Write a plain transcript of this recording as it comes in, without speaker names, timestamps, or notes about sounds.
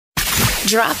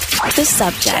Drop the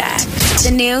subject.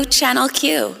 The new Channel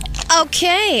Q.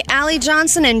 Okay, Allie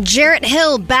Johnson and Jarrett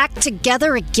Hill back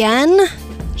together again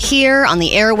here on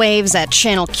the airwaves at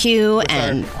Channel Q.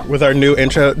 With our new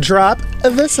intro, Drop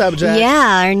the Subject.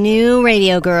 Yeah, our new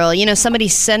radio girl. You know, somebody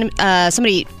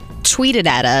tweeted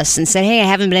at us and said, hey, I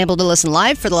haven't been able to listen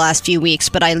live for the last few weeks,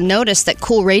 but I noticed that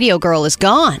Cool Radio Girl is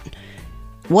gone.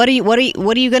 What are you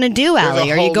going to do, Allie?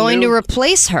 Are you going to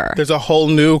replace her? There's a whole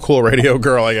new Cool Radio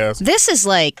Girl, I guess. This is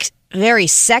like very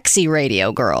sexy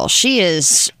radio girl.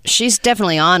 She's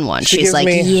definitely on one. She's like,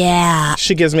 yeah.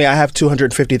 She gives me, I have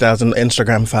 250,000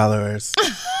 Instagram followers.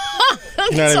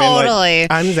 You know what totally. I mean?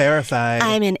 Like, I'm verified.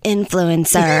 I'm an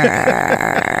influencer.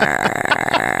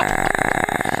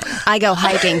 I go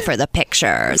hiking for the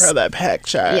pictures. For the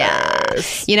pictures. Yeah.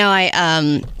 You know, I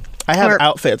have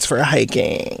outfits for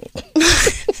hiking.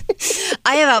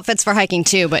 I have outfits for hiking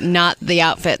too, but not the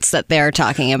outfits that they're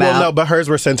talking about. Well, no, but hers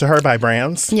were sent to her by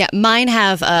brands. Yeah, mine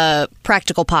have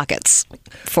practical pockets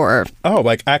for... Oh,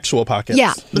 like actual pockets?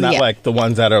 Yeah. Not like the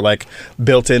ones that are like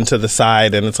built into the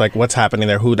side and it's like, what's happening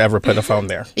there? Who'd ever put a phone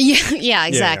there? Yeah,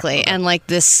 exactly. Yeah. And like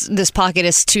this pocket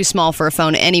is too small for a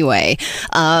phone anyway.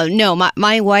 No,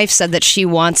 my wife said that she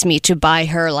wants me to buy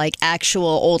her like actual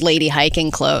old lady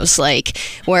hiking clothes, like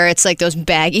where it's like those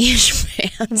baggy-ish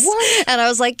pants. What? And I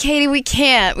was like, Katie, we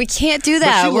can't do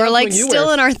that. We're like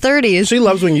still in our 30s. She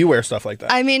loves when you wear stuff like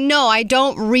that. I mean, no, I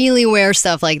don't really wear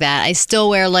stuff like that. I still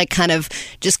wear like kind of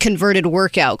just converted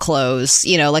workout clothes,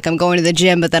 you know, like I'm going to the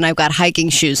gym, but then I've got hiking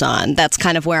shoes on. That's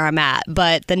kind of where I'm at.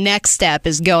 But the next step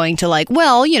is going to like,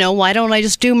 well, you know, why don't I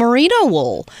just do merino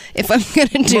wool if I'm going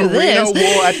to do this? Merino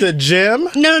wool at the gym?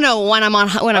 No, when I'm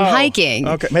hiking.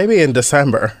 Okay, maybe in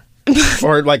December.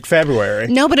 Or like February.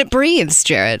 No, but it breathes,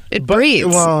 Jarrett. It breathes.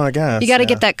 Well, I guess. You got to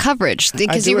get that coverage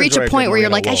because you reach a point where you're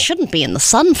like, I shouldn't be in the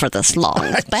sun for this long.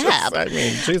 It's bad.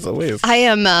 Jeez Louise. I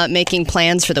am making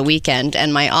plans for the weekend,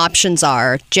 and my options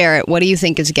are, Jarrett, what do you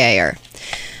think is gayer?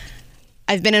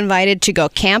 I've been invited to go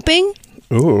camping.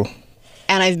 Ooh.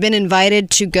 And I've been invited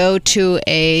to go to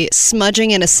a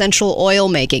smudging and essential oil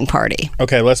making party.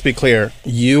 Okay, let's be clear.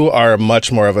 You are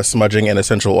much more of a smudging and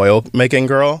essential oil making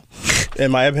girl,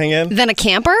 in my opinion. Than a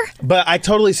camper? But I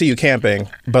totally see you camping.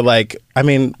 But like, I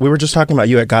mean, we were just talking about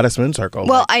you at Goddess Moon Circle.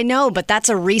 Well, I know, but that's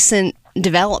a recent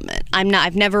development.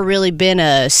 I've never really been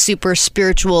a super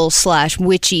spiritual /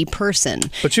 witchy person.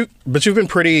 But you've been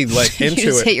pretty like into it. You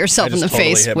just hit yourself in the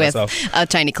face with a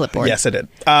tiny clipboard. Yes, I did.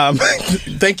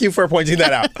 Thank you for pointing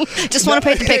that out. Just want to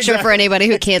paint the picture for anybody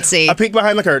who can't see. A peek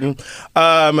behind the curtain.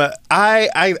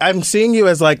 I'm seeing you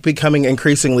as like becoming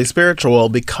increasingly spiritual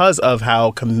because of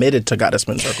how committed to Goddess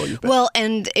Moon Circle you've been. Well,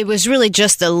 and it was really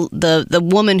just the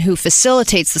woman who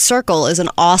facilitates the circle is an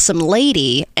awesome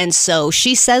lady, and so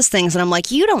she says things, and I'm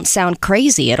like, you don't sound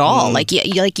crazy at all. Like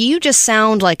you just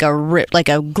sound like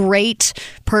a great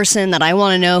person that I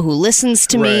want to know who listens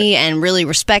to me and really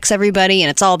respects everybody. And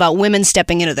it's all about women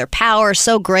stepping into their power.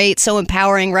 So great, so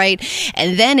empowering, right?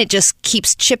 And then it just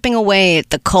keeps chipping away at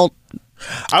the cult.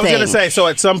 I was going to say, so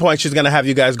at some point she's going to have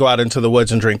you guys go out into the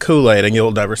woods and drink Kool-Aid and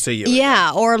you'll never see you again.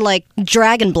 Yeah, or like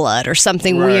dragon blood or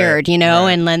something weird, you know?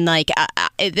 Right. And then like,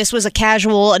 this was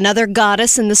another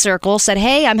goddess in the circle said,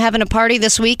 hey, I'm having a party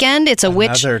this weekend. It's a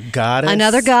witch.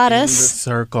 Another goddess in the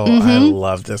circle. Mm-hmm. I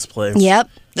love this place. Yep.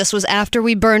 This was after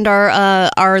we burned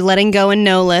our letting go and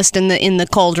no list in the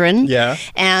cauldron. Yeah.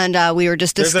 And we were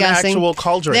just discussing. There's an actual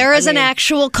cauldron. There is an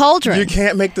actual cauldron. You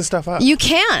can't make this stuff up. You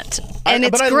can't. And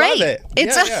it's great. Love it.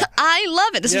 I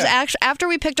love it. This was actually after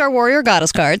we picked our warrior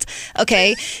goddess cards.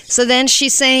 Okay. So then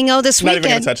she's saying, oh, this weekend. Not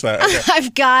even going to touch that. Okay.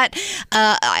 I've got,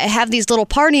 I have these little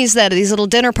parties these little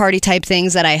dinner party type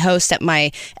things that I host at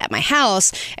my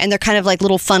house. And they're kind of like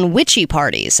little fun witchy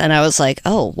parties. And I was like,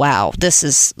 oh, wow, this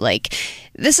is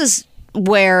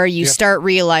where you start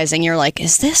realizing you're like,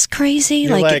 is this crazy?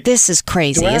 Like this is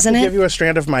crazy, isn't it? Give you a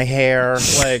strand of my hair.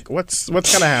 Like, what's going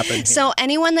to happen here? So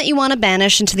anyone that you want to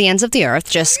banish into the ends of the earth,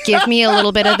 just give me a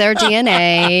little bit of their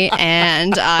DNA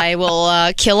and I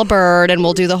will kill a bird and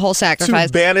we'll do the whole sacrifice.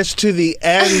 To banish to the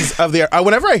ends of the earth.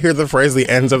 Whenever I hear the phrase the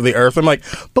ends of the earth, I'm like,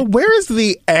 but where is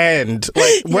the end?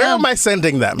 Like, where am I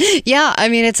sending them? Yeah, I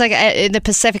mean, it's like in the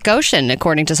Pacific Ocean,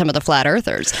 according to some of the flat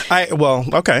earthers.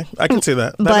 Okay, I can see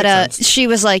that. But she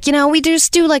was like, you know, we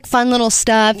just do like fun little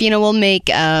stuff. You know, we'll make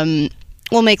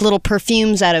little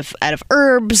perfumes out of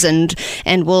herbs and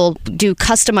we'll do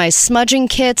customized smudging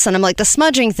kits. And I'm like, the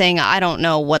smudging thing, I don't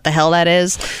know what the hell that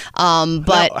is. But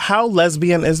now, how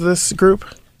lesbian is this group?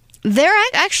 They're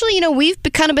actually, you know, we've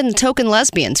kind of been token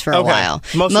lesbians for a while.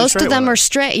 Most of them are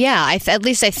straight. Yeah, at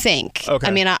least I think. Okay.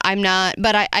 I mean, I'm not,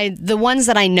 but I the ones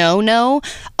that I know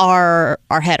are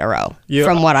hetero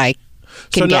from what I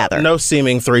can gather. No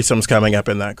seeming threesomes coming up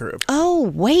in that group.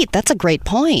 Oh, wait, that's a great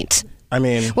point. I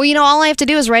mean, well, all I have to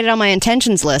do is write it on my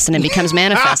intentions list and it becomes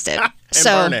manifested.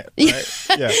 Burn it,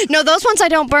 right? Yeah. No, those ones I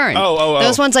don't burn. Oh.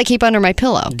 Those ones I keep under my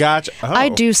pillow. Gotcha. Oh. I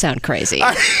do sound crazy.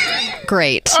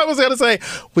 Great. I was going to say,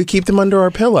 we keep them under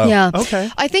our pillow. Yeah. Okay.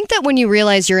 I think that when you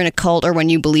realize you're in a cult or when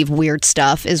you believe weird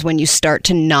stuff is when you start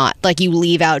to not, like you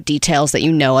leave out details that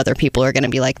other people are going to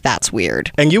be like, that's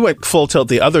weird. And you went full tilt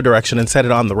the other direction and said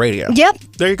it on the radio. Yep.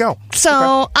 There you go.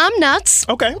 So I'm nuts.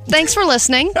 Okay. Thanks for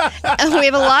listening. We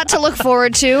have a lot to look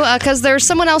forward to because there's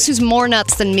someone else who's more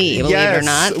nuts than me, believe it or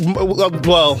not.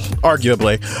 Well,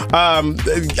 arguably.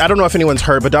 I don't know if anyone's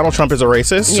heard, but Donald Trump is a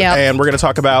racist. Yep. And we're going to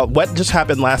talk about what just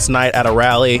happened last night at a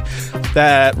rally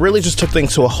that really just took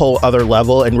things to a whole other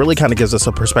level and really kind of gives us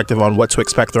a perspective on what to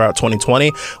expect throughout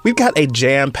 2020. We've got a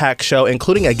jam-packed show,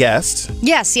 including a guest.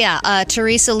 Yes, yeah.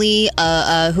 Teresa Lee,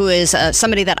 who is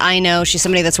somebody that I know. She's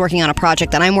somebody that's working on a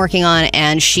project that I'm working on,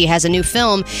 and she has a new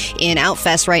film in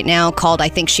Outfest right now called I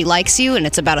Think She Likes You, and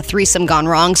it's about a threesome gone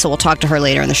wrong, so we'll talk to her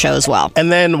later in the show as well.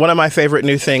 And then one of my favorite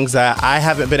new things that I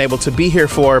haven't been able to be here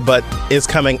for, but is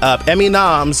coming up, Emmy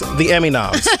Noms, the Emmy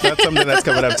Noms. That's something that's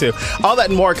coming up too. All that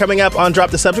and more coming up on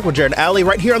Drop the Subject with Jared and Allie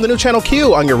right here on the new Channel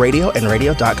Q on your radio and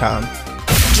radio.com.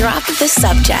 Drop the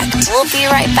Subject. We'll be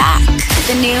right back.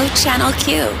 The new Channel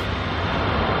Q.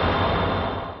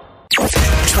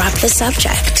 Drop the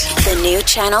Subject. The new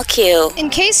Channel Q. In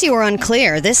case you were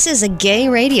unclear, this is a gay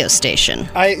radio station.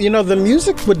 The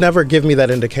music would never give me that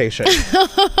indication.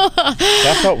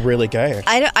 That felt really gay.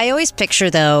 I always picture,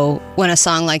 though, when a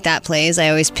song like that plays, I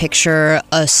always picture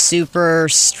a super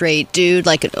straight dude,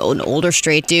 like an older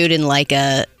straight dude in like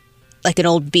an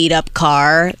old beat up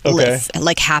car,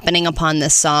 like happening upon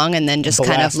this song, and then just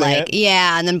blasting kind of like it.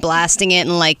 and then blasting it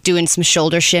and like doing some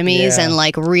shoulder shimmies and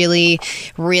like really,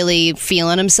 really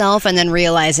feeling himself, and then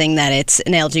realizing that it's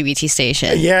an LGBT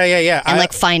station. Yeah. And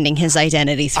like finding his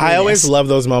identity through I always this. love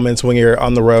those moments when you're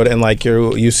on the road and like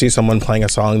you see someone playing a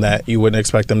song that you wouldn't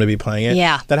expect them to be playing it.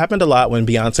 Yeah. That happened a lot when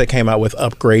Beyonce came out with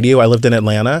Upgrade You. I lived in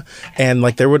Atlanta, and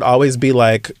like there would always be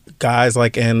like guys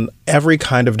like in every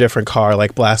kind of different car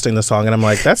like blasting the song, and I'm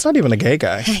like, that's not even a gay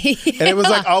guy. And it was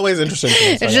like always interesting to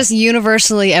me. It's just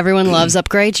universally everyone loves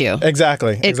Upgrade You.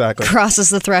 Exactly. It crosses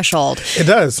the threshold. It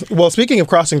does. Well, speaking of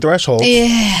crossing thresholds.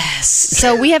 Yes.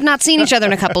 So we have not seen each other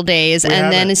in a couple days,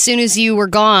 and then as soon as you were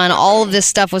gone, all of this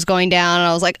stuff was going down, and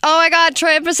I was like, oh my God,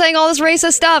 Trump is saying all this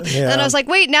racist stuff. Yeah. And then I was like,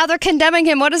 wait, now they're condemning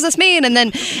him. What does this mean? And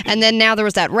then now there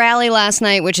was that rally last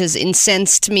night, which has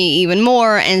incensed me even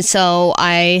more, and so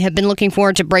I have been looking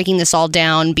forward to breaking this all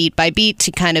down beat by beat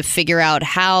to kind of figure out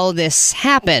how this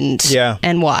happened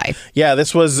and why. Yeah,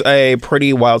 this was a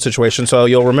pretty wild situation. So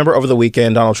you'll remember over the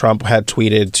weekend, Donald Trump had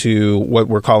tweeted to what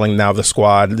we're calling now the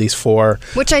Squad, these four.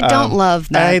 Which I don't love.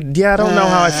 I don't know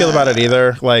how I feel about it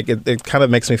either. Like, it kind of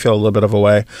makes me feel a little bit of a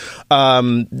way.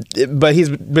 But he's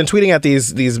been tweeting at these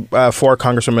four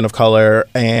congresswomen of color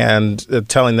and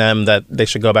telling them that they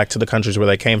should go back to the countries where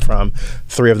they came from.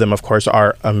 Three of them, of course,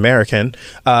 are American.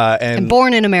 And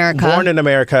born in America. Born in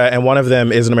America, and one of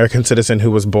them is an American citizen who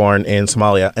was born in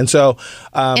Somalia. And so...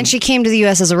 and she came to the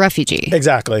U.S. as a refugee.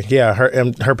 Exactly, yeah.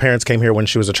 Her parents came here when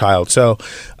she was a child. So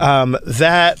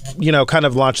that, kind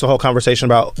of launched the whole conversation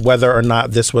about whether or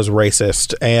not this was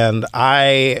racist. And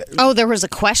Oh, there was a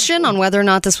question on whether or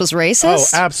not this was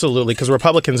racist? Oh, absolutely, because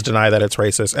Republicans deny that it's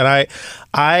racist. And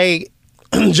I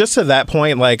just to that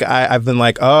point, like I've been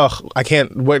like, oh, I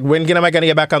can't. When am I going to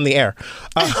get back on the air?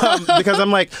 Because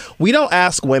I'm like, we don't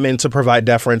ask women to provide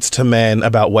deference to men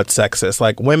about what sex is.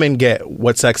 Like, women get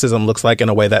what sexism looks like in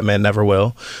a way that men never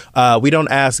will. We don't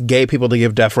ask gay people to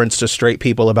give deference to straight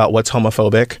people about what's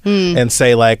homophobic and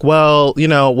say like, well,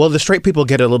 the straight people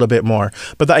get it a little bit more.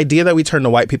 But the idea that we turn to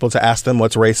white people to ask them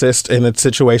what's racist in a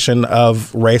situation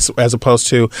of race, as opposed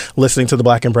to listening to the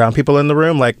black and brown people in the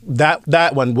room, like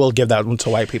that one, we'll give that one to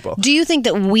white people. Do you think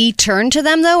that we turn to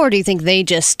them, though, or do you think they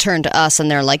just turn to us and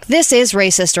they're like, this is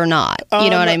racist or not? You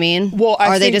know what I mean? Well,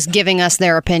 are they just giving us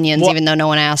their opinions even though no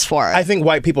one asked for it? I think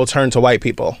white people turn to white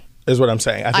people. Is what I'm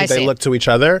saying. I think they see. look to each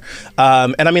other,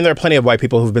 and I mean there are plenty of white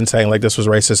people who've been saying like this was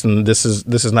racist and this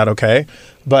is not okay.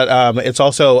 But it's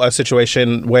also a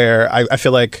situation where I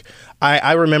feel like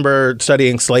I remember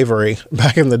studying slavery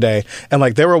back in the day, and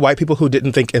like there were white people who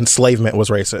didn't think enslavement was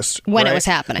racist when it was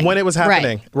happening. When it was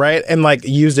happening, right? And like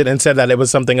used it and said that it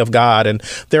was something of God. And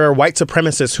there are white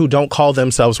supremacists who don't call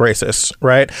themselves racist,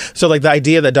 right? So like the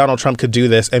idea that Donald Trump could do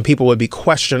this and people would be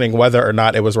questioning whether or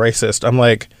not it was racist, I'm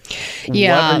like, what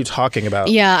are you talking about?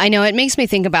 Yeah, I know. It makes me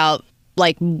think about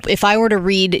like if I were to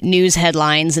read news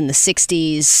headlines in the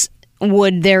 60s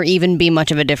would there even be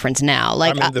much of a difference now?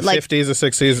 Like, I mean, the 50s, the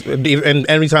 60s, and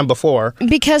any time before.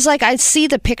 Because, like, I see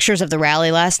the pictures of the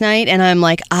rally last night, and I'm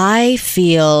like, I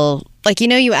feel... Like,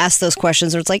 you ask those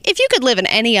questions where it's like, if you could live in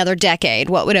any other decade,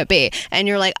 what would it be? And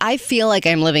you're like, I feel like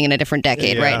I'm living in a different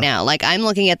decade right now. Like, I'm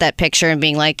looking at that picture and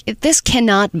being like, this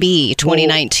cannot be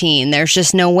 2019. There's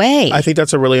just no way. I think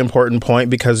that's a really important point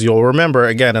because you'll remember,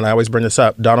 again, and I always bring this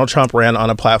up, Donald Trump ran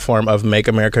on a platform of Make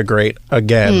America Great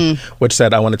Again, which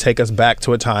said, I want to take us back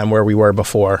to a time where we were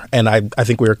before. And I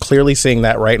think we are clearly seeing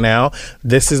that right now.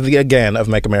 This is the again of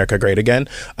Make America Great Again.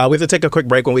 We have to take a quick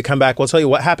break. When we come back, we'll tell you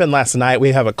what happened last night.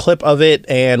 We have a clip of it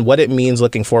and what it means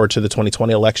looking forward to the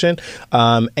 2020 election.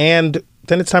 And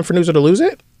then it's time for News or to Lose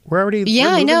It. We're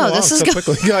I know. This is so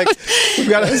quickly. Like, we've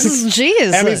got this is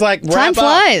geez. Emmy's like, time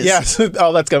flies. Yes.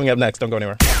 Oh, that's coming up next. Don't go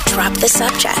anywhere. Drop the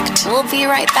subject. We'll be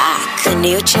right back. The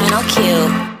new Channel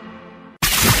Q.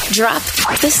 Drop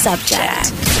the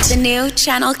subject. The new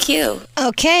Channel Q.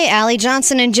 Okay, Allie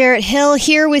Johnson and Jarrett Hill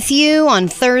here with you on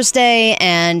Thursday.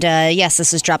 And yes,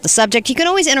 this is Drop the Subject. You can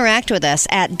always interact with us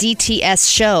at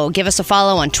DTS Show. Give us a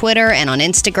follow on Twitter and on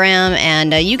Instagram,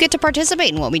 and you get to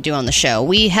participate in what we do on the show.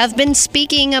 We have been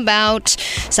speaking about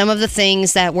some of the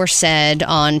things that were said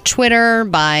on Twitter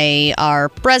by our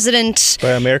president. By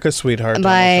America's sweetheart,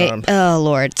 Donald Trump. Oh,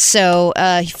 Lord. So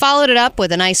he followed it up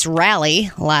with a nice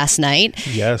rally last night.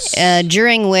 Yes.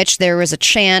 During which there was a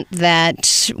chant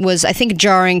that was, I think,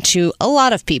 jarring to a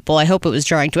lot of people. I hope it was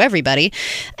jarring to everybody.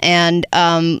 And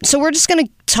so we're just going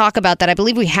to talk about that. I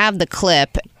believe we have the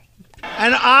clip.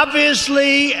 And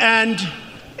obviously and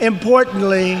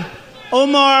importantly,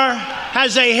 Omar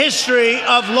has a history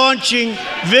of launching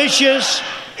vicious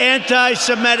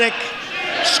anti-Semitic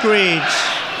screeds.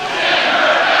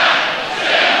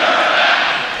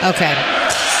 Okay.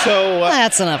 So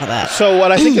that's enough of that. So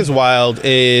what I think is wild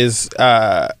is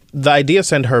the idea of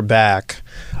send her back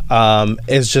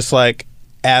is just like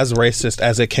as racist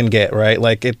as it can get, right?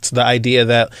 Like it's the idea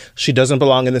that she doesn't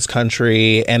belong in this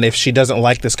country, and if she doesn't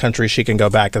like this country, she can go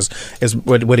back, is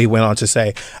what he went on to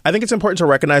say. I think it's important to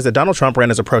recognize that Donald Trump ran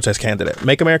as a protest candidate.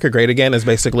 Make America Great Again is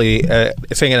basically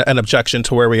saying an objection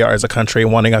to where we are as a country,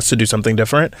 wanting us to do something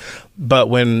different. But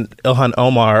when Ilhan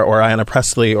Omar or Ayanna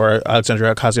Pressley or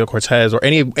Alexandria Ocasio-Cortez or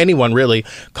anyone really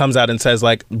comes out and says,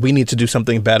 like, we need to do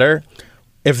something better,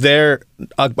 if they're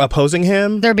opposing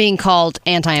him, they're being called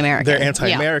anti-American. They're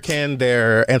anti-American. Yeah.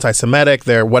 They're anti-Semitic.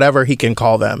 They're whatever he can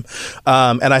call them.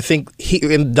 And I think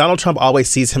Donald Trump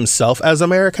always sees himself as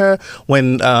America.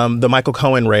 When the Michael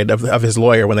Cohen raid of his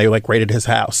lawyer, when they raided his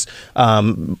house,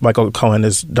 Michael Cohen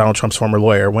is Donald Trump's former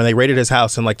lawyer. When they raided his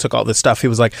house and took all this stuff, he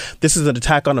was like, "This is an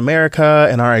attack on America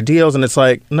and our ideals." And it's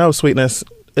like, no, sweetness.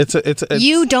 It's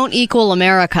you don't equal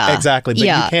America. Exactly. But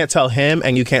you can't tell him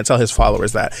and you can't tell his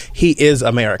followers that. He is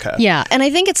America. Yeah. And I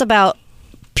think it's about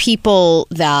people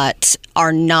that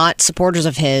are not supporters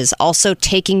of his also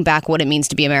taking back what it means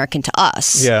to be American to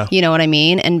us. Yeah. You know what I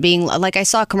mean? And being like, I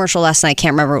saw a commercial last night,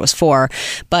 can't remember what it was for,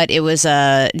 but it was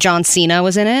John Cena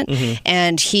was in it. Mm-hmm.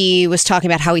 And he was talking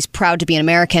about how he's proud to be an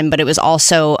American, but it was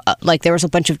also there was a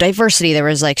bunch of diversity. There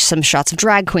was some shots of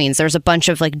drag queens. There was a bunch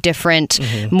of different,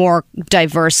 more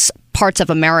diverse parts of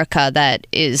America that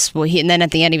is, and then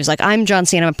at the end he was like, I'm John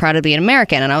Cena, I'm proud to be an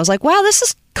American. And I was like, wow, this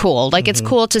is cool. It's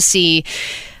cool to see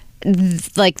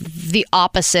the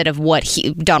opposite of what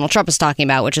Donald Trump is talking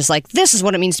about, which is this is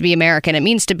what it means to be American. It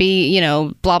means to be,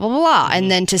 blah, blah, blah, blah. And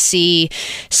then to see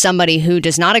somebody who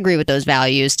does not agree with those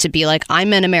values to be like,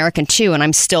 I'm an American too, and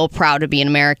I'm still proud to be an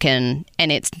American,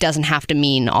 and it doesn't have to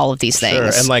mean all of these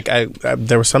things. Sure. And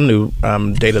there was some new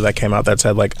data that came out that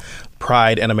said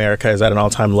pride in America is at an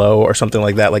all-time low or something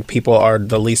like that. People are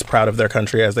the least proud of their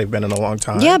country as they've been in a long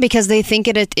time. Yeah, because they think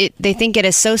it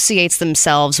associates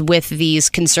themselves with these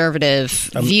conservative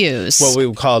views. What we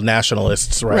would call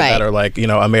nationalists, right? That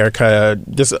are America,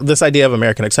 this idea of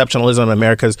American exceptionalism,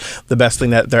 America's the best thing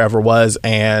that there ever was,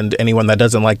 and anyone that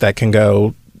doesn't like that can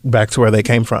go back to where they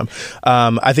came from.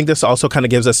 I think this also kind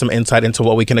of gives us some insight into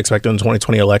what we can expect in the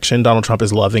 2020 election. Donald Trump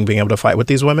is loving being able to fight with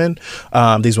these women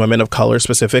of color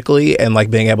specifically, and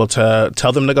being able to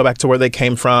tell them to go back to where they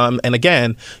came from. And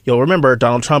again, you'll remember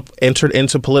Donald Trump entered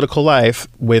into political life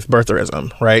with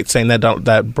birtherism, right? Saying that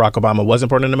Barack Obama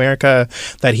wasn't born in America,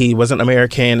 that he wasn't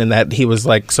American, and that he was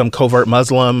some covert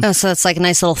Muslim. Oh, so it's a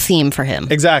nice little theme for him.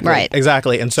 Exactly. Right.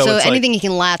 Exactly. And so it's anything he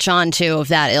can latch on to of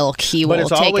that ilk, he will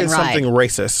take and ride. But it's always something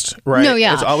racist. racist, right? No,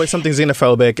 yeah. It's always something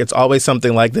xenophobic. It's always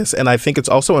something like this. And I think it's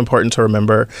also important to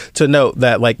remember, to note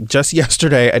that like just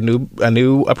yesterday, a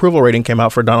new approval rating came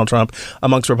out for Donald Trump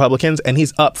amongst Republicans, and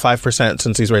he's up 5%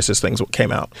 since these racist things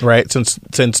came out, right? Since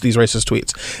these racist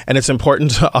tweets. And it's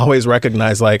important to always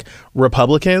recognize like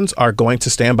Republicans are going to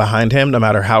stand behind him no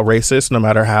matter how racist, no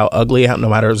matter how ugly, no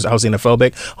matter how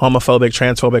xenophobic, homophobic,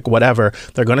 transphobic, whatever.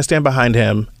 They're going to stand behind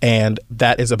him, and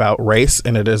that is about race,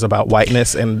 and it is about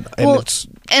whiteness, and it's...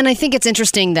 And I think it's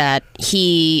interesting that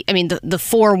the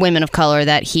 4 women of color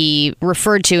that he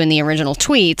referred to in the original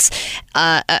tweets,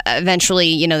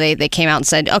 eventually, they came out and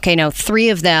said, okay, no, 3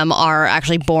 of them are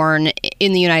actually born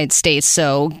in the United States,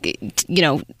 so,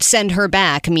 send her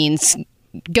back means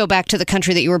go back to the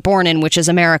country that you were born in, which is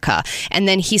America. And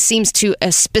then he seems to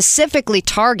specifically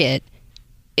target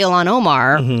Ilhan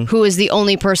Omar, who is the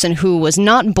only person who was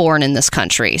not born in this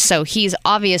country. So he's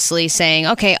obviously saying,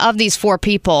 okay, of these 4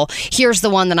 people, here's the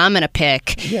one that I'm going to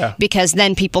pick, because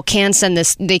then people can send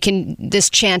this, this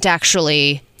chant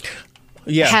actually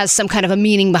has some kind of a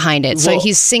meaning behind it. So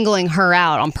he's singling her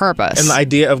out on purpose. And the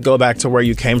idea of go back to where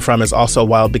you came from is also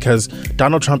wild, because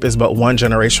Donald Trump is but one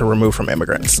generation removed from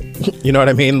immigrants. You know what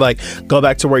I mean? Like, go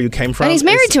back to where you came from. And he's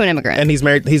married to an immigrant. And he's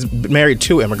married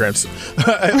to immigrants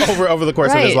over the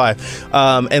course of his life.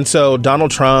 And so Donald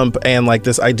Trump and like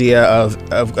this idea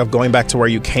of going back to where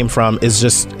you came from is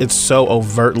just, it's so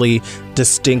overtly,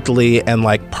 distinctly, and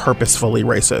like purposefully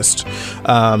racist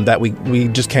that we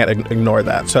just can't ignore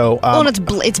that. So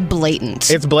it's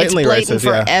blatant. It's blatantly blatant racist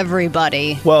for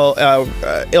everybody. Well,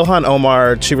 Ilhan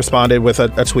Omar, she responded with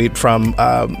a tweet from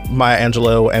Maya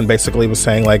Angelou, and basically was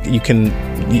saying like,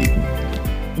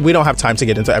 we don't have time to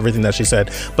get into everything that she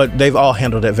said, but they've all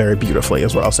handled it very beautifully,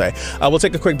 is what I'll say. We'll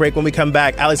take a quick break. When we come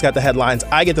back, Allie's got the headlines,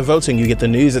 I get the votes, and you get the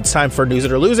news. It's time for News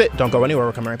It or Lose It. Don't go anywhere.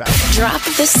 We're coming right back. Drop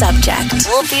the subject.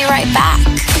 We'll be right back.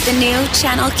 The new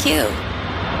Channel Q.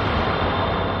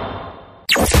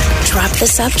 Drop the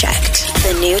subject.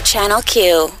 The new Channel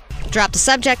Q. Drop the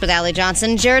Subject with Allie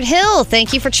Johnson, Jared Hill.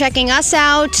 Thank you for checking us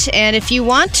out. And if you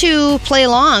want to play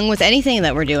along with anything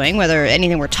that we're doing, whether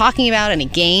anything we're talking about, any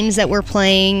games that we're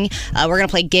playing, we're going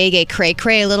to play Gay Gay Cray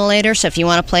Cray a little later. So if you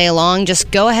want to play along,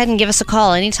 just go ahead and give us a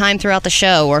call anytime throughout the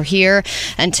show. We're here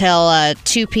until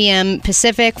 2 p.m.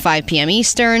 Pacific, 5 p.m.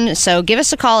 Eastern. So give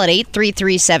us a call at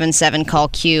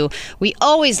 833-77-CALL-Q. We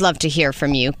always love to hear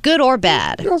from you, good or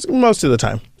bad. Most of the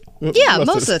time. Yeah,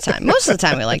 most of the time. Most of the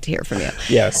time we like to hear from you.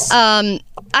 Yes.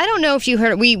 I don't know if you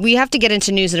heard, we have to get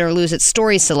into News It or Lose It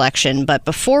story selection, but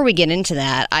before we get into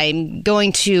that, I'm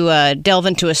going to delve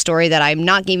into a story that I'm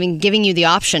not even giving you the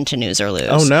option to news or lose.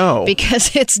 Oh, no.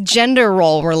 Because it's gender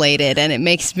role related, and it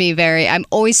makes me I'm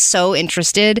always so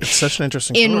interested. It's such an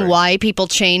interesting story. In why people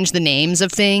change the names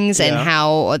of things and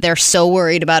how they're so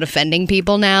worried about offending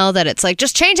people now that it's like,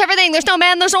 just change everything. There's no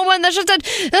man, there's no woman, there's just don't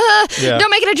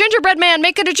make it a gingerbread man,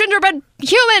 make it a gingerbread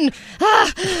human.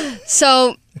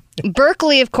 So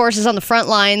Berkeley, of course, is on the front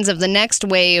lines of the next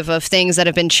wave of things that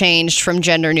have been changed from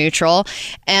gender neutral.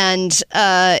 And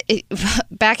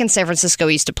back in San Francisco,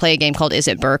 we used to play a game called Is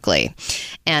It Berkeley?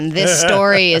 And this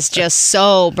story is just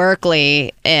so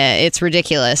Berkeley, it's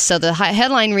ridiculous. So the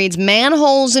headline reads,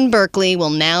 manholes in Berkeley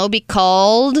will now be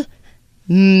called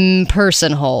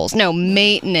person holes. No,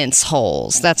 maintenance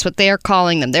holes. That's what they are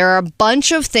calling them. There are a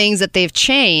bunch of things that they've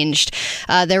changed.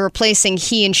 They're replacing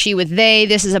he and she with they.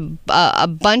 This is a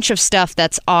bunch of stuff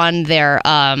that's on their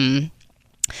hold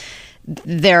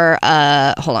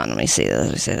on, let me see.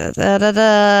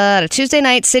 At a Tuesday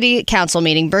night city council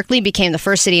meeting, Berkeley became the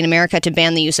first city in America to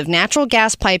ban the use of natural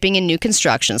gas piping in new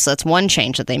construction. So that's one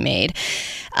change that they made.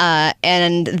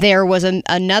 And there was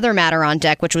another matter on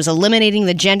deck, which was eliminating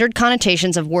the gendered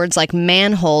connotations of words like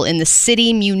manhole in the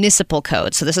city municipal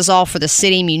code. So this is all for the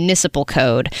city municipal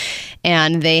code.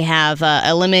 And they have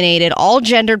eliminated all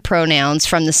gendered pronouns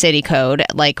from the city code,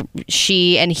 like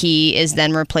she and he is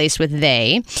then replaced with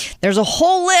they. There's a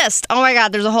whole list. Oh my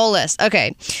God, there's a whole list.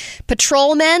 Okay.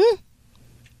 Patrolmen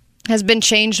has been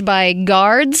changed by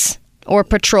guards or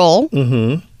patrol.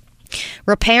 Mm-hmm.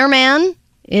 Repairman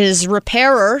is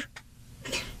repairer.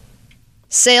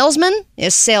 Salesman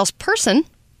is salesperson.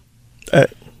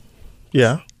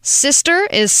 Yeah. Sister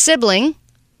is sibling.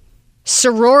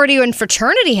 Sorority and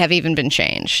fraternity have even been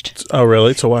changed. Oh,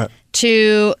 really? To what?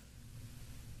 To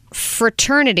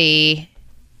fraternity.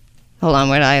 Hold on,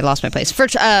 where I lost my place. For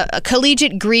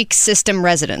collegiate Greek system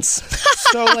residents.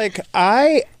 So, like,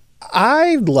 I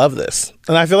I love this,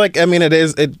 and I feel like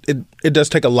it does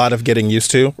take a lot of getting used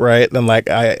to, right? And like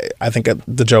I think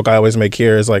the joke I always make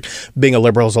here is like being a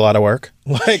liberal is a lot of work.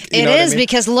 Like it is,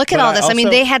 because look at all this. I mean,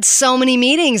 they had so many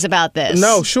meetings about this.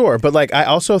 No, sure, but like I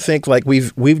also think like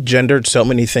we've gendered so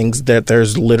many things that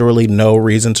there's literally no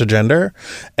reason to gender,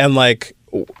 and like.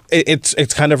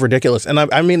 It's kind of ridiculous. And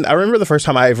I mean, I remember the first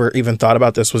time I ever even thought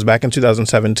about this was back in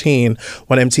 2017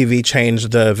 when MTV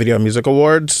changed the Video Music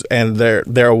Awards, and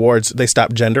their awards, they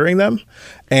stopped gendering them.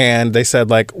 And they said,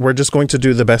 like, we're just going to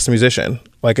do the best musician.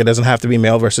 Like, it doesn't have to be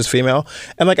male versus female.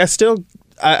 And like, I still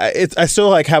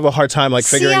like have a hard time like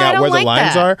figuring out where the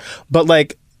lines are. But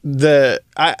like,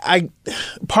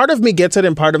 part of me gets it,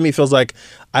 and part of me feels like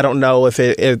I don't know if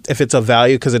it's a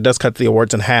value, because it does cut the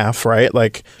awards in half, right?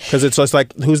 Like, because it's just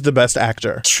like, who's the best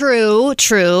actor? True.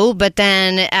 But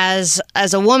then as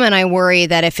a woman, I worry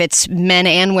that if it's men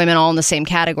and women all in the same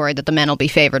category, that the men will be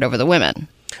favored over the women.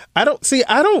 I don't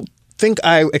think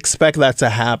I expect that to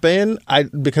happen.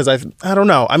 Because I don't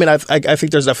know. I mean, I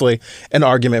think there's definitely an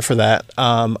argument for that.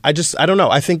 I don't know.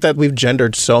 I think that we've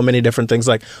gendered so many different things.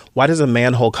 Like, why does a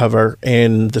manhole cover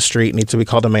in the street need to be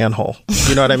called a manhole?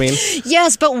 You know what I mean?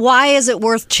 Yes, but why is it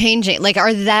worth changing? Like,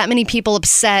 are that many people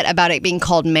upset about it being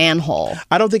called manhole?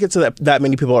 I don't think it's that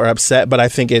many people are upset, but I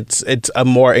think it's a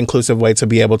more inclusive way to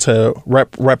be able to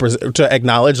represent, to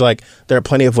acknowledge like there are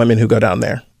plenty of women who go down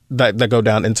there. That go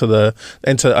down into the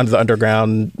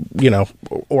underground, orifices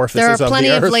of the earth. There are plenty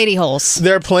of lady holes.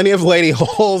 There are plenty of lady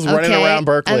holes running around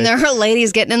Berkeley. And there are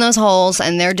ladies getting in those holes,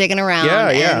 and they're digging around,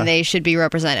 and they should be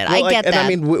represented. Well, I get that. And I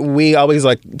mean, we always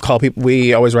call people,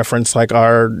 we always reference like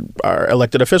our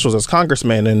elected officials as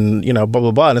congressmen and, blah,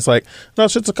 blah, blah. And it's like, no,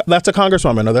 that's a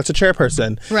congresswoman, or that's a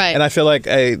chairperson. Right. And I feel like,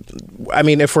 I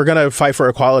mean, if we're going to fight for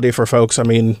equality for folks, I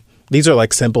mean, these are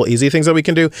like simple, easy things that we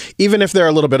can do, even if they're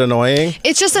a little bit annoying.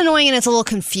 It's just annoying, and it's a little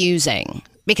confusing,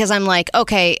 because I'm like,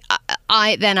 okay,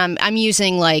 I'm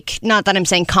using like, not that I'm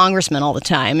saying congressman all the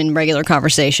time in regular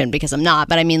conversation, because I'm not,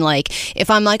 but I mean like, if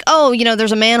I'm like, oh,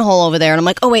 there's a manhole over there, and I'm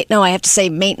like, oh wait, no, I have to say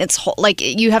maintenance hole. Like,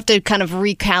 you have to kind of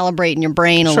recalibrate in your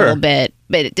brain a little bit.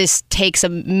 But it just takes a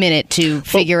minute to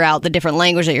figure out the different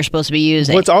language that you're supposed to be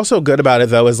using. What's also good about it,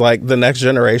 though, is like the next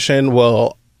generation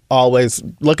will always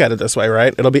look at it this way,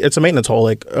 right? It's a maintenance hole.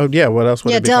 Like, oh yeah, what else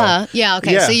would it be called? Yeah,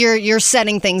 okay. Yeah. So you're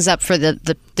setting things up for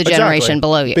the generation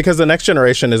below you. Because the next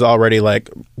generation is already like,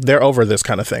 they're over this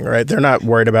kind of thing, right? They're not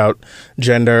worried about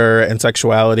gender and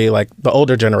sexuality like the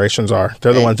older generations are.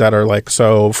 They're the ones that are like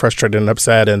so frustrated and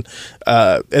upset, and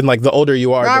like the older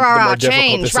you are, the more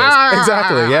difficult this is.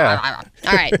 Exactly, yeah.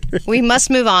 All right, we must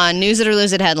move on. News it or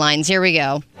lose it headlines. Here we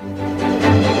go.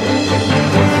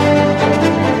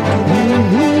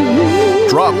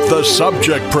 Drop the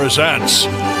Subject presents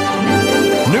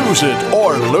News It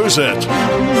or Lose It.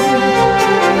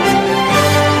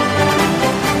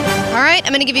 All right,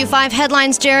 I'm going to give you 5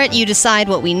 headlines, Jarrett. You decide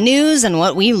what we news and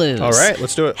what we lose. All right,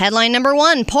 let's do it. Headline number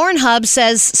 1, Pornhub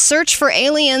says search for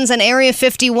aliens in Area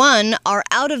 51 are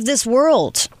out of this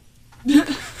world.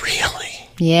 Really?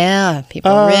 Yeah,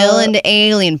 people are real into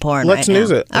alien porn let's right now.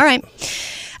 news it. All right.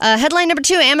 Headline number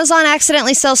 2, Amazon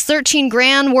accidentally sells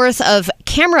 $13,000 worth of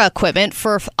camera equipment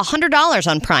for $100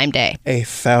 on Prime Day.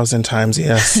 1,000 times,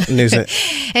 yes. News it.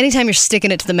 Anytime you're sticking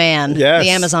it to the man, the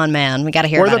Amazon man, we got to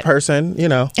hear about it. Or the person,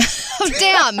 Oh,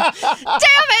 damn. Damn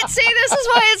it. See, this is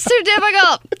why it's too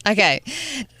difficult.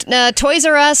 Okay. Toys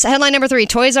R Us, headline number 3,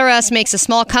 Toys R Us makes a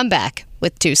small comeback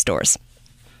with 2 stores.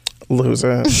 Lose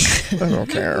it. I don't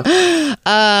care.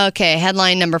 Okay,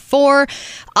 headline number 4.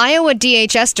 Iowa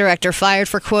DHS director fired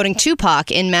for quoting Tupac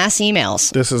in mass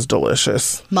emails. This is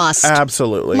delicious. Must.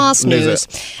 Absolutely. Must news.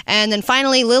 And then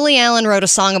finally, Lily Allen wrote a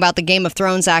song about the Game of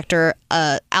Thrones actor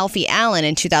Alfie Allen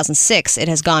in 2006. It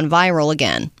has gone viral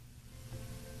again.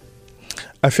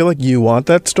 I feel like you want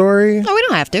that story. No, we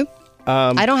don't have to.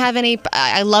 I don't have any.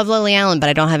 I love Lily Allen, but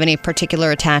I don't have any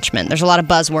particular attachment. There's a lot of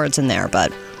buzzwords in there,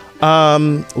 but...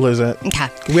 lose it. Okay.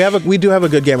 We do have a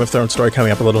good Game of Thrones story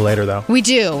coming up a little later, though. We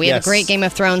do. We have a great Game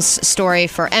of Thrones story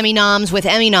for Emmy noms with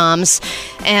Emmy noms.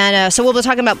 And so we'll be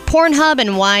talking about Pornhub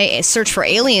and why search for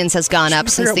aliens has gone up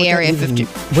since the Area 50.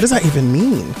 What does that even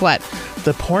mean? What?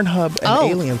 The Pornhub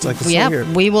and aliens, like, it's so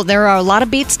weird. We will. There are a lot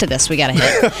of beats to this we got to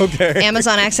hit. Okay.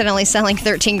 Amazon accidentally selling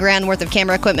 $13,000 worth of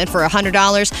camera equipment for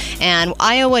 $100, and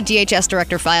Iowa DHS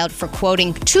director filed for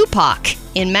quoting Tupac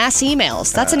in mass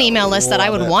emails. That's an email list that I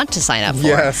would want to sign up for.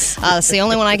 Yes. It's the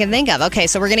only one I can think of. Okay,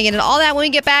 so we're going to get into all that when we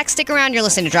get back. Stick around. You're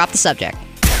listening to Drop the Subject.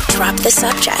 Drop the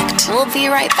Subject. We'll be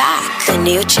right back. The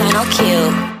new Channel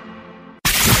Q.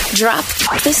 Drop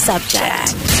the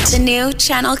Subject. The new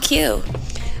Channel Q.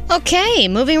 Okay,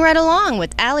 moving right along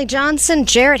with Allie Johnson,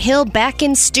 Jarrett Hill back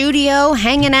in studio,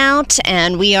 hanging out,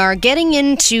 and we are getting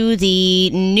into the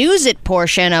News It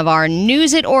portion of our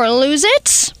News It or Lose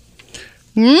It.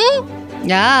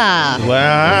 Yeah.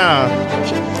 Wow.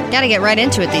 Gotta get right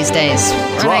into it these days.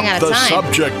 Running out Drop of the time.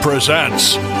 Subject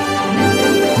presents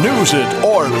News It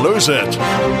or Lose It.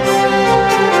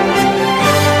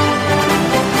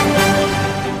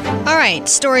 All right,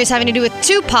 stories having to do with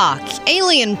Tupac,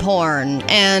 alien porn,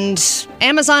 and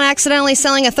Amazon accidentally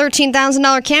selling a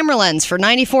 $13,000 camera lens for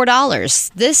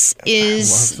 $94. This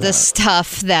is the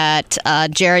stuff that,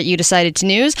 Jarrett, you decided to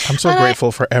news. I'm so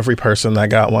grateful for every person that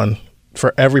got one.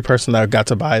 For every person that got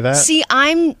to buy that. See,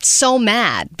 I'm so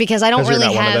mad because I don't 'Cause you're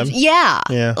really not one of have. them?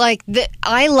 Yeah. Like,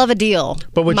 I love a deal.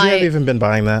 But would you have even been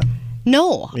buying that?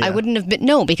 No, I wouldn't have been.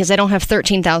 No, because I don't have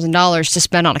 $13,000 to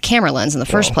spend on a camera lens in the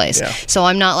first place. yeah. So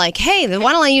I'm not like, hey, then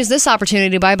why don't I use this opportunity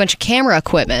to buy a bunch of camera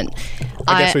equipment?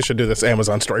 I guess we should do this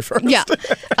Amazon story first. Yeah.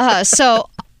 So,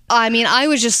 I mean, I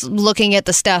was just looking at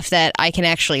the stuff that I can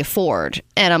actually afford.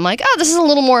 And I'm like, oh, this is a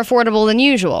little more affordable than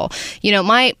usual. You know,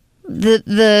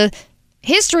 the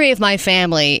history of my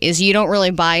family is you don't really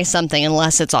buy something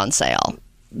unless it's on sale.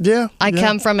 Yeah. I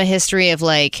come from a history of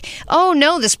like, oh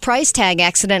no, this price tag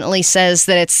accidentally says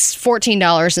that it's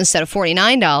 $14 instead of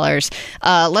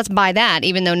 $49. Let's buy that,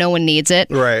 even though no one needs it.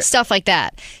 Right. Stuff like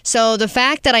that. So the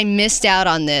fact that I missed out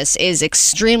on this is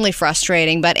extremely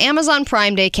frustrating. But Amazon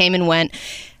Prime Day came and went.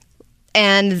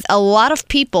 And a lot of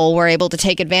people were able to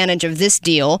take advantage of this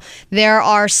deal. There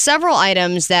are several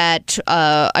items that,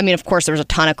 I mean, of course, there was a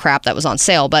ton of crap that was on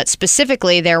sale, but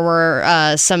specifically there were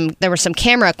some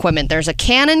camera equipment. There's a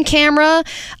Canon camera,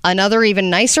 another even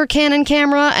nicer Canon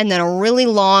camera, and then a really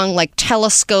long, like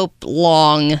telescope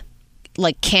long,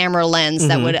 like camera lens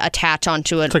that would attach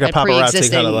onto a like a paparazzi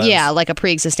pre-existing, kind of lens. yeah, like a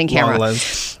pre-existing camera. Long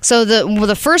lens. So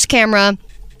the first camera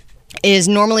is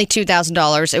normally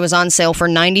 $2,000. It was on sale for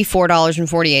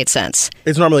 $94.48.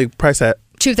 It's normally priced at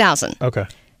 $2,000. Okay.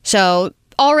 So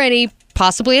already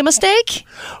possibly a mistake.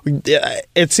 Yeah,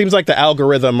 it seems like the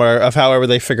algorithm of however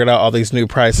they figured out all these new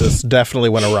prices definitely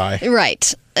went awry.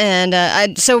 Right.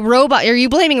 And so are you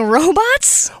blaming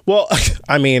robots? Well,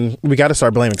 I mean, we got to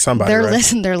start blaming somebody. They're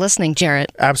right? They're listening,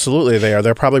 Jarrett. Absolutely, they are.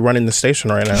 They're probably running the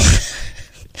station right now.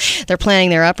 They're planning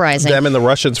their uprising. Them and the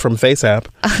Russians from FaceApp.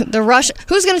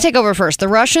 Who's going to take over first? The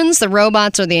Russians, the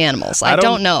robots, or the animals? I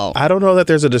don't know. I don't know that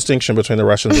there's a distinction between the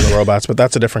Russians and the robots, but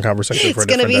that's a different conversation for a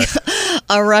different day. It's going to be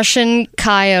a Russian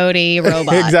coyote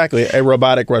robot. Exactly, a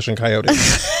robotic Russian coyote.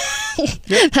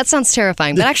 That sounds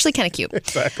terrifying, but actually kind of cute.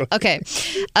 Exactly. Okay.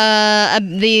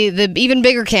 The even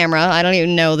bigger camera, I don't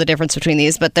even know the difference between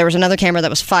these, but there was another camera that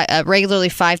was regularly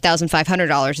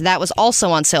 $5,500. That was also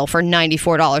on sale for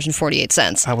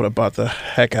 $94.48. I would have bought the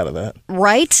heck out of that.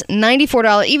 Right?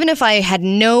 $94. Even if I had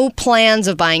no plans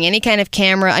of buying any kind of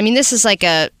camera. I mean, this is like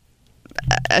a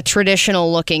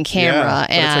traditional looking camera,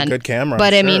 Yeah, but it's a good camera,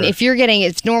 But I sure. mean, if you're getting,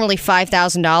 it's normally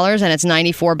 $5,000 and it's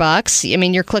 $94. I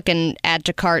mean, you're clicking add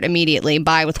to cart immediately,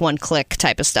 buy with one click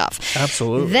type of stuff.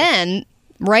 Absolutely. Then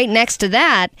right next to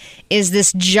that is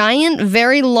this giant,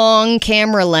 very long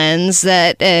camera lens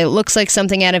that looks like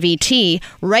something out of E.T.,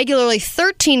 regularly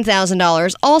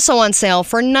 $13,000, also on sale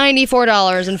for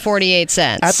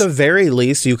 $94.48. At the very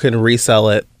least, you can resell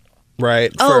it,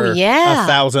 right? Oh, for yeah.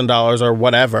 $1,000 or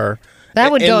whatever. That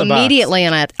would in go the box. immediately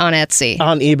on Etsy.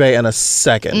 On eBay in a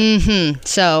second.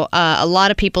 So a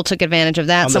lot of people took advantage of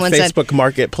that. On Someone the said, Facebook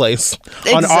Marketplace.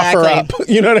 On Exactly. OfferUp.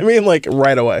 You know what I mean? Like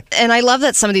right away. and I love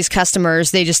that some of these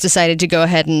customers, they just decided to go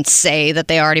ahead and say that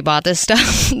they already bought this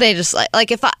stuff. They just like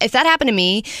if that happened to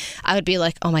me, I would be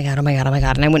like, oh my God.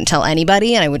 And I wouldn't tell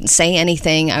anybody and I wouldn't say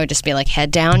anything. I would just be like,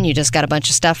 head down. You just got a bunch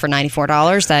of stuff for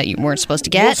 $94 that you weren't supposed to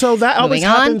get. Well, so that always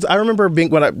Moving on. happens. I remember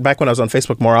back when I was on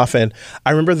Facebook more often, I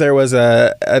remember there was a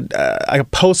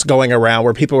post going around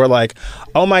where people were like,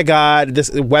 oh my God,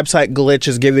 this website glitch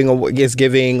is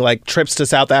giving like trips to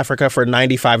South Africa for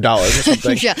 $95 or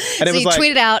something. Yeah. And So it was you like,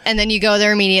 tweet it out and then you go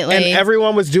there immediately. and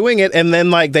everyone was doing it, and then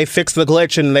like they fixed the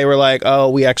glitch, and they were like, "Oh,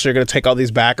 we actually are going to take all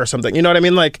these back or something." You know what I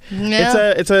mean? Like,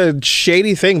 Yeah. it's a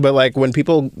shady thing, but like when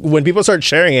people start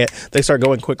sharing it, they start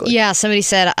going quickly. Yeah, somebody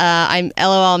said,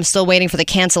 I'm still waiting for the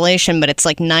cancellation, but it's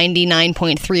like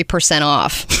 99.3%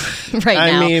 off.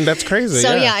 right now. I mean, that's crazy.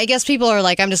 So yeah, I guess people are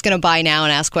like, I'm just going to buy now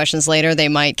and ask questions later. They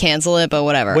might cancel it, but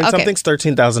whatever. When something's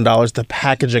 $13,000, the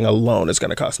packaging alone is going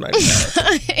to cost $90.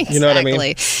 Exactly. You know what I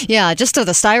mean? Yeah, just to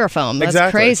the styrofoam. That's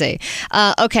Exactly. crazy.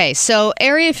 Okay, so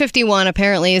Area 51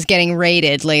 apparently is getting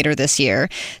raided later this year.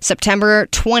 September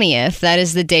 20th, that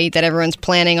is the date that everyone's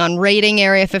planning on raiding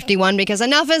Area 51 because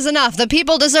enough is enough. The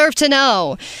people deserve to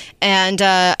know. And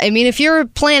I mean, if you're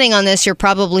planning on this, you're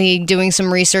probably doing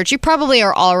some research. You probably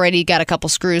are already got a couple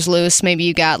screws loose. Maybe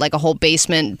you got like a whole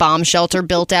basement bomb shelter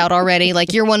built out already.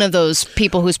 Like you're one of those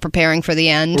people who's preparing for the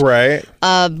end. Right.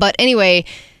 But anyway,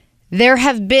 there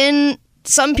have been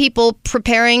some people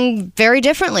preparing very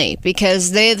differently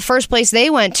because the first place they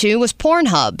went to was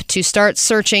Pornhub to start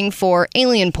searching for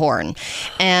alien porn.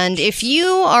 And if you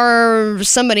are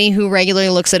somebody who regularly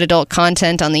looks at adult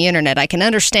content on the internet, I can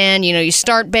understand, you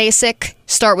start basic,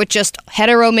 start with just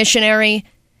hetero missionary,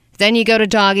 then you go to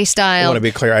doggy I style. want to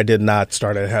be clear. I did not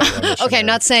start at hetero. Okay, I'm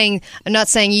not saying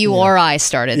you or I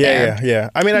started there. Yeah.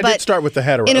 I mean, I But did start with the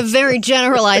hetero. In a very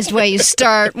generalized way, you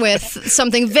start with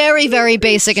something very, very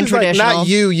basic and It's like traditional. not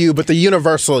you, but the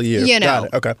universal you. You know. Got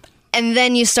it. Okay. And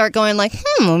then you start going like,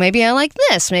 well, maybe I like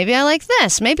this. Maybe I like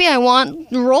this. Maybe I want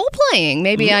role playing.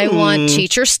 Maybe I want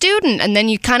teacher student. And then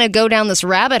you kind of go down this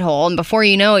rabbit hole. And before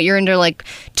you know it, you're into like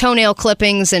toenail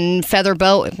clippings and feather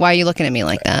bow. Why are you looking at me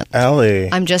like that?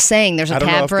 Ellie. I'm just saying there's a I don't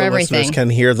know tab if for the everything. listeners can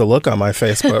hear the look on my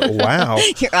face, but wow.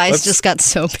 Your eyes Let's just got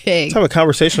so big. have a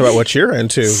conversation about what you're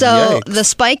into. So Yikes. the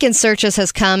spike in searches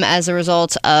has come as a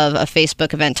result of a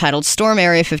Facebook event titled Storm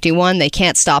Area 51. They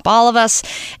can't stop all of us,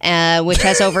 which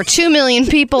has over 2 million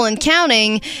people and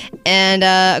counting. And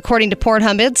according to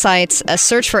Pornhub Insights, a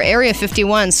search for Area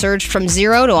 51 surged from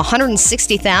 0 to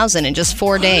 160,000 in just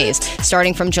 4 days,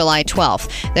 starting from July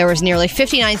 12th. There was nearly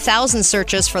 59,000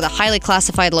 searches for the highly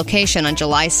classified location on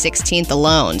July 16th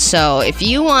alone. So if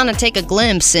you want to take a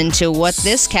glimpse into what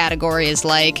this category is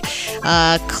like,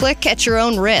 click at your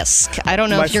own risk. I don't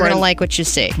know My if you're going to friend- like what you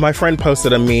see. My friend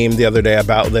posted a meme the other day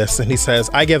about this, and he says,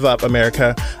 I give up,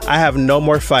 America. I have no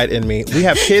more fight in me. We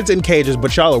have kids in cages,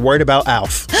 but y'all are worried about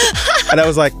Alf. And I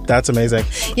was like, that's amazing.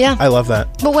 Yeah. I love that.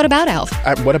 But what about Alf?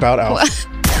 What about Alf?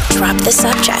 Drop the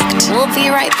subject. We'll be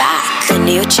right back. The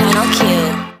new Channel Q.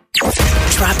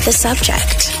 Drop the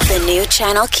subject. The new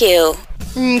Channel Q.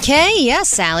 Okay, yes,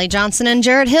 Sally Johnson and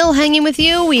Jared Hill hanging with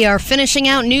you. We are finishing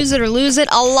out News It or Lose It.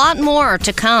 A lot more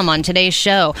to come on today's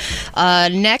show.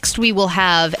 Next, we will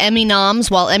have Emmy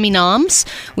noms. Well, Emmy noms,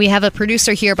 we have a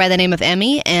producer here by the name of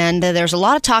Emmy, and there's a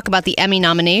lot of talk about the Emmy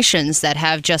nominations that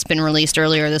have just been released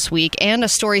earlier this week, and a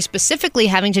story specifically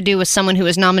having to do with someone who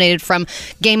was nominated from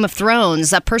Game of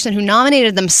Thrones, a person who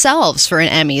nominated themselves for an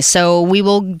Emmy. So we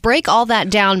will break all that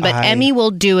down, but Emmy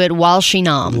will do it while she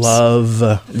noms. Love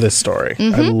this story.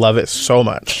 I love it so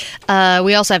much.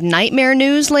 We also have nightmare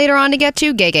news later on to get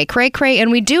to, Gay Cray Cray,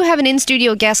 and we do have an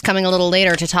in-studio guest coming a little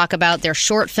later to talk about their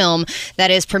short film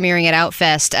that is premiering at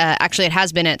Outfest. Actually, it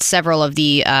has been at several of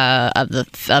the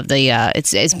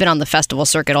it's been on the festival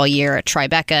circuit all year at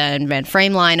Tribeca and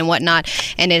Frameline and whatnot,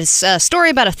 and it's a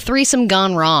story about a threesome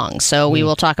gone wrong. So we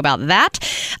will talk about that.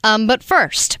 But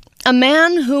first, a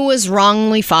man who was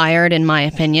wrongly fired, in my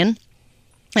opinion.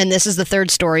 And this is the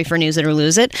third story for News It or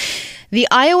Lose It. The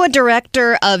Iowa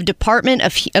director of the Department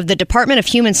of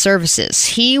Human Services,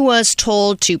 he was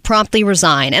told to promptly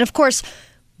resign. And of course,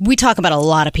 we talk about a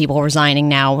lot of people resigning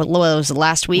now. What was it,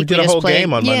 last week? We did a just whole played,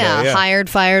 game on Monday, yeah. Hired,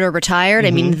 fired, or retired.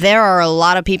 I mean, there are a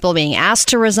lot of people being asked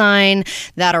to resign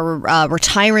that are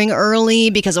retiring early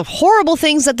because of horrible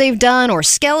things that they've done, or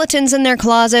skeletons in their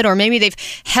closet, or maybe they've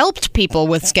helped people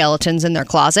with skeletons in their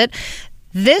closet.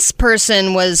 This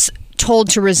person was told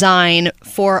to resign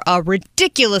for a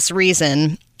ridiculous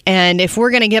reason. And if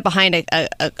we're going to get behind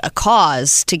a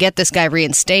cause to get this guy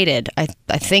reinstated, I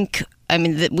think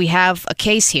that we have a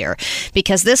case here,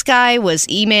 because this guy was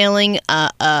emailing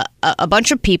a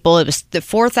bunch of people. It was the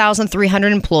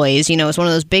 4,300 employees. It was one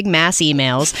of those big mass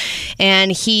emails,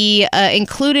 and he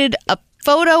included a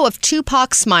photo of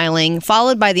Tupac smiling,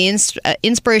 followed by the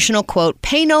inspirational quote,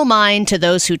 "Pay no mind to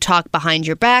those who talk behind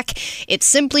your back. It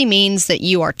simply means that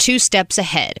you are 2 steps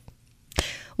ahead."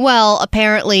 Well,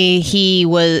 apparently he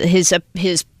was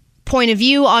his point of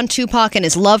view on Tupac and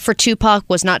his love for Tupac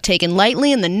was not taken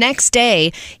lightly, and the next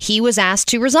day he was asked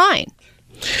to resign.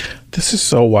 This is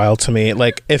so wild to me.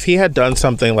 Like, if he had done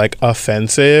something like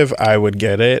offensive, I would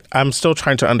get it. I'm still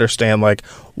trying to understand like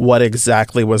what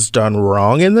exactly was done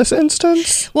wrong in this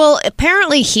instance. Well,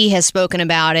 apparently he has spoken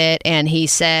about it, and he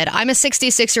said, I'm a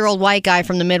 66-year-old white guy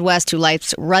from the Midwest who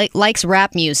likes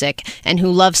rap music and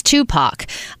who loves Tupac.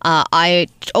 I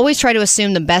always try to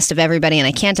assume the best of everybody, and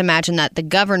I can't imagine that the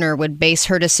governor would base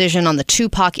her decision on the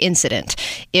Tupac incident.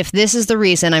 If this is the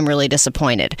reason, I'm really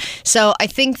disappointed. So I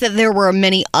think that there were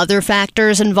many other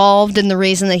factors involved in the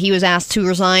reason that he was asked to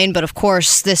resign, but of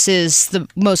course this is the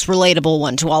most relatable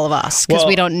one to all of us, because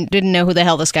we didn't know who the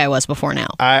hell this guy was before now.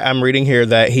 I'm reading here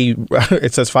that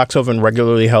it says Foxhoven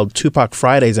regularly held Tupac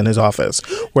Fridays in his office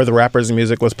where the rapper's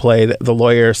music was played. The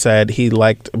lawyer said he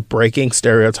liked breaking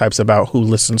stereotypes about who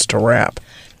listens to rap.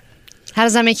 How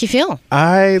does that make you feel?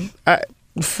 Fine.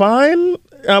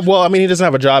 Well, I mean, he doesn't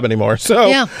have a job anymore, so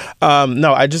yeah.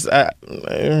 No, I just.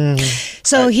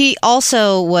 So he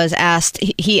also was asked.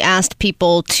 He asked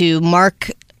people to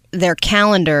mark their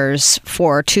calendars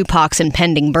for Tupac's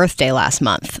impending birthday last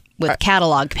month with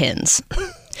catalog pins.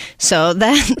 So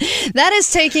that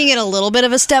is taking it a little bit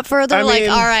of a step further. I mean,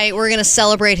 all right, we're going to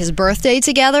celebrate his birthday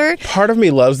together. Part of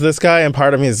me loves this guy, and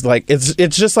part of me is like, it's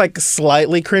just like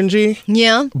slightly cringy.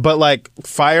 Yeah. But like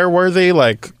fire-worthy,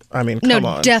 like, I mean, come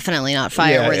on. No, definitely not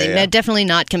fire-worthy. Yeah. Definitely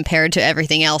not compared to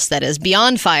everything else that is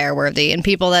beyond fire-worthy, and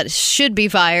people that should be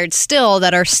fired still,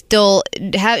 that are still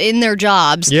in their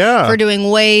jobs for doing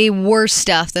way worse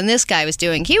stuff than this guy was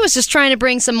doing. He was just trying to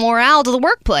bring some morale to the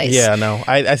workplace. Yeah, no,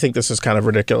 I think this is kind of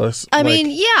ridiculous. I mean,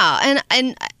 yeah,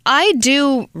 and I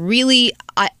do really...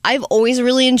 I've always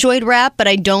really enjoyed rap, but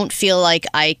I don't feel like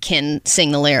I can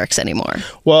sing the lyrics anymore.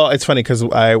 Well, it's funny because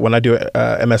when I do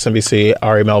MSNBC,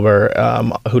 Ari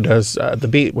Melber, who does the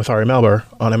beat with Ari Melber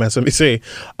on MSNBC,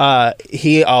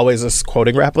 he always is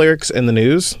quoting rap lyrics in the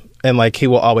news. And like he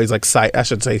will always like cite, I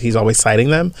should say he's always citing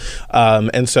them.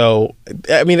 And so,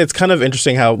 I mean, it's kind of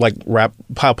interesting how like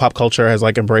pop culture has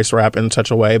like embraced rap in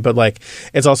such a way, but like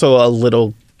it's also a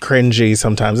little cringy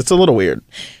sometimes. It's a little weird.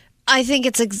 I think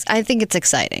it's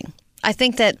exciting. I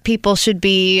think that people should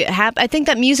be happy. I think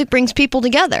that music brings people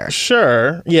together.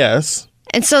 Sure. Yes.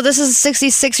 And so this is a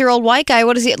 66-year-old white guy.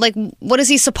 What is he like? What is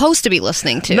he supposed to be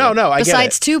listening to? No, I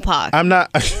besides get it. Tupac. I'm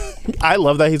not. I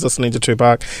love that he's listening to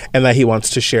Tupac and that he wants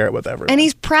to share it with everyone. And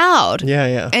he's proud.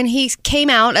 Yeah. And he came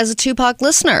out as a Tupac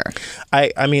listener.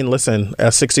 I mean, listen, a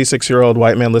 66-year-old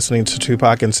white man listening to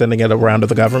Tupac and sending it around to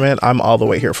the government, I'm all the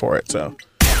way here for it. So.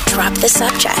 Drop the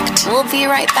subject. We'll be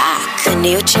right back. The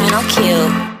new Channel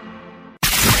Q.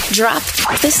 Drop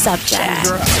the subject.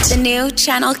 The new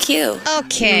Channel Q.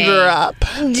 Okay. Drop.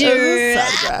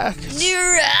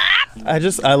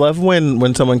 I love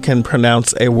when someone can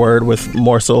pronounce a word with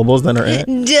more syllables than are in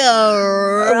it.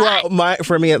 Well,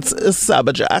 for me, it's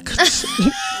subject.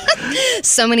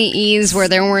 So many E's where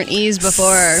there weren't E's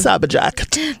before.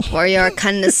 Subject. For your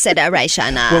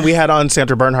consideration. When we had on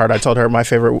Sandra Bernhard, I told her my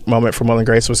favorite moment from Will and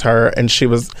Grace was her, and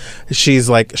she's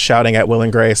like shouting at Will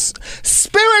and Grace,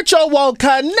 "Spiritual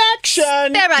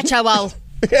connection!" Spiritual.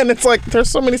 And it's like, there's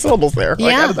so many syllables there. Yeah.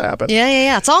 Like, how did that happen?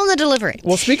 Yeah. It's all in the delivery.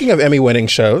 Well, speaking of Emmy-winning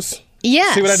shows...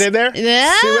 Yes. See what I did there?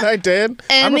 Yeah. See what I did?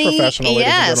 Emmy, I'm a professional, ladies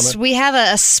and gentlemen. Yes, we have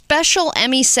a special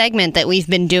Emmy segment that we've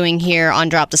been doing here on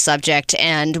Drop the Subject,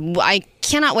 and I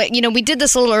cannot wait. You know, we did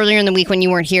this a little earlier in the week when you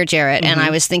weren't here, Jarrett, and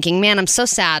I was thinking, man, I'm so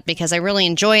sad because I really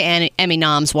enjoy Emmy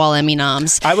noms while Emmy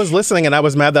noms. I was listening and I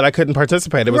was mad that I couldn't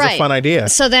participate. It was a fun idea.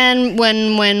 So then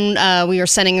when we were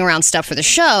sending around stuff for the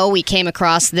show, we came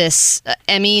across this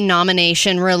Emmy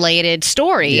nomination-related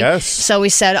story. Yes. So we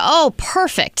said, oh,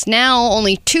 perfect. Now,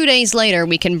 only 2 days later,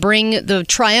 we can bring the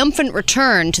triumphant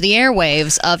return to the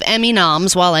airwaves of Emmy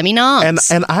noms while Emmy noms.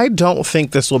 And I don't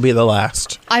think this will be the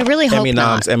last. I really hope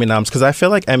not. Emmy noms, because I feel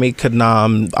like Emmy could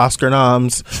nom Oscar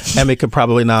noms. Emmy could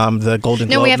probably nom the Golden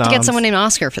Globe noms. No, we have to get someone named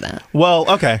Oscar for that. Well,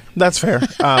 okay, that's fair.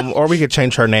 Or we could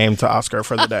change her name to Oscar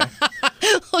for the day.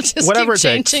 We'll just keep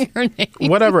changing her name.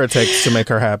 Whatever it takes to make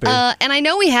her happy. And I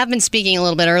know we have been speaking a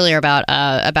little bit earlier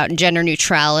about gender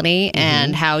neutrality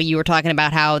and how you were talking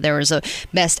about how there was a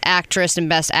Best Actress and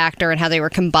Best Actor and how they were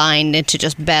combined into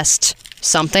just Best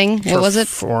something. What was it?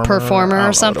 Performer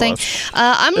or something.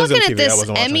 I'm looking at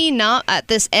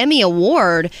this Emmy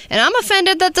Award, and I'm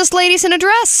offended that this lady's in a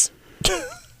dress.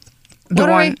 What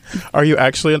are we- Are you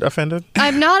actually offended?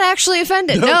 I'm not actually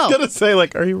offended. I No. was gonna say,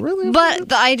 like, are you really offended?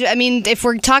 But I mean, if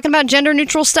we're talking about gender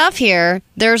neutral stuff here,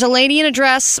 there's a lady in a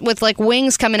dress with like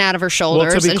wings coming out of her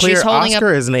shoulders, Well, to be and clear, she's holding Oscar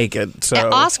up. is naked. So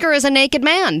Oscar is a naked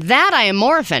man. That I am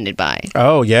more offended by.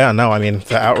 Oh yeah, no, I mean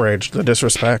the outrage, the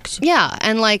disrespect. Yeah,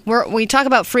 and like we talk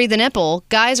about free the nipple.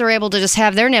 Guys are able to just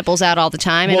have their nipples out all the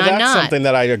time, and Well, I'm that's not. something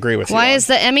that I agree with you Why on. is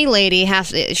the Emmy lady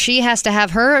she has to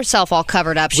have herself all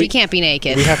covered up? She can't be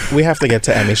naked. We have to get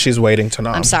to Emmy. She's waiting to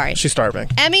nom. I'm sorry. She's starving.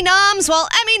 Emmy noms, well,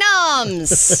 Emmy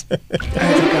noms.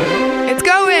 It's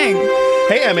going.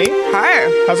 Hey Emmy,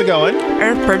 Hi. how's it going?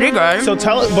 It's pretty good. So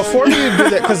before you do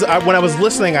that, because when I was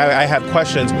listening, I had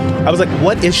questions. I was like,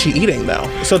 what is she eating though?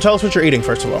 So tell us what you're eating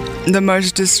first of all. The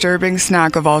most disturbing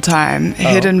snack of all time,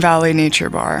 Hidden Valley Nature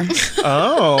Bar.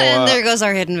 Oh, And there goes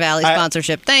our Hidden Valley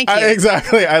sponsorship. Thank you.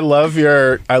 exactly. I love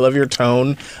your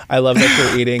tone. I love that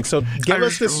you're eating. So give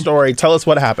us this story. Tell us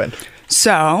what happened.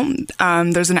 So,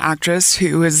 there's an actress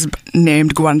who is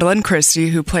named Gwendolyn Christie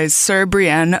who plays Sir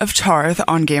Brienne of Tarth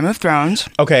on Game of Thrones.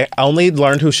 Okay, I only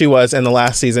learned who she was in the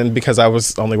last season because I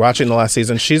was only watching the last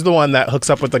season. She's the one that hooks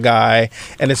up with the guy,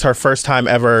 and it's her first time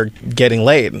ever getting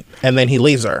laid, and then he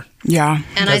leaves her. Yeah.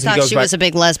 And I Because he thought goes she back- was a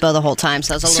big lesbo the whole time,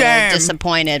 so I was a little Same.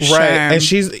 disappointed. Right,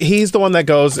 Shame. and he's the one that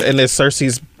goes and is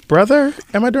Cersei's brother.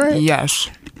 Am I right? Yes.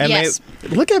 And Yes.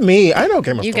 look at me. I know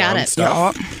Game of You Thrones got it.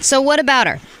 stuff. Yeah. So what about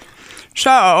her?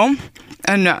 So,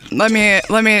 and let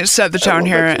me set the tone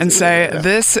here and say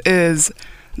this is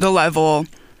the level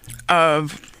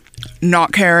of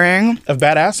not caring. Of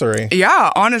badassery. Yeah,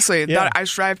 honestly, Yeah. that I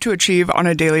strive to achieve on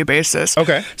a daily basis.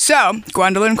 Okay. So,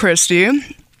 Gwendolyn Christie,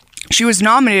 she was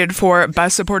nominated for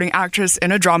Best Supporting Actress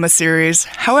in a Drama Series.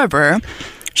 However,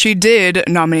 she did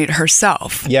nominate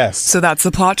herself. Yes. So that's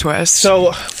the plot twist.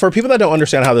 So, for people that don't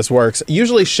understand how this works,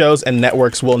 usually shows and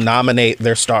networks will nominate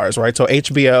their stars, right? So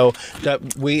HBO,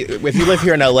 if you live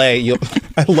here in LA,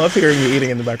 I love hearing you eating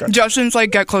in the background. Justin's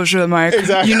like, get closer to the mic.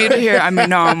 Exactly. You need to hear,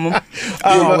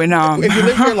 we know. If you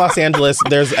live here in Los Angeles,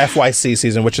 there's FYC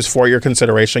season, which is for your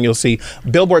consideration. You'll see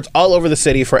billboards all over the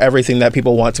city for everything that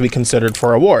people want to be considered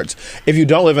for awards. If you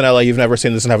don't live in LA, you've never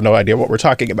seen this and have no idea what we're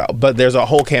talking about. But there's a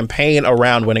whole campaign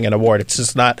around winning an award. It's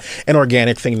just not an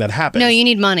organic thing that happens. No, you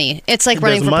need money. It's like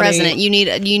running There's for money. president. You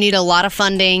need a lot of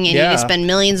funding, and you Yeah. need to spend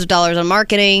millions of dollars on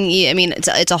marketing. I mean,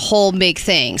 it's a whole big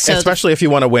thing. So especially if you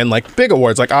want to win like big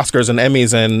awards like Oscars and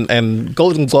Emmys and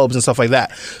Golden Globes and stuff like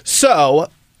that. So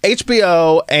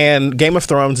HBO and Game of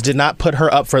Thrones did not put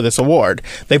her up for this award.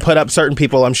 They put up certain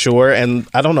people, I'm sure, and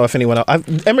I don't know if anyone else.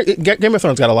 Game of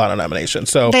Thrones got a lot of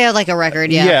nominations, so they had like a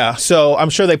record, yeah. Yeah, so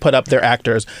I'm sure they put up their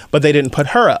actors, but they didn't put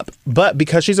her up. But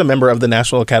because she's a member of the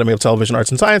National Academy of Television Arts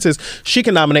and Sciences, she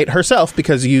can nominate herself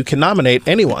because you can nominate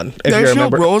anyone if you're There's a no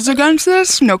member. rules against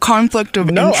this? No conflict of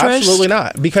No, interest? absolutely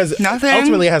not. Because Nothing?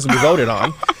 ultimately it has to be voted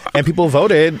on. And people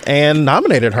voted and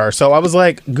nominated her. So I was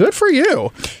like, good for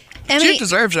you. She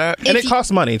deserves it. And it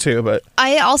costs money too, but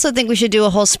I also think we should do a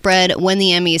whole spread when the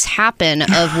Emmys happen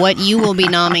of what you will be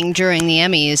nomming during the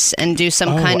Emmys and do some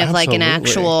kind of like an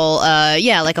absolutely.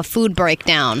 actual, like a food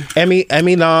breakdown. Emmy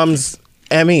noms,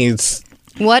 Emmys.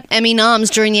 What Emmy noms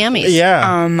during the Emmys?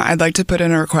 Yeah. I'd like to put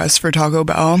in a request for Taco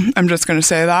Bell. I'm just going to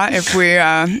say that. If we,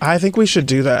 I think we should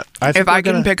do that. if I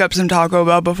can pick up some Taco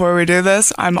Bell before we do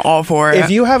this, I'm all for it. If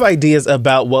you have ideas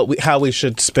about how we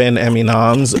should spin Emmy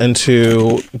noms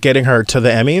into getting her to the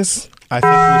Emmys, I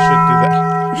think we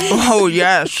should do that. Oh,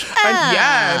 yes.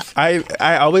 Yes.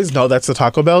 I always know that's the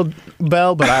Taco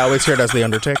Bell, but I always hear it as the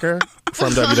Undertaker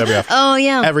from WWF. Oh,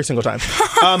 yeah. Every single time.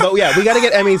 But yeah, we got to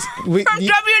get Emmys.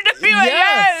 WWF,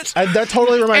 yes. That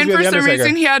totally reminds And me of for the some Undertaker.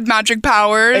 reason, he had magic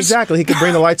powers. Exactly. He could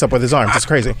bring the lights up with his arms. It's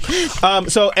crazy.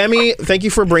 So, Emmy, thank you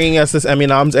for bringing us this Emmy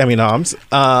noms.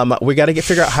 We got to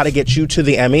figure out how to get you to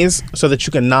the Emmys so that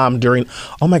you can nom during.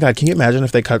 Oh my God, can you imagine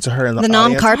if they cut to her in the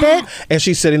nom audience? carpet? And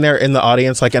she's sitting there in the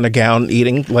audience, like in a gown,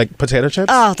 eating like potato chips?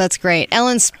 Oh, that's great.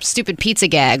 Ellen's stupid pizza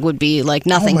gag would be like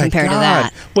nothing Oh my compared to God.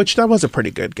 that. Which that was a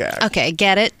pretty good gag. Okay,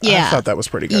 get it? Yeah. I thought that was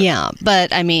pretty good. Yeah,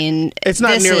 but I mean, It's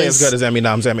not this nearly is- as good as Emmy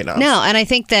noms. No, and I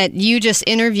think that you just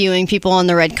interviewing people on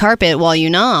the red carpet while you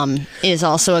nom is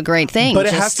also a great thing. But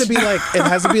it has to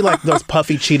be like those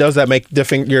puffy Cheetos that make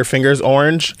your fingers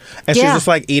orange, and she's Yeah. just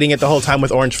like eating it the whole time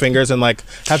with orange fingers, and like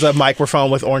has a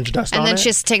microphone with orange dust and on then it. she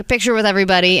has to take a picture with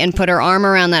everybody and put her arm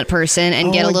around that person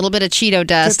and get a little bit of Cheeto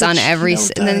dust the on every,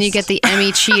 Cheeto and then you get dust. the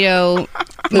Emmy Cheeto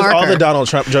There's all marker. the Donald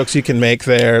Trump jokes you can make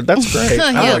there. That's great.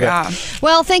 I like it.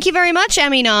 Well, thank you very much,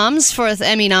 Emmy Noms, for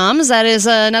Emmy Noms. That is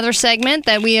another segment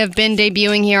that we have been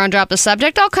debuting here on Drop the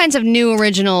Subject. All kinds of new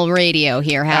original radio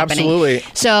here happening. Absolutely.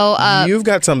 So You've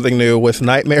got something new with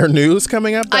Nightmare News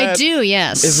coming up. I that do,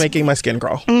 yes. Is making my skin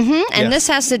crawl. And this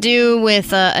has to do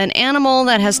with an animal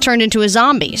that has turned into a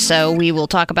zombie. So we will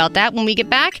talk about that when we get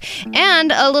back.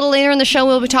 And a little later in the show,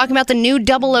 we'll be talking about the new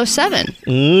 007.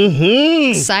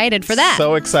 Excited for that.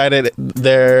 So excited.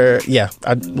 I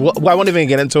won't even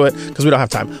get into it because we don't have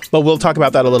time. But we'll talk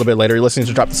about that a little bit later. You're listening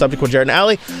to Drop the Subject with Jared and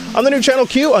Allie on the new Channel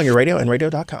Q on your radio and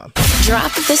radio.com.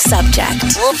 Drop the subject.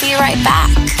 We'll be right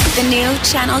back. The new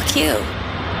Channel Q.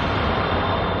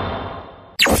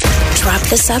 Drop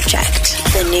the subject.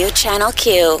 The new Channel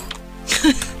Q.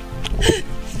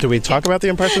 Do we talk about the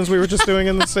impressions we were just doing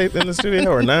in the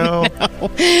studio or no?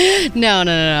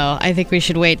 No. I think we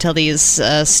should wait till these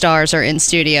stars are in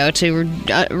studio to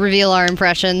reveal our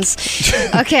impressions.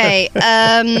 Okay.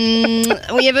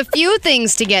 We have a few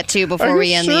things to get to before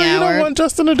we end the hour. You don't want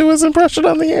Justin to do his impression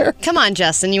on the air? Come on,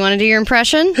 Justin. You want to do your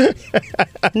impression?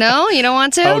 No? You don't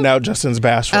want to? Oh, now Justin's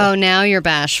bashful. Oh, now you're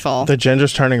bashful. The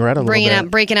ginger's turning red a little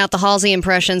bit. Breaking out the Halsey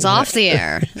impressions off the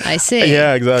air. I see.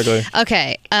 Yeah, exactly.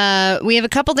 Okay. We have a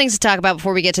couple things to talk about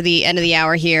before we get to the end of the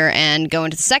hour here and go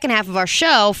into the second half of our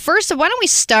show. First, why don't we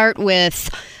start with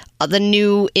the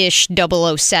new-ish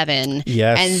 007.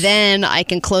 Yes. And then I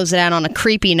can close it out on a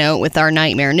creepy note with our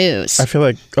Nightmare News. I feel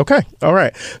like, okay, all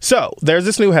right. So there's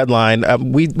this new headline.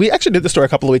 We actually did the story a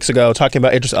couple of weeks ago talking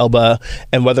about Idris Elba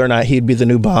and whether or not he'd be the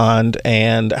new Bond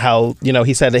and how,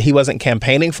 he said that he wasn't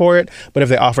campaigning for it, but if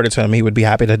they offered it to him, he would be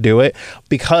happy to do it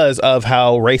because of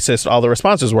how racist all the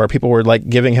responses were. People were like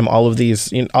giving him all of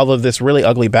this really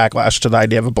ugly backlash to the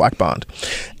idea of a black Bond.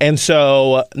 And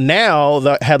so now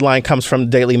the headline comes from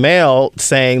Daily Mail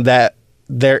saying that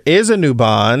there is a new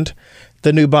Bond.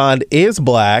 The new Bond is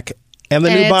black. And the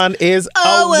new Bond is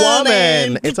a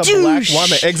woman. It's a black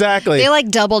woman. Exactly. They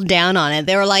doubled down on it.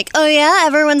 They were like, oh yeah,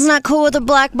 everyone's not cool with a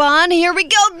black Bond. Here we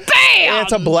go. Bam!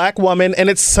 It's a black woman, and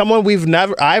it's someone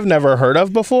I've never heard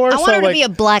of before. I want her to be a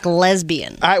black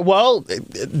lesbian.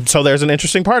 So there's an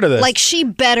interesting part of this. She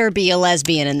better be a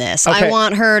lesbian in this. Okay. I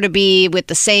want her to be with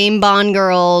the same Bond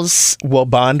girls. Well,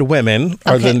 Bond women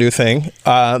are the new thing.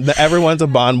 Everyone's a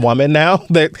Bond woman now.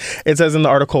 It says in the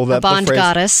article that a Bond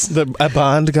goddess. A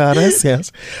Bond goddess.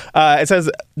 Yes. It says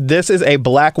this is a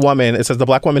black woman. It says the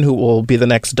black woman who will be the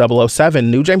next 007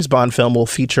 new James Bond film will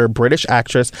feature British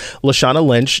actress Lashana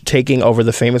Lynch taking over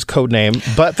the famous codename,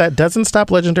 but that doesn't stop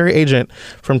legendary agent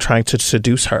from trying to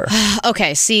seduce her.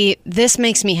 Okay, see, this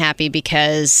makes me happy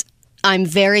because I'm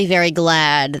very, very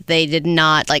glad they did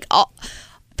not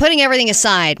putting everything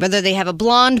aside, whether they have a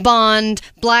blonde Bond,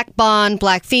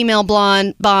 black female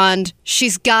blonde Bond,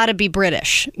 she's got to be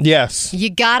British. Yes. You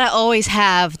got to always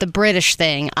have the British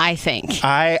thing, I think.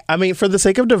 I mean, for the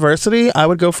sake of diversity, I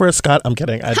would go for a Scot. I'm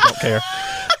kidding. I don't care.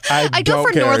 I'd go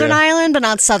for Northern Ireland, but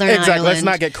not Southern Ireland. Exactly. Let's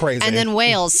not get crazy. And then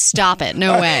Wales, stop it.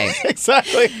 No way.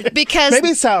 Exactly. Because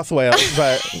maybe South Wales,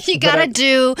 but you got to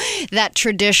do that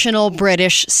traditional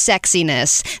British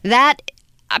sexiness.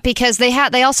 Because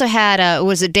they also had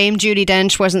was it Dame Judi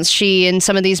Dench? Wasn't she in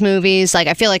some of these movies?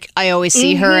 I feel like I always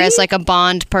see her as a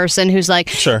Bond person who's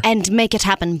sure. And make it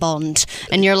happen, Bond.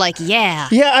 And you're like, yeah.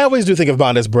 Yeah, I always do think of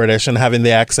Bond as British and having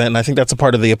the accent. And I think that's a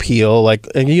part of the appeal.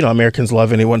 Americans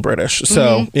love anyone British.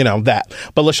 So, that.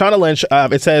 But Lashana Lynch,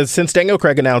 it says, since Daniel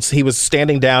Craig announced he was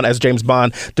standing down as James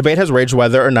Bond, debate has raged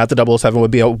whether or not the 007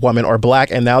 would be a woman or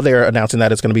black. And now they're announcing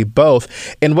that it's going to be both.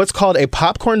 In what's called a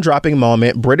popcorn dropping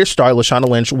moment, British star Lashana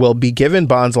Lynch will be given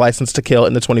Bond's license to kill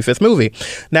in the 25th movie.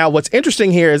 Now, what's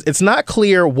interesting here is it's not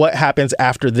clear what happens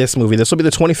after this movie. This will be the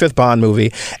 25th Bond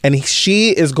movie, and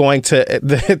she is going to...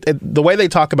 The way they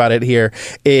talk about it here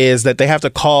is that they have to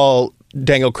call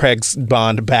Daniel Craig's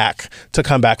Bond back to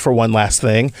come back for one last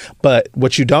thing. But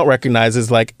what you don't recognize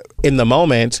is in the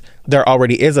moment, there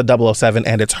already is a 007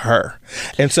 and it's her.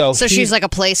 And so she's like a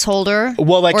placeholder?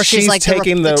 Well, or she's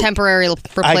taking the temporary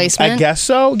replacement? I guess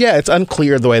so. Yeah, it's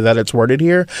unclear the way that it's worded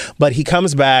here. But he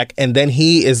comes back and then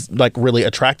he is really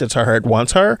attracted to her,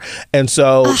 wants her. And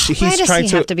so he's why does trying he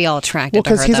to have to be all attracted to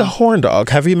her, because he's a horn dog.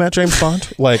 Have you met James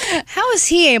Bond? How is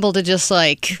he able to just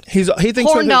he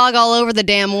thinks horn dog all over the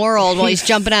damn world while he's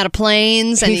jumping out of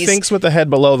planes? And he thinks with the head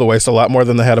below the waist a lot more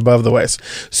than the head above the waist.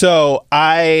 So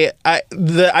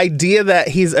the idea that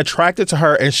he's attracted to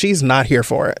her and she's not here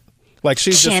for it. Like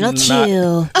she's Channel just not.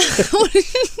 Q.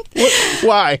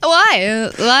 Why?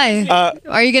 Why?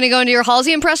 Are you going to go into your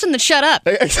Halsey impression? Then shut up.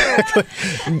 Exactly.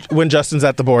 When Justin's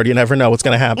at the board, you never know what's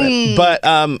going to happen.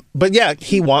 But yeah,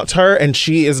 he wants her, and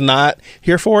she is not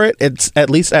here for it. It's at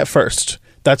least at first.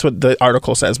 That's what the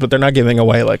article says, but they're not giving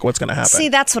away like what's going to happen. See,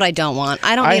 that's what I don't want.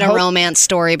 I don't need a romance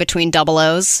story between double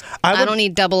O's. I don't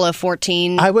need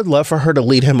 0014. I would love for her to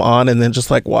lead him on and then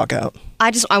just like walk out. I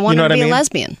want her to be a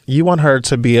lesbian. You want her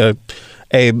to be a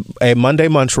Monday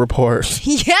Munch report.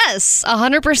 Yes,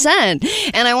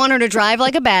 100%. And I want her to drive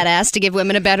like a badass to give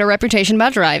women a better reputation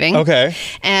about driving. Okay.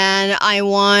 And I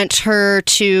want her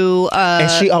to... and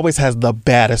she always has the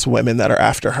baddest women that are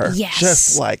after her. Yes.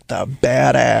 Just like the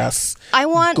badass. I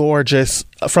want... Gorgeous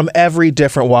from every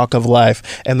different walk of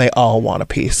life, and they all want a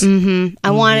piece. Mm-hmm.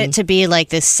 I want it to be like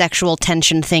this sexual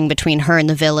tension thing between her and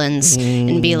the villains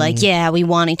and be like, yeah, we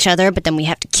want each other, but then we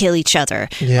have to kill each other.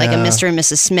 Yeah. Like a Mr. and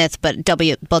Mrs. Smith, but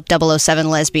 007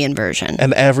 lesbian version.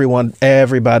 And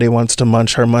everybody wants to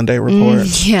munch her Monday report.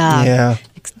 Yeah.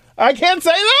 I can't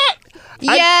say that.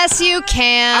 Yes, you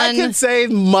can. I can say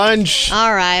munch.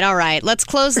 All right. Let's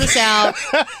close this out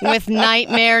with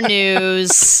nightmare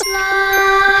news.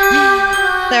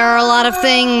 There are a lot of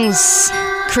things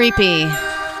creepy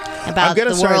about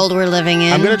the world we're living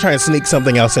in. I'm going to try and sneak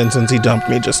something else in since he dumped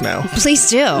me just now. Please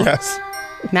do. Yes.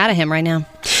 I'm mad at him right now.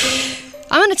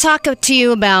 I'm going to talk to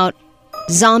you about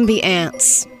zombie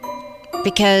ants.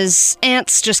 Because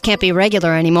ants just can't be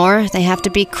regular anymore. They have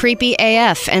to be creepy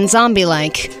AF and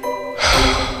zombie-like.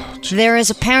 There is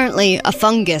apparently a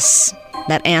fungus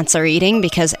that ants are eating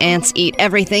because ants eat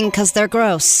everything because they're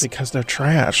gross. Because they're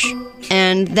trash.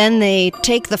 And then they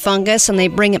take the fungus and they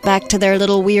bring it back to their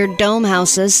little weird dome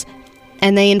houses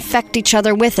and they infect each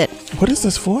other with it. What is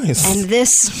this voice? And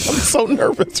this... I'm so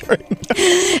nervous right now.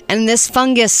 And this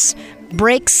fungus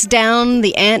breaks down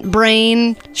the ant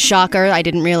brain. Shocker, I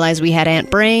didn't realize we had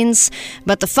ant brains.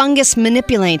 But the fungus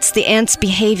manipulates the ant's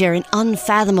behavior in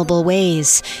unfathomable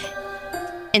ways.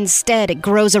 Instead, it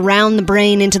grows around the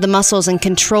brain into the muscles and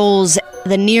controls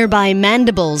the nearby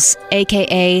mandibles,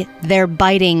 aka their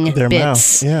biting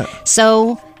bits. Mouth, yeah.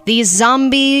 So these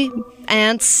zombie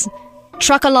ants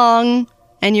truck along,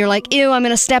 and you're like, ew, I'm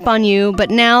going to step on you. But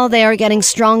now they are getting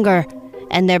stronger,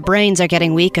 and their brains are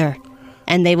getting weaker.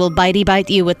 And they will bite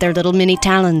you with their little mini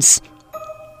talons.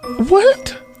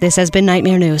 What? This has been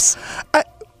Nightmare News.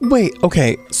 Wait,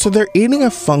 okay. So they're eating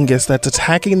a fungus that's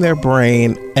attacking their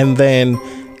brain, and then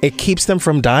it keeps them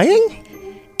from dying?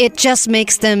 It just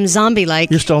makes them zombie-like.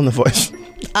 You're still in the voice.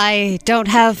 I don't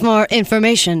have more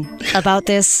information about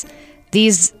this.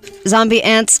 These zombie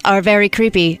ants are very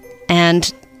creepy,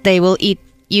 and they will eat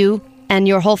you and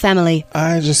your whole family.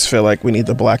 I just feel like we need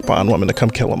the Black Bond woman to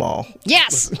come kill them all.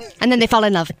 Yes! And then they fall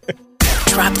in love.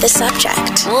 Drop the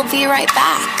subject. We'll be right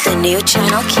back. The new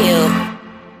Channel Q.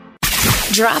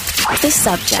 Drop the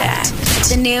subject.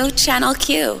 The new Channel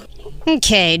Q.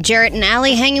 Okay, Jarrett and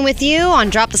Allie hanging with you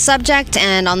on Drop the Subject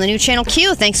and on the new Channel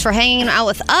Q. Thanks for hanging out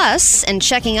with us and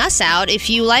checking us out. If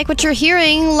you like what you're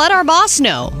hearing, let our boss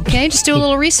know. Okay, just do a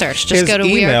little research. Just go to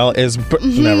email is never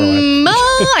mind.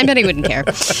 I bet he wouldn't care.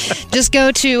 Just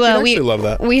go to love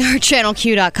that.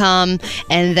 wearechannelq.com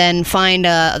and then find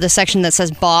the section that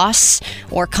says boss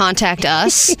or contact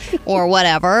us or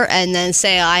whatever, and then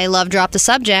say I love Drop the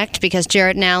Subject because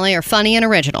Jarrett and Allie are funny and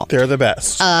original. They're the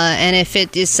best. And if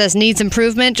it says needs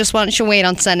improvement, just why don't you wait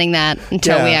on sending that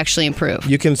until we actually improve.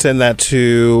 You can send that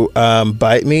to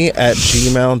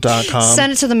biteme@gmail.com.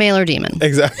 Send it to the mailer demon.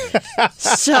 Exactly.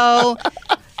 So,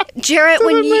 Jarrett, to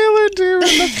the mailer demon.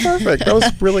 That's perfect. That was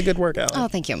really good work, Allie. Oh,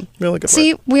 thank you. Really good work.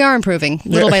 See, we are improving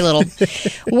little by little.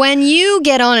 When you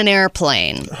get on an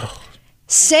airplane,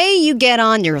 say you get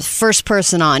on, you're the first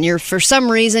person on. For some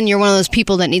reason, you're one of those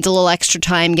people that needs a little extra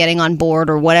time getting on board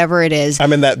or whatever it is.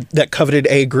 I'm in that coveted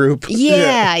A group.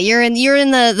 Yeah, you're in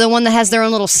the one that has their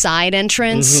own little side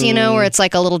entrance, where it's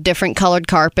like a little different colored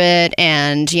carpet,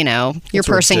 and you're It's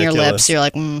pursing ridiculous. your lips. You're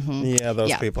like, mm-hmm. Yeah,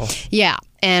 those people. Yeah,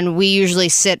 and we usually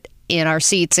sit in our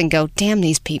seats and go, damn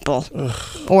these people. Ugh.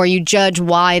 Or you judge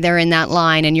why they're in that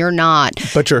line and you're not.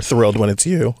 But you're thrilled when it's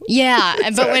you. Yeah,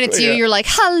 but when it's you, you're like,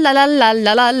 ha la la la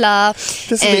la la la.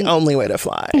 This is the only way to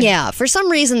fly. Yeah, for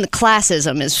some reason the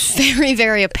classism is very,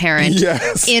 very apparent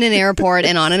in an airport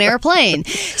and on an airplane.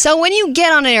 So when you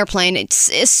get on an airplane, it's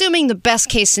assuming the best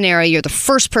case scenario, you're the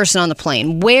first person on the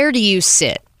plane. Where do you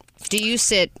sit? Do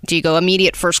you go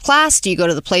immediate first class? Do you go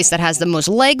to the place that has the most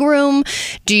leg room?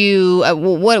 Do you,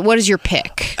 what is your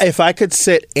pick? If I could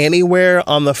sit anywhere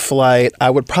on the flight, I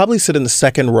would probably sit in the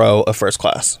second row of first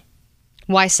class.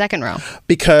 Why second row?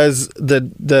 Because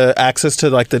the access to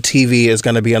like the TV is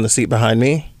going to be on the seat behind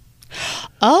me.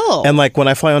 Oh. And like when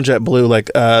I fly on JetBlue,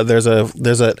 like there's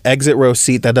an exit row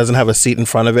seat that doesn't have a seat in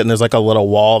front of it, and there's like a little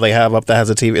wall they have up that has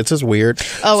a TV. It's just weird.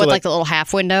 Oh, so with like the little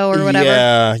half window or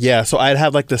whatever? Yeah. So I'd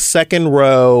have like the second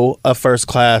row of first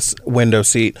class window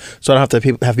seat, so I don't have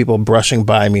to have people brushing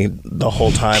by me the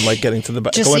whole time, like getting to the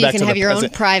back. Just so you can have your own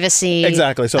privacy.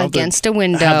 Exactly. So against a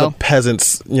window. Have the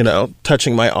peasants,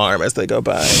 touching my arm as they go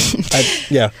by.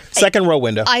 Second row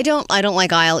window. I don't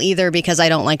like aisle either because I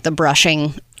don't like the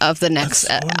brushing of the next.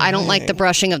 I don't like the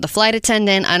brushing of the flight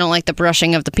attendant. I don't like the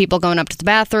brushing of the people going up to the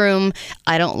bathroom.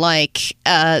 I don't like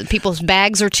people's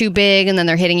bags are too big and then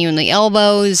they're hitting you in the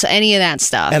elbows. Any of that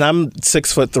stuff. And I'm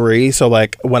 6'3", so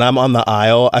like when I'm on the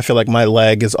aisle, I feel like my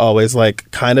leg is always like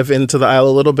kind of into the aisle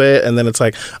a little bit, and then it's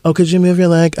like, oh, could you move your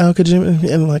leg? Oh, could you? And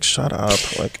I'm like, shut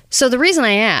up. Like. So the reason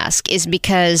I ask is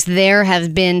because there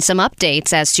have been some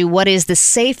updates as to what is the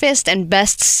safest and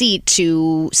best seat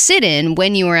to sit in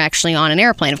when you are actually on an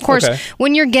airplane. Of course,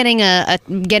 when you're getting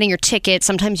getting your ticket,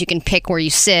 sometimes you can pick where you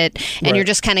sit, and you're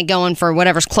just kind of going for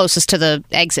whatever's closest to the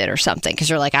exit or something, because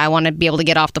you're like, I want to be able to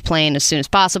get off the plane as soon as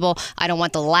possible. I don't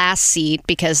want the last seat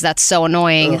because that's so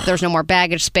annoying. Ugh. There's no more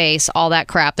baggage space, all that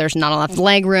crap. There's not enough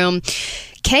leg room.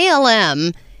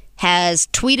 KLM has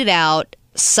tweeted out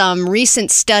some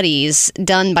recent studies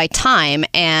done by Time,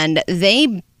 and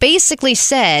they basically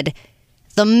said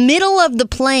the middle of the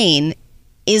plane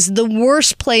is the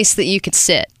worst place that you could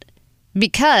sit,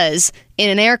 because in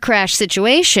an air crash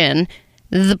situation,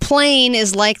 the plane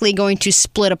is likely going to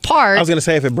split apart. I was going to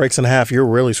say, if it breaks in half, you're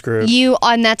really screwed.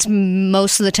 And that's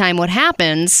most of the time what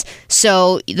happens.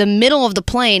 So the middle of the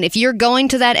plane, if you're going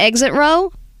to that exit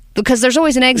row, because there's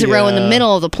always an exit row in the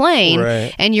middle of the plane,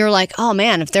 and you're like, oh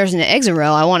man, if there's an exit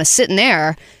row, I want to sit in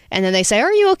there. And then they say,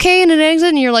 are you okay in an exit?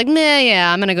 And you're like, nah,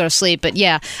 yeah, I'm going to go to sleep. But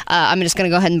yeah, I'm just going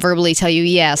to go ahead and verbally tell you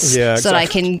yes, so that I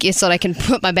can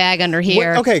put my bag under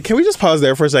here. Wait, okay, can we just pause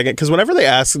there for a second? Because whenever they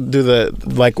ask,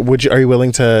 are you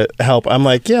willing to help? I'm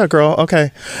like, yeah, girl,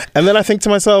 okay. And then I think to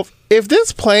myself, if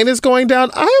this plane is going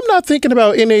down, I am not thinking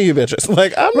about any of you bitches.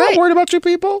 Like, I'm not worried about you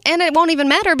people. And it won't even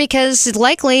matter, because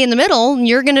likely in the middle,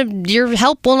 your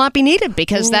help will not be needed,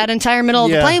 because that entire middle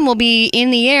of the plane will be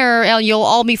in the air. You'll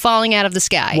all be falling out of the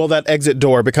sky. Well, that exit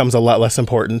door becomes a lot less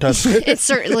important, doesn't it? It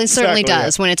certainly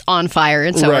does when it's on fire,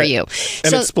 and so are you.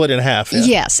 And it's split in half. Yeah.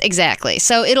 Yes, exactly.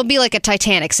 So it'll be like a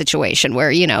Titanic situation where,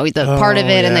 the part of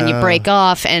it and then you break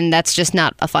off, and that's just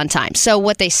not a fun time. So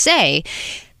what they say,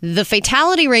 the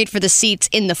fatality rate for the seats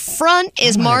in the front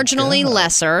is marginally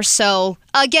lesser. So,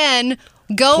 again,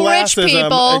 go classism, rich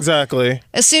people. Exactly.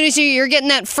 As soon as you're getting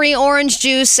that free orange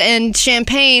juice and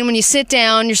champagne when you sit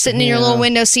down, you're sitting in your little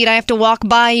window seat, I have to walk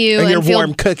by you. And your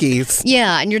warm cookies.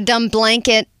 Yeah, and your dumb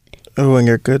blanket. Oh, and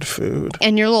your good food.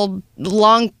 And your little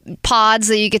long pods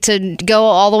that you get to go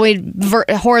all the way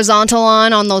horizontal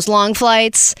on those long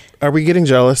flights. Are we getting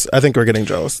jealous? I think we're getting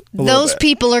jealous. Those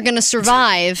people are going to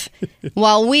survive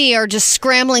while we are just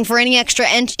scrambling for any extra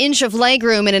inch of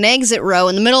legroom in an exit row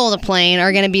in the middle of the plane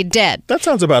are going to be dead. That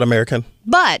sounds about American.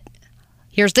 But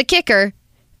here's the kicker.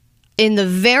 In the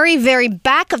very, very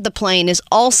back of the plane is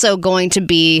also going to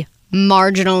be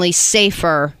marginally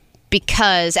safer,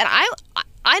 because, and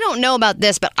I don't know about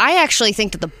this, but I actually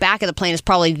think that the back of the plane is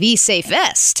probably the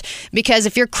safest, because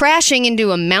if you're crashing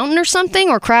into a mountain or something,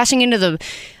 or crashing into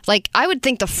I would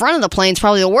think the front of the plane is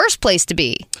probably the worst place to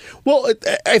be. Well,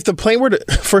 if the plane were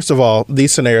to, first of all,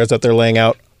 these scenarios that they're laying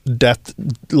out, death,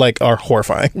 are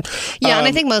horrifying. Yeah, and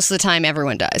I think most of the time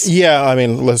everyone dies. Yeah, I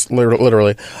mean,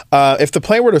 literally. If the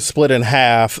plane were to split in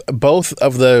half, both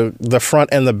of the front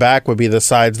and the back would be the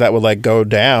sides that would go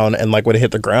down and would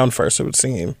hit the ground first, it would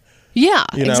seem. Yeah,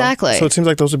 exactly. So it seems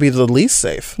like those would be the least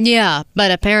safe. Yeah, but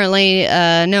apparently,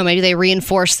 no, maybe they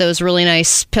reinforce those really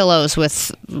nice pillows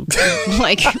with,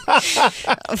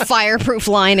 fireproof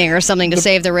lining or something to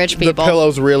save the rich people. The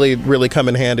pillows really, really come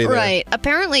in handy there. Right.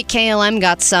 Apparently, KLM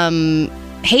got some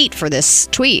hate for this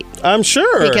tweet. I'm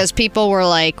sure. Because people were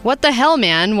like, what the hell,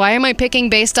 man? Why am I picking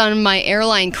based on my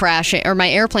airplane crashing?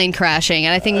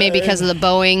 And I think maybe because of the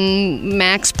Boeing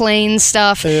MAX plane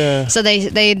stuff. Yeah. So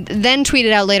they then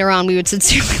tweeted out later on, we would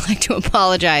sincerely like to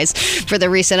apologize for the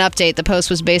recent update. The post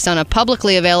was based on a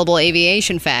publicly available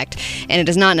aviation fact, and it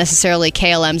is not necessarily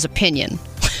KLM's opinion.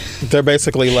 They're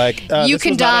basically like, you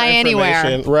can die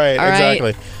anywhere. Right, all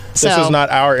exactly. Right? This is not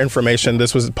our information.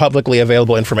 This was publicly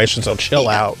available information, so chill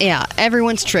out. Yeah,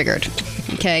 everyone's triggered.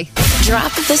 Okay.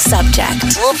 Drop the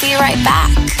subject. We'll be right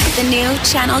back. The new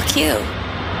Channel Q.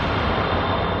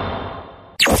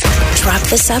 Drop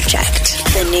the Subject.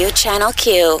 The new Channel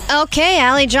Q. Okay,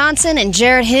 Allie Johnson and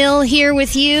Jarrett Hill here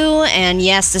with you. And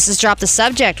yes, this is Drop the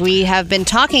Subject. We have been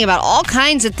talking about all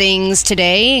kinds of things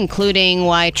today, including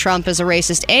why Trump is a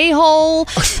racist a-hole,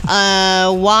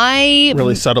 why...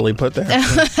 Really subtly put there.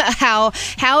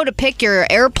 how to pick your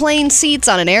airplane seats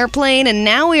on an airplane. And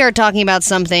now we are talking about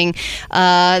something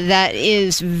that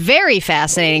is very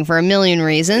fascinating for a million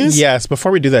reasons. Yes,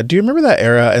 before we do that, do you remember that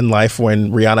era in life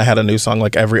when Rihanna had a new song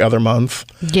like every other month?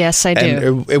 Yes, I do.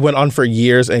 And it went on for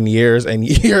years and years and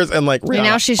years, and like Rihanna and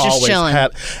now she's just chilling.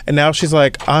 And now she's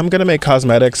like, I'm gonna make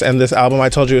cosmetics, and this album I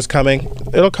told you is coming.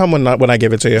 It'll come when I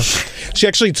give it to you. She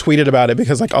actually tweeted about it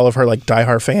because like all of her like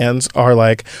diehard fans are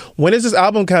like, when is this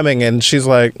album coming? And she's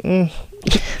like,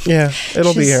 yeah,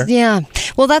 it'll be here. Yeah,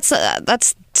 well, that's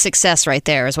success right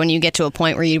there. Is when you get to a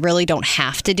point where you really don't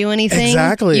have to do anything.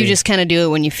 Exactly. You just kind of do it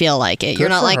when you feel like it. You're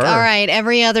not like, her. all right,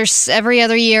 every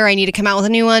other year I need to come out with a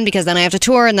new one because then I have to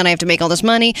tour and then I have to make all this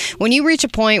money. When you reach a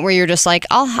point where you're just like,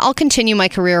 I'll continue my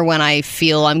career when I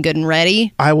feel I'm good and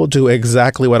ready. I will do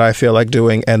exactly what I feel like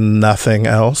doing and nothing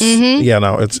else. Mm-hmm. Yeah,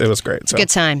 no, it was great. It's a good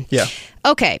time. Yeah.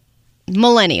 Okay,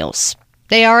 millennials.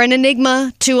 They are an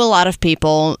enigma to a lot of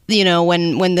people. You know,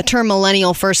 when the term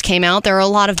millennial first came out, there are a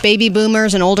lot of baby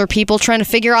boomers and older people trying to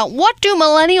figure out, what do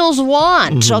millennials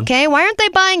want? Mm-hmm. Okay, why aren't they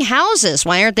buying houses?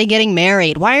 Why aren't they getting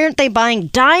married? Why aren't they buying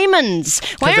diamonds?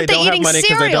 Why aren't they eating cereal?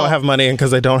 Because they don't have money and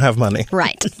because they don't have money.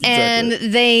 Right.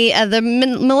 Exactly. And the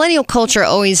millennial culture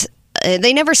always...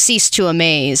 they never cease to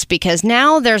amaze, because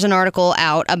now there's an article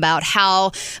out about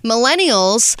how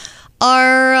millennials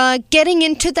are getting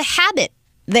into the habit.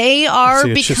 They are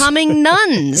becoming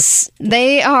nuns.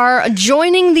 They are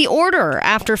joining the order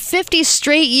after 50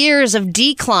 straight years of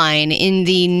decline in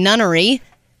the nunnery.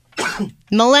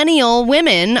 Millennial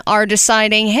women are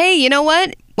deciding, hey, you know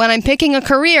what? When I'm picking a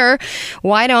career,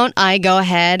 why don't I go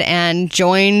ahead and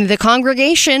join the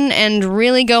congregation and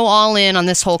really go all in on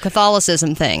this whole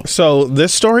Catholicism thing? So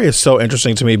this story is so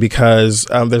interesting to me because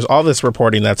there's all this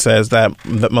reporting that says that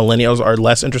millennials are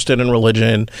less interested in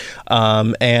religion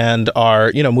and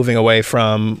are, moving away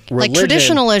from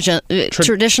religion. Like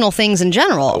traditional things in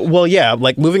general. Well, yeah,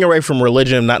 like moving away from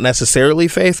religion, not necessarily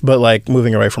faith, but like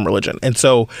moving away from religion. And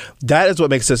so that is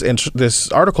what makes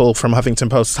this article from Huffington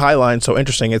Post's Highline so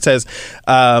interesting. It says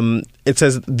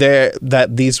there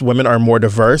that these women are more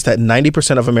diverse, that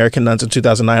 90% of American nuns in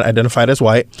 2009 identified as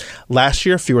white. Last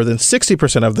year, fewer than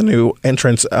 60% of the new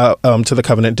entrants to the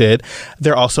covenant did.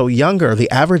 They're also younger.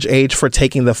 The average age for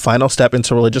taking the final step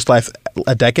into religious life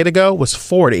a decade ago was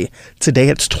 40. Today,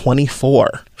 it's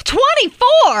 24.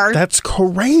 24? That's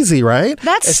crazy, right?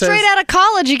 That's straight out of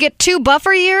college. You get 2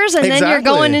 buffer years, and then you're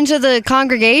going into the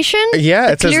congregation?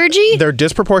 Yeah. The clergy? They're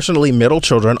disproportionately middle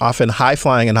children, often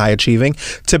high-flying and high-achieving.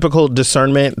 Typical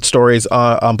discernment stories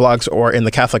on blogs or in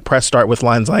the Catholic press start with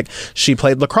lines like, she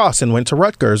played lacrosse and went to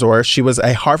Rutgers, or she was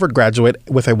a Harvard graduate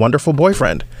with a wonderful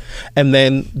boyfriend, and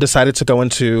then decided to go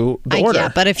into the order.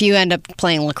 Yeah, but if you end up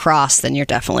playing lacrosse, then you're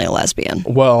definitely a lesbian.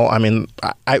 Well, I mean,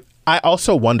 I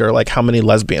also wonder, like, how many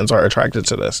lesbians are attracted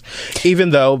to this,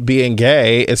 even though being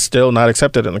gay is still not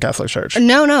accepted in the Catholic Church.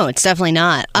 No, it's definitely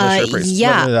not. Yeah.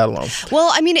 Leave that alone.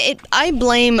 Well, I mean, I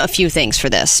blame a few things for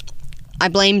this. I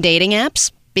blame dating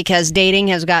apps, because dating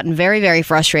has gotten very, very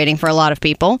frustrating for a lot of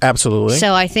people. Absolutely.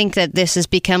 So I think that this has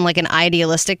become like an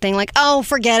idealistic thing, like, oh,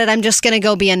 forget it, I'm just going to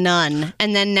go be a nun.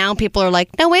 And then now people are like,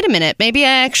 no, wait a minute, maybe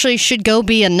I actually should go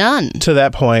be a nun. To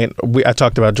that point, I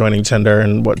talked about joining Tinder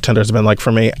and what Tinder's been like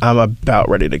for me. I'm about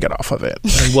ready to get off of it.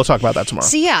 And we'll talk about that tomorrow.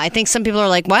 So yeah, I think some people are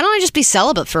like, why don't I just be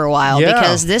celibate for a while? Yeah.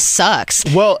 Because this sucks.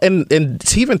 Well, and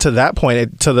even to that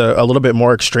point, a little bit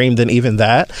more extreme than even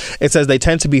that, it says they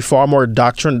tend to be far more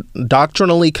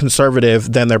doctrinally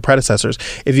conservative than their predecessors.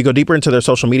 If you go deeper into their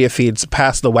social media feeds,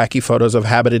 past the wacky photos of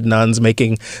habited nuns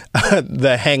making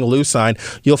the hang loose sign,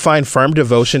 you'll find firm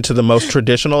devotion to the most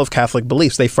traditional of Catholic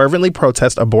beliefs. They fervently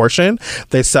protest abortion.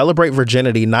 They celebrate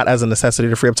virginity, not as a necessity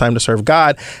to free up time to serve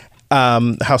God,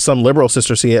 how some liberal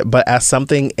sisters see it, but as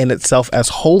something in itself as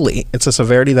holy. It's a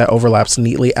severity that overlaps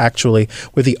neatly, actually,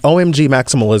 with the OMG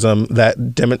maximalism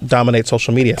that dominates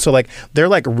social media. So, like, they're,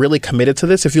 like, really committed to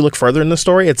this. If you look further in the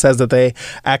story, it says that they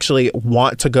actually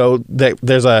want to go,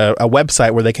 there's a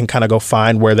website where they can kind of go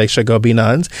find where they should go be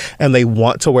nuns, and they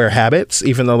want to wear habits,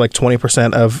 even though, like,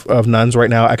 20% of nuns right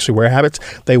now actually wear habits.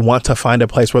 They want to find a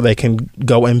place where they can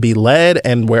go and be led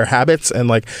and wear habits and,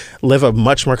 like, live a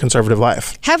much more conservative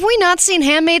life. Have we not seen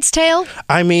Handmaid's Tale?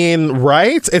 I mean,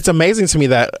 right? It's amazing to me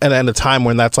that at a time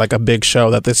when that's like a big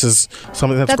show, that this is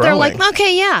something that's growing. They're like,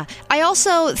 okay, yeah. I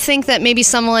also think that maybe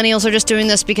some millennials are just doing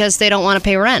this because they don't want to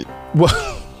pay rent.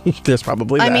 Well, There's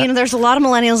probably that. I mean, there's a lot of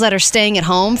millennials that are staying at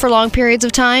home for long periods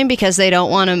of time because they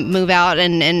don't want to move out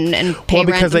and pay well, rent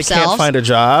because they themselves. can't find a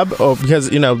job, or because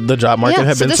the job market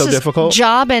has been this so is difficult.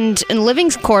 Job and living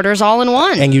quarters all in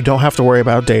one. And you don't have to worry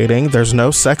about dating. There's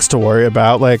no sex to worry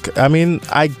about. Like, I mean,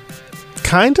 I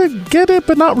kind of get it,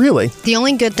 but not really. The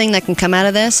only good thing that can come out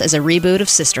of this is a reboot of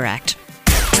Sister Act.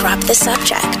 Drop the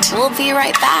subject. We'll be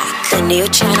right back. The new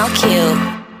Channel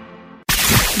Q.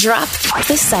 Drop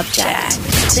the subject.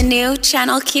 The new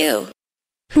Channel Q.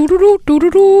 Drop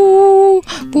the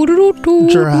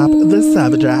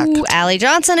subject. Allie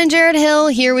Johnson and Jared Hill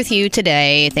here with you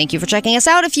today. Thank you for checking us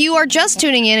out. If you are just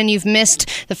tuning in and you've missed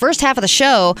the first half of the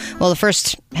show, well, the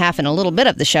first half and a little bit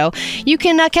of the show, you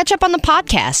can catch up on the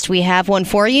podcast. We have one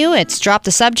for you. It's Drop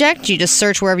the Subject. You just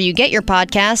search wherever you get your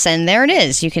podcasts, and there it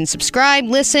is. You can subscribe,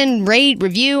 listen, rate,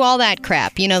 review, all that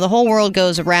crap. You know, the whole world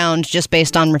goes around just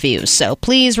based on reviews. So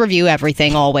please review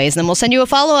everything always. Then we'll send you a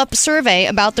follow-up survey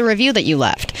about the review that you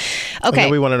left. And Okay.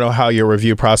 then we want to know how your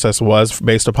review process was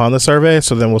based upon the survey.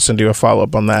 So then we'll send you a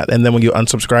follow-up on that. And then when you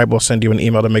unsubscribe, we'll send you an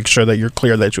email to make sure that you're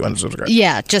clear that you unsubscribed.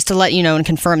 Yeah, just to let you know and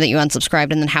confirm that you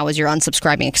unsubscribed, and then how was your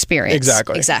unsubscribing experience?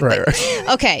 Exactly. Right.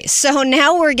 Okay, so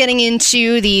now we're getting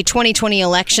into the 2020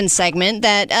 election segment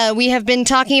that we have been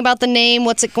talking about the name,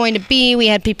 what's it going to be. We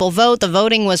had people vote. The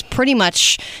voting was pretty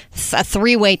much a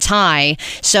three-way tie.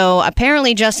 So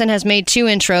apparently Justin has made 2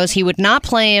 intros. He would not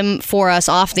play him for us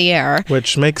off the air.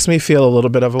 Which makes me feel a little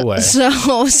bit of a way.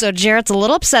 So Jarrett's a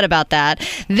little upset about that.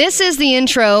 This is the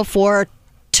intro for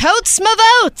Totes Ma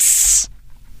Votes.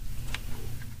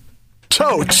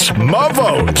 Totes Ma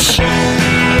Votes. Oh,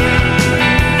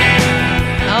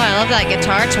 I love that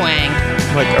guitar twang.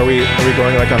 Like, are we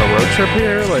going like on a road trip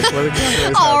here? Like, what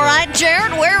is All right,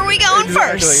 Jarrett, where are we going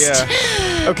first?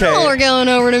 Yeah. Okay. Oh, we're going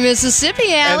over to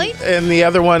Mississippi, Allie. And the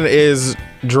other one is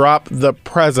Drop the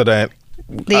President.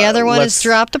 The other one is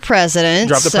Drop the President.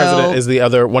 Drop the President is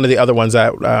one of the other ones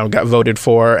that got voted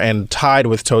for and tied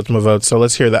with Totes Ma Votes. So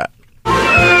let's hear that.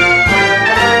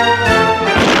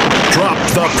 Drop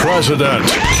the President.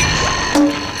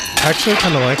 I actually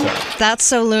kind of like that. That's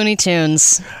so Looney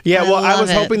Tunes. Yeah, well, I love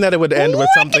was it. hoping that it would end with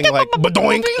something like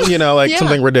badoink, like Yeah.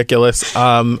 something ridiculous.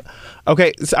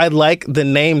 Okay, so I like the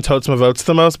name Totes Ma Votes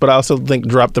the most, but I also think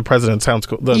Drop the President sounds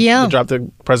cool. The Drop the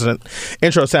President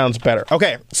intro sounds better.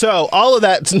 Okay, so all of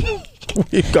that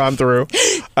we've gone through,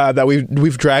 that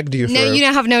we've dragged you through. No, you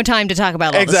have no time to talk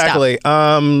about all this stuff. Exactly.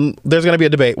 There's going to be a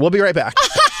debate. We'll be right back.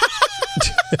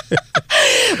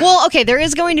 Well, okay, there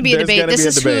is going to be a There's debate. gonna This be a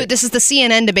is debate. this is the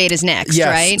CNN debate is next, Yes.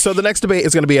 right? So the next debate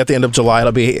is going to be at the end of July.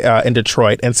 It'll be in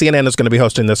Detroit, and CNN is going to be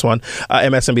hosting this one.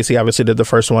 MSNBC obviously did the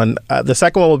first one. The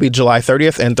second one will be July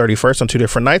 30th and 31st on 2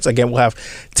 different nights. Again, we'll have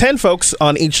 10 folks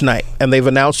on each night, and they've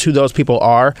announced who those people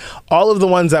are. All of the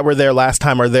ones that were there last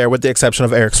time are there, with the exception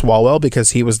of Eric Swalwell,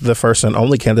 because he was the first and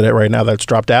only candidate right now that's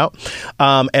dropped out.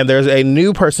 And there's a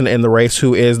new person in the race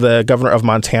who is the governor of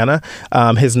Montana.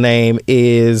 His name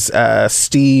is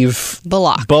Steve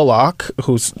Bullock,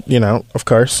 who's, of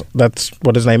course, that's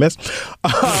what his name is.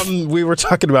 We were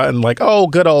talking about and like, oh,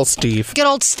 good old Steve. Good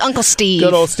old Uncle Steve.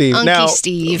 Good old Steve. Unky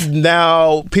Steve.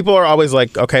 Now, people are always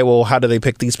like, okay, well, how do they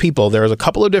pick these people? There's a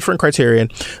couple of different criterion.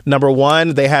 Number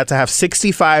one, they had to have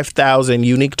 65,000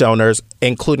 unique donors,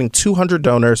 including 200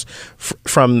 donors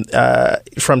from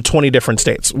 20 different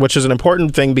states, which is an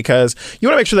important thing because you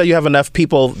want to make sure that you have enough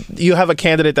people, you have a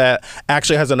candidate that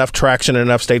actually has enough traction in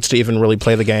enough states to even really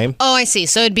play the game. Oh, I see.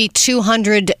 So it'd be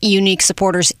 200 unique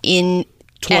supporters in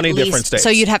 20 different states. So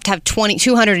you'd have to have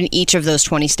 200 in each of those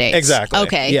 20 states. Exactly.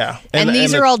 Okay. Yeah. And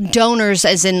these are all donors,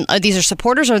 as in, these are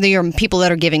supporters, or they are people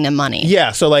that are giving them money?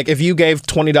 Yeah. So, like, if you gave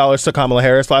 $20 to Kamala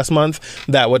Harris last month,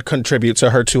 that would contribute to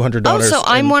her $200. Oh, so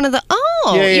I'm one of the.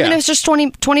 Even if it's just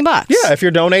 $20. Yeah. If you're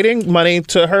donating money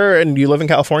to her and you live in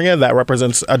California, that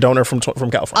represents a donor from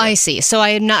California. I see. So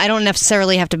I don't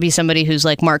necessarily have to be somebody who's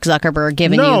like Mark Zuckerberg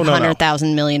giving you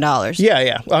 $100,000 million.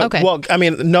 Yeah. Okay. Well, I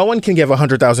mean, no one can give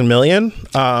 $100,000 million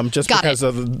just because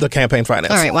of the campaign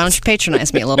finance. All right. Why don't you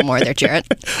patronize me a little more there, Jarrett?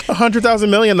 $100,000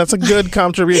 million. That's a good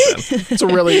contribution.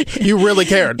 You really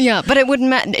cared. Yeah, but it wouldn't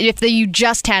matter if you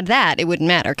just had that. It wouldn't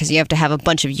matter because you have to have a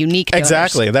bunch of unique donors.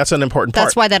 Exactly. That's an important part.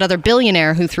 That's why that other billionaire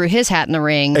who threw his hat in the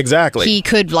ring. Exactly. He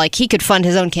could fund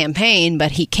his own campaign,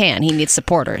 but he needs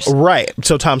supporters. Right.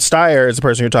 So Tom Steyer is the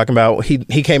person you're talking about.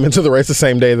 He came into the race the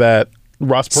same day that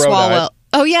Ross Perot died.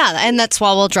 Oh, yeah. And that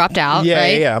Swalwell dropped out,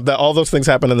 right? Yeah. All those things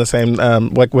happened in the same,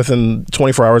 like within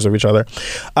 24 hours of each other.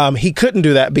 He couldn't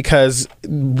do that because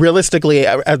realistically,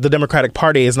 the Democratic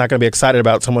Party is not going to be excited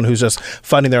about someone who's just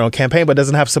funding their own campaign but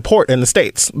doesn't have support in the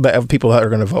states of people that are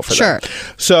going to vote for them.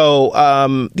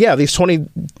 So, these 20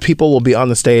 people will be on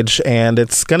the stage, and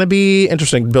it's going to be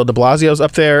interesting. Bill de Blasio's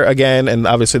up there again, and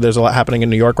obviously there's a lot happening in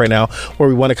New York right now where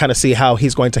we want to kind of see how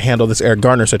he's going to handle this Eric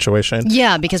Garner situation.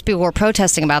 Yeah, because people were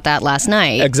protesting about that last night.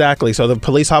 Exactly. So the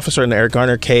police officer in the Eric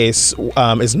Garner case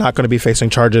is not going to be facing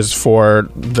charges for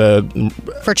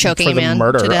choking a man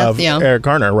murder to death, of Eric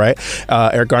Garner, right?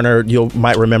 Eric Garner, you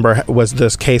might remember, was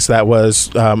this case that was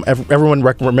everyone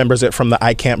remembers it from the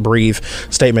 "I can't breathe"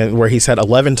 statement, where he said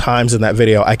 11 times in that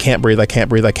video, "I can't breathe, I can't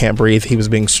breathe, I can't breathe." He was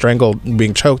being strangled,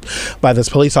 being choked by this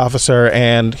police officer,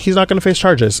 and he's not going to face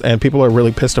charges. And people are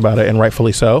really pissed about it, and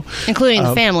rightfully so, including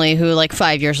the family, who like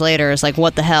 5 years later is like,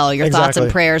 "What the hell? Your thoughts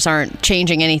and prayers aren't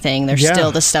changing anything. There's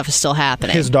still, this stuff is still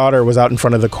happening." His daughter was out in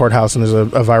front of the courthouse, and there's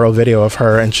a viral video of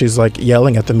her, and she's like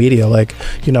yelling at the media, like,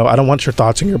 I don't want your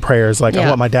thoughts and your prayers. Like, I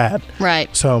want my dad.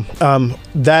 Right. So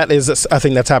that is a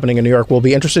thing that's happening in New York. We'll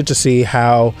be interested to see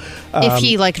how if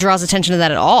he like draws attention to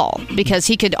that at all, because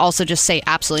he could also just say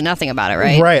absolutely nothing about it,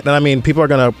 right? Right. And I mean, people are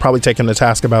going to probably take him to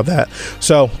task about that.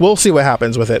 So we'll see what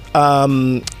happens with it.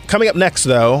 Coming up next,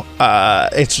 though,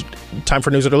 it's time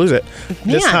for News It or Lose It.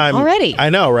 This time already. I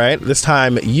know, right? This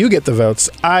time you get the votes.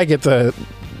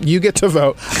 You get to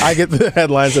vote. I get the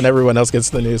headlines, and everyone else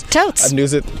gets the news. Totes.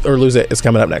 News It or Lose It is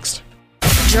coming up next.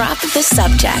 Drop the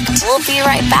subject. We'll be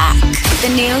right back. The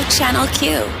new Channel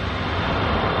Q.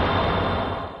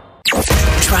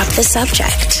 Drop the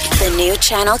subject. The new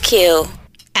Channel Q.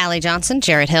 Allie Johnson,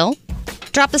 Jarrett Hill.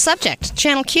 Drop the subject.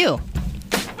 Channel Q.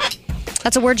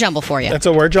 That's a word jumble for you. That's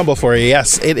a word jumble for you.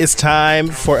 Yes, it is time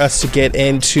for us to get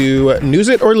into News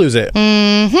It or Lose It.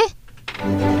 Mm-hmm.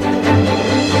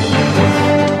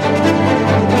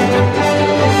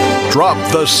 Drop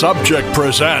the Subject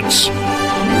presents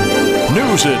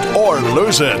News It or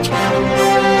Lose It.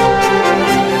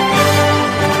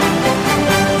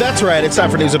 That's right. It's time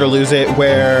for News It or Lose It,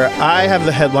 where I have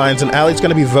the headlines and Allie's going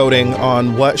to be voting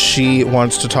on what she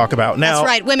wants to talk about. Now, that's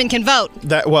right. Women can vote.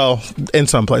 In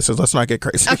some places. Let's not get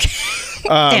crazy. Okay.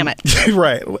 Damn it.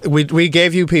 Right. We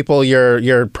gave you people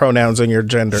your pronouns and your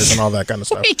genders and all that kind of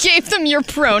stuff. We gave them your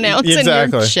pronouns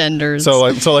and your genders. So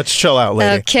let's chill out,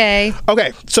 lady. Okay.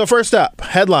 Okay. So first up,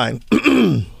 headline.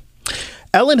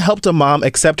 Ellen helped a mom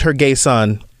accept her gay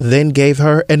son, then gave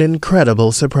her an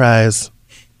incredible surprise.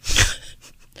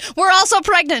 We're also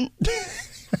pregnant.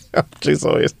 Jeez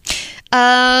Louise.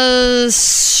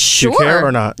 Sure. Do you care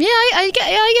or not? Yeah,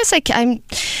 I guess I'm.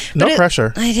 No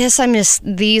pressure. I guess I'm just.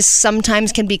 These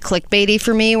sometimes can be clickbaity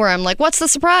for me, where I'm like, "What's the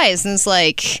surprise?" And it's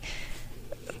like,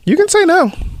 you can say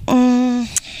no.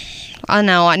 I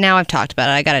know. Now I've talked about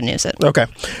it. I gotta news it. Okay.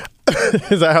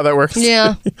 Is that how that works?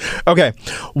 Yeah. Okay.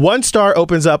 One star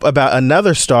opens up about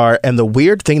another star and the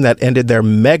weird thing that ended their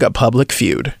mega public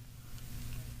feud.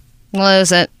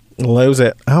 Lose it. Lose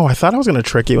it. Oh, I thought I was going to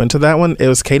trick you into that one. It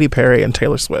was Katy Perry and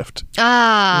Taylor Swift.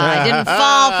 I didn't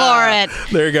fall for it.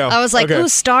 There you go. I was like, okay. Ooh,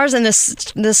 stars in the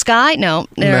sky? No,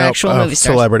 they're actual movie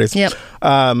stars. Celebrities. Yep.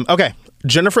 Okay.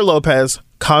 Jennifer Lopez,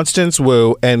 Constance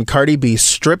Wu, and Cardi B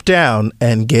strip down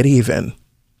and get even.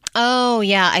 Oh,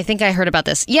 yeah. I think I heard about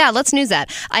this. Yeah, let's news that.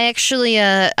 I actually,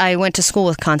 I went to school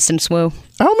with Constance Wu.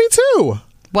 Oh, me too.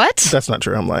 What? That's not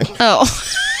true. I'm lying. Oh.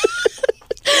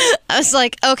 I was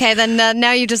like, okay, then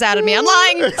now you just outed me. I'm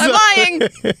lying. I'm lying.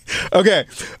 Okay.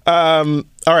 All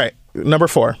right. Number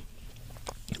 4.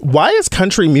 Why is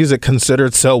country music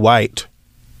considered so white?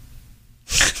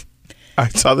 I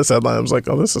saw this headline. I was like,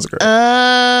 oh, this is great.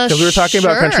 Because we were talking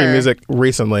about country music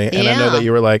recently, and I know that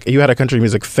you were like, you had a country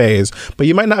music phase, but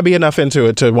you might not be enough into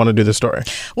it to want to do the story.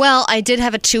 Well, I did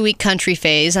have a 2-week country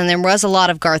phase, and there was a lot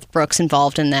of Garth Brooks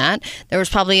involved in that. There was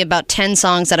probably about 10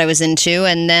 songs that I was into,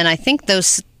 and then I think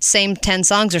those same 10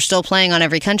 songs are still playing on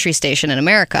every country station in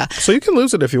America. So you can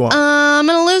lose it if you want. I'm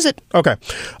going to lose it. Okay.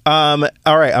 All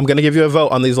right. I'm going to give you a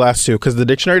vote on these last two, because the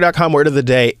dictionary.com word of the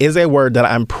day is a word that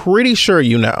I'm pretty sure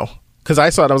you know. Because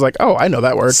I saw it, I was like, oh, I know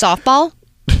that word. Softball?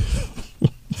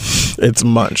 It's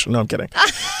munch. No, I'm kidding.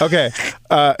 Okay.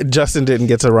 Justin didn't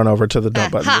get to run over to the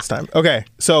dump button this time. Okay.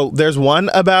 So there's one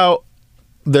that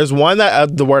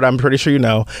the word I'm pretty sure you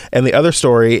know, and the other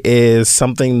story is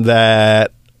something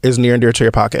that is near and dear to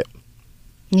your pocket.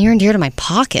 Near and dear to my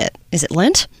pocket? Is it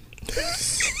lint?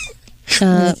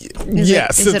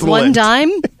 Yes. Is it one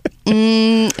dime?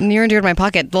 Near and dear to my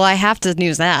pocket. Well, I have to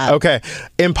use that. Okay.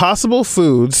 Impossible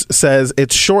Foods says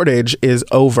its shortage is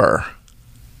over.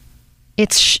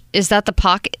 Is that the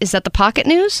Pocket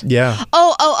News? Yeah.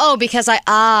 Oh, because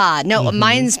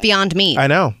mine's Beyond Meat. I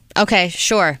know. Okay,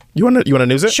 sure. You want to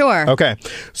news it? Sure. Okay.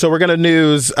 So we're going to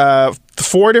news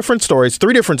three different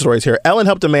stories here. Ellen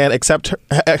helped a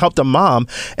mom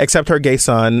accept her gay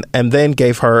son and then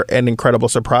gave her an incredible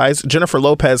surprise. Jennifer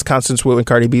Lopez, Constance Wu, and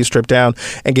Cardi B stripped down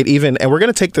and get even. And we're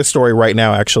going to take this story right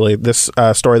now, actually. This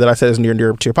story that I said is near and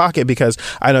dear to your pocket because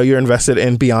I know you're invested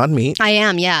in Beyond Meat. I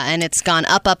am, yeah. And it's gone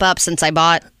up since I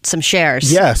bought some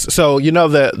shares. Yes. So,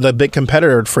 the big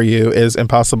competitor for you is the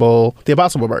Impossible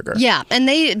Burger. Yeah.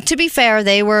 And to be fair,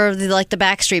 they were like the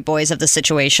Backstreet Boys of the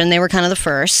situation. They were kind of the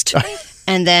first.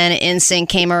 And then NSYNC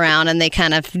came around and they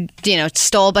kind of,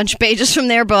 stole a bunch of pages from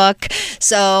their book.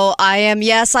 So I'm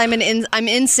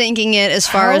NSYNCing it as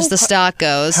far as the stock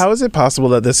goes. How is it possible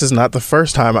that this is not the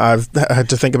first time I've had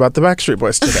to think about the Backstreet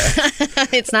Boys today?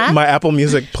 It's not? My Apple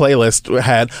Music playlist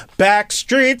had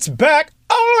Backstreet's Back,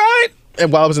 all right. And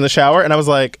while I was in the shower, and I was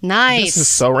like, nice. This is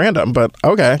so random, but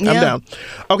okay, yeah. I'm down.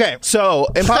 Okay, so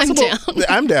Impossible.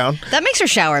 I'm down. That makes her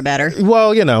shower better.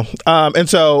 Well, and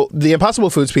so the Impossible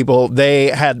Foods people, they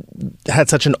had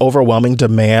such an overwhelming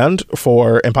demand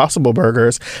for Impossible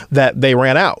Burgers that they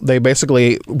ran out. They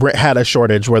basically had a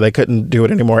shortage where they couldn't do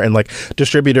it anymore, and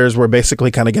distributors were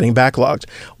basically kind of getting backlogged.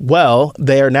 Well,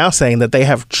 they are now saying that they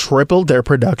have tripled their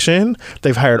production.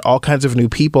 They've hired all kinds of new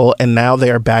people, and now they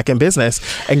are back in business,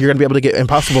 and you're going to be able to get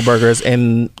Impossible Burgers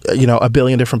in a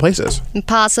billion different places.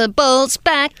 Impossible's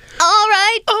back. All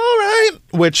right.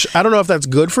 Which I don't know if that's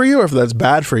good for you or if that's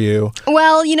bad for you.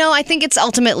 Well, I think it's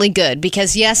ultimately good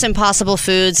because yes, Impossible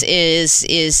Foods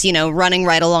is running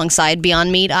right alongside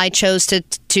Beyond Meat. I chose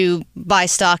to buy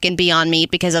stock in Beyond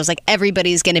Meat because I was like,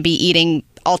 everybody's going to be eating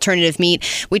alternative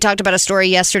meat. We talked about a story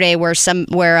yesterday where the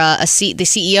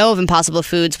CEO of Impossible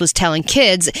Foods was telling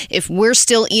kids, if we're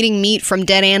still eating meat from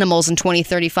dead animals in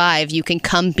 2035, you can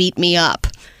come beat me up.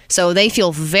 So they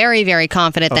feel very, very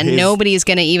confident that nobody is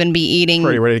going to even be eating.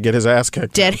 Pretty ready to get his ass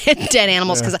kicked. Dead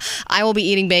animals because I will be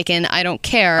eating bacon. I don't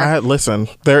care. Listen,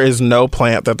 there is no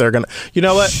plant that they're going to. You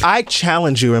know what? I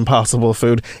challenge you, Impossible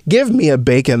Food. Give me a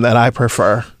bacon that I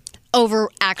prefer. Over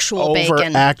actual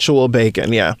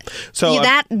bacon, yeah. So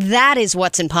that is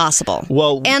what's impossible.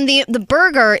 Well, and the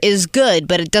burger is good,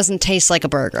 but it doesn't taste like a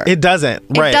burger. It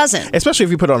doesn't, right? It doesn't. Especially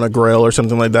if you put it on a grill or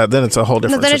something like that, then it's a whole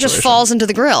different situation. Then it just falls into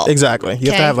the grill. Exactly.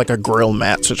 You have to have a grill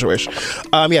mat situation.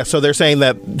 So they're saying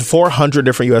that 400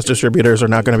 different U.S. distributors are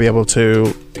not going to be able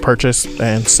to purchase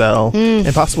and sell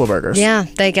Impossible Burgers. Yeah,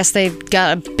 I guess they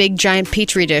got a big giant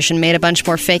petri dish and made a bunch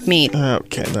more fake meat.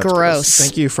 Okay, that's gross.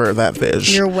 Thank you for that,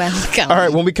 Viz. You're welcome. All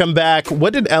right, when we come back,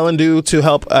 what did Ellen do to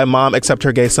help a mom accept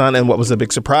her gay son, and what was the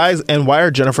big surprise? And why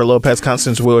are Jennifer Lopez,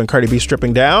 Constance Wu, and Cardi B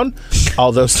stripping down?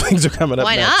 All those things are coming up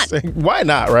next. Why not? Why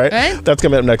not, right? That's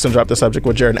coming up next on Drop the Subject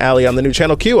with Jared and Allie on the new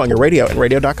Channel Q on your radio and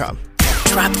radio.com.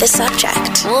 Drop the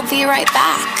Subject. We'll be right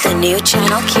back. The new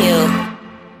Channel Q.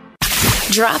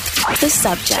 Drop the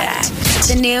Subject.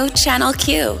 The new Channel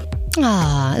Q.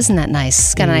 Ah, isn't that nice?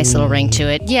 It's got a nice little ring to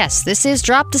it. Yes, this is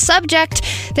Drop the Subject.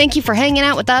 Thank you for hanging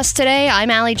out with us today.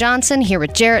 I'm Allie Johnson here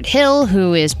with Jarrett Hill,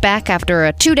 who is back after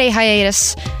a 2-day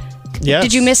hiatus. Yes.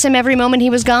 Did you miss him every moment he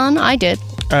was gone? I did.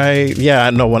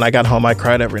 No, when I got home, I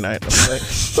cried every night. I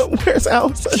was like, where's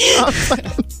Allison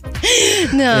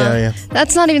Johnson? No,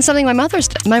 that's not even something my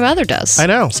mother does. I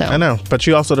know, but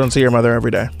you also don't see your mother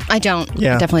every day. I don't.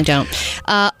 Yeah, I definitely don't.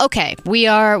 Okay, we've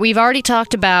already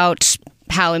talked about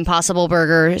how Impossible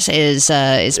Burgers is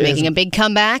making a big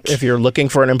comeback. If you're looking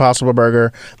for an Impossible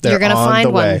Burger, you're going to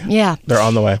find one. Yeah. They're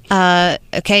on the way.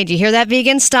 Okay, do you hear that,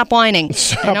 vegans? Stop whining.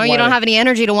 I know you don't have any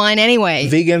energy to whine anyway.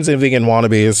 Vegans and vegan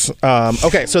wannabes.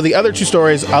 Okay, so the other two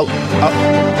stories,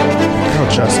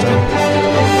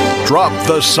 Justin. Drop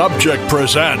the Subject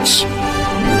presents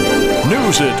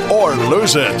News It or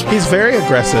Lose It. He's very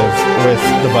aggressive with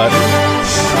the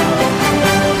button.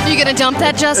 You gonna dump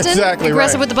that, Justin? Exactly.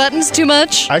 Aggressive with the buttons too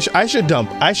much? I should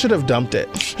have dumped it.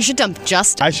 You should dump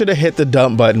Justin. I should have hit the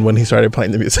dump button when he started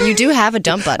playing the music. You do have a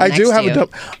dump button. I do have a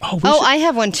dump. I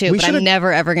have one too, but I'm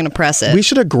never ever gonna press it. We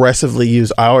should aggressively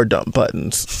use our dump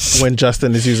buttons when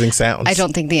Justin is using sounds. I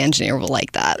don't think the engineer will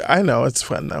like that. I know, it's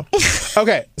fun though.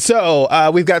 Okay,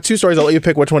 so we've got two stories. I'll let you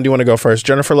pick which one do you want to go first.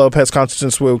 Jennifer Lopez,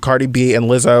 Constance Wu, Cardi B, and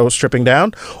Lizzo stripping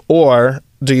down, or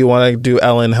do you want to do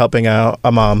Ellen helping out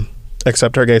a mom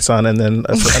accept her gay son, and then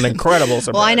an incredible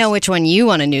surprise? Well, I know which one you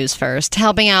want to news first.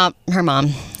 Helping out her mom.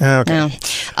 Okay. No.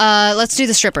 Let's do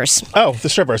the strippers. Oh, the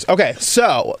strippers. Okay,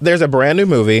 so there's a brand new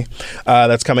movie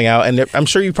that's coming out, and I'm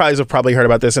sure you probably have heard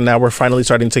about this, and now we're finally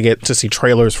starting to get to see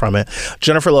trailers from it.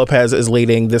 Jennifer Lopez is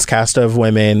leading this cast of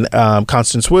women,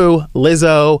 Constance Wu,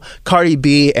 Lizzo, Cardi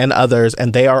B, and others,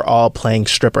 and they are all playing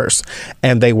strippers.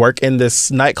 And they work in this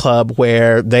nightclub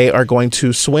where they are going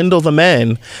to swindle the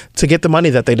men to get the money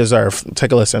that they deserve.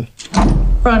 Take a listen.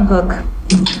 Front hook,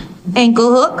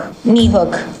 ankle hook, knee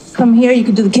hook. From here, you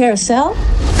can do the carousel.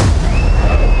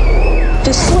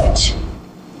 Just switch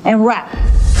and wrap.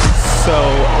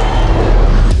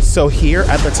 So here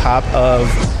at the top of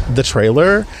the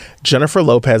trailer, Jennifer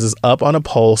Lopez is up on a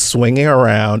pole swinging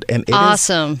around, and it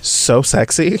Awesome. is so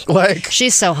sexy. Like,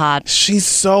 She's so hot. she's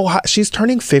so hot. She's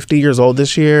turning 50 years old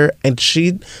this year, and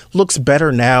she looks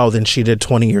better now than she did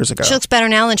 20 years ago. She looks better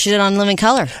now than she did on Living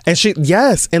Color. And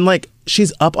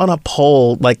she's up on a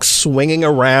pole, like swinging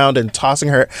around and tossing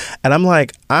her. And I'm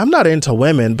like, I'm not into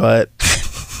women, but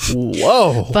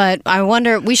whoa. But I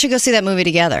wonder, we should go see that movie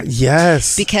together.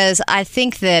 Yes. Because I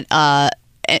think that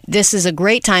this is a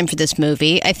great time for this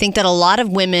movie. I think that a lot of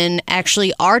women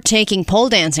actually are taking pole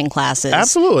dancing classes.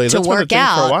 Absolutely. To That's been a work thing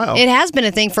out. for a while. It has been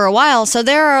a thing for a while. So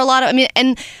there are a lot of,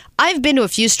 and I've been to a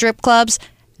few strip clubs.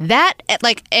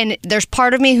 And there's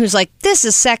part of me who's like, this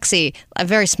is sexy. A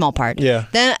very small part. Yeah.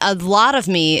 Then a lot of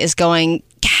me is going,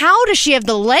 how does she have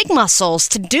the leg muscles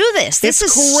to do this? This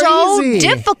It's is so crazy.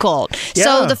 difficult. Yeah.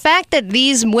 So the fact that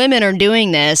these women are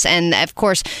doing this, and of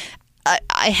course,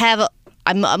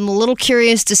 I'm a little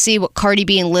curious to see what Cardi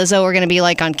B and Lizzo are going to be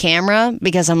like on camera,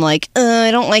 because I'm like,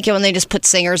 I don't like it when they just put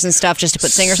singers and stuff just to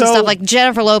put singers and So- stuff. Like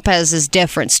Jennifer Lopez is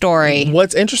different story.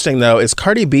 What's interesting, though, is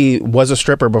Cardi B was a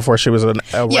stripper before she was a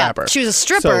Yeah, rapper. she was a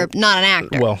stripper, not an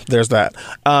actor. Well, there's that.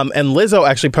 And Lizzo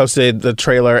actually posted the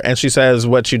trailer, and she says,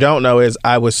 what you don't know is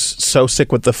I was so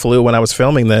sick with the flu when I was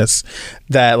filming this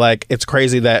that, like, it's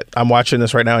crazy that I'm watching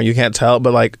this right now and you can't tell,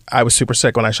 but, like, I was super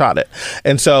sick when I shot it.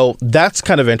 And so that's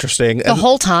kind of interesting. The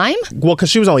whole time? Well, because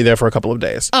she was only there for a couple of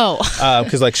days. Oh.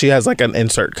 Because like she has like an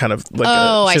insert kind of like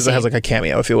I she see. has like a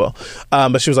cameo, if you will.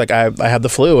 But she was like, I had the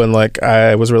flu and like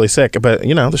I was really sick. But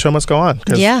you know, the show must go on.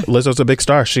 'Cause Yeah. Lizzo's a big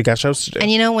star. She got shows to do.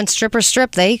 And you know, when strippers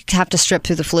strip, they have to strip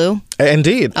through the flu.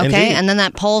 Indeed. Okay. Indeed. And then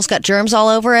that pole's got germs all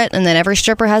over it, and then every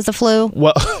stripper has the flu.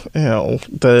 Well, you know,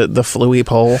 the fluey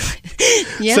pole.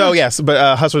 Yeah. So yes,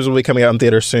 but Hustlers will be coming out in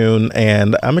theater soon,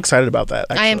 and I'm excited about that.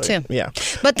 I am actually. too. Yeah.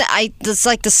 But it's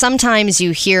like sometimes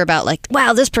you hear about like,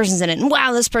 wow, this person's in it, and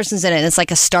wow, this person's in it. And it's like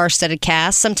a star-studded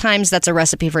cast. Sometimes that's a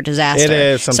recipe for disaster. It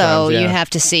is sometimes, So yeah. you have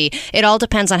to see. It all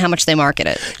depends on how much they market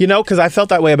it. You know, because I felt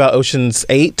that way about Ocean's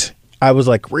 8. I was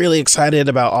like really excited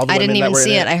about all the I women didn't that even were in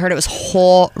see it. I heard it was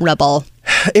horrible.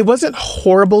 It wasn't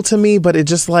horrible to me, but it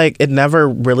just like it never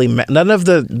really none of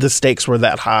the stakes were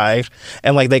that high,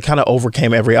 and like they kind of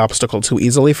overcame every obstacle too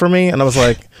easily for me, and I was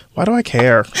like, why do I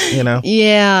care, you know?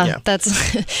 Yeah.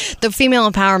 That's the female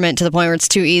empowerment to the point where it's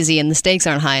too easy and the stakes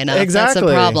aren't high enough. Exactly. That's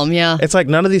the problem. Yeah. It's like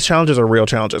none of these challenges are real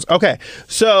challenges. Okay,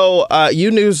 so you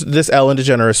knew this Ellen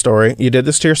DeGeneres story. You did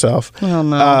this to yourself. Oh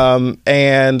no.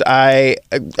 And I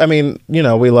mean, you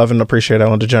know, we love and appreciate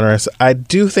Ellen DeGeneres. I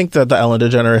do think that the Ellen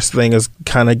DeGeneres thing is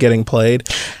kind of getting played,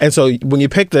 and so when you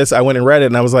picked this, I went and read it,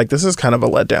 and I was like, this is kind of a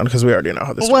letdown because we already know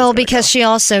how this. Well, because she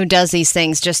also does these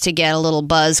things just to get a little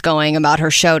buzz going about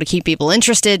her show to keep people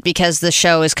interested, because the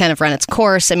show has kind of run its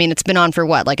course. I mean, it's been on for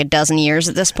what, like a dozen years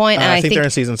at this point, and I think they're in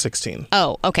season 16.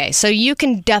 Oh, okay. So you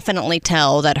can definitely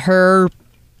tell that her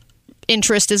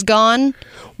interest is gone.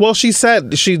 Well, she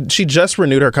said she just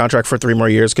renewed her contract for 3 more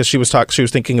years because she was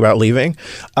thinking about leaving.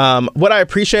 What I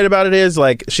appreciate about it is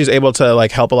like she's able to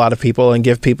like help a lot of people and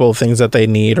give people things that they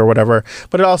need or whatever.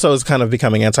 But it also is kind of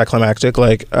becoming anticlimactic.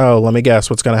 Like, oh, let me guess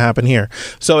what's going to happen here.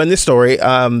 So in this story,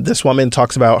 this woman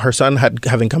talks about her son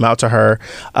having come out to her,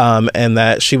 and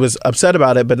that she was upset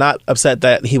about it, but not upset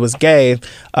that he was gay,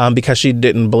 because she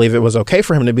didn't believe it was okay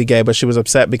for him to be gay. But she was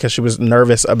upset because she was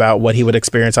nervous about what he would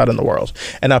experience out in the world,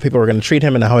 and how people were going to treat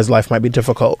him, and how his life might be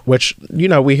difficult, which, you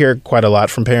know, we hear quite a lot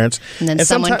from parents. And then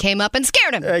someone came up and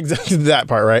scared him. Exactly, that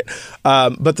part, right?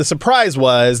 But the surprise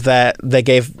was that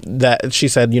she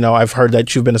said, you know, I've heard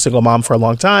that you've been a single mom for a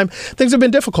long time. Things have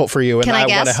been difficult for you, and Can I want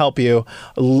to guess? help you.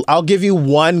 I'll give you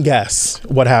one guess.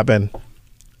 What happened?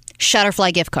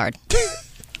 Shutterfly gift card.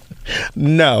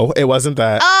 No, it wasn't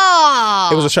that. Oh,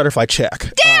 It was a Shutterfly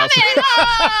check. damn house.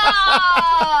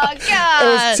 Oh,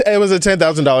 God. It was a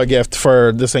 $10,000 gift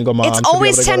for the single mom. It's to be able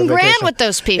always to go to 10 grand vacation. with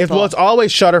those people. It's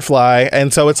always Shutterfly,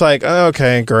 and so it's like, oh,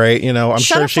 okay, great. You know, I'm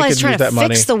sure she Shutterfly's could trying use to that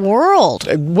money. fix the world.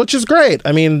 Which is great.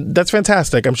 I mean, that's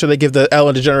fantastic. I'm sure they give the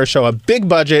Ellen DeGeneres show a big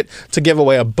budget to give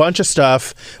away a bunch of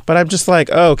stuff. But I'm just like,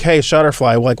 oh, okay,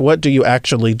 Shutterfly. Like, what do you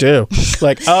actually do?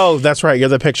 Like, oh, that's right. You're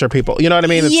the picture people. You know what I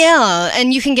mean? Yeah,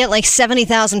 and you can get like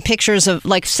 70,000 pictures of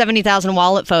like 70,000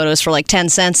 wallet photos for like 10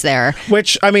 cents there.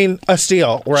 Which, I mean, a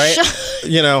steal, right?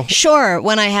 You know. Sure,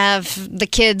 when I have the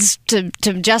kids to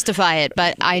justify it,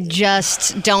 but I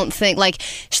just don't think, like,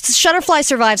 Shutterfly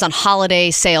survives on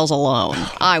holiday sales alone,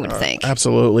 I would think.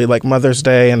 Absolutely. Like Mother's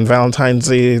Day and Valentine's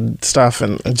Day stuff,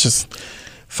 and it's just...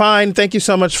 Fine. Thank you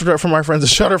so much from our friends at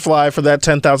Shutterfly for that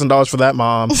 $10,000 for that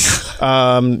mom.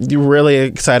 You're really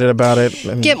excited about it.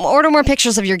 And, Order more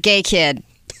pictures of your gay kid.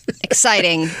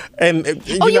 Exciting. And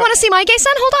you want to see my gay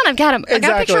son? Hold on, I've got him. I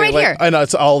got a picture right here. I know,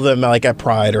 it's all of them like at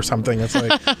Pride or something. It's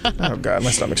like, oh God,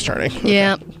 my stomach's turning.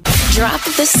 Yeah. Drop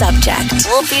the subject.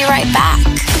 We'll be right back.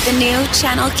 The new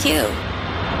Channel Q.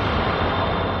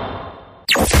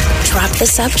 Drop the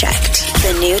subject.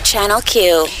 The new Channel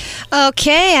Q.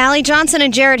 Okay, Allie Johnson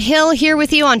and Jared Hill here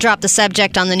with you on Drop the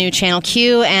Subject on the new Channel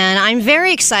Q, and I'm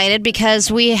very excited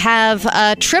because we have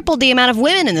tripled the amount of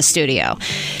women in the studio.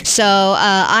 So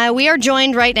we are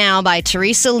joined right now by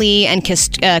Teresa Lee and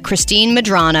Christine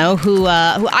Medrano, who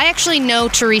I actually know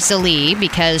Teresa Lee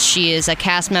because she is a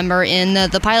cast member in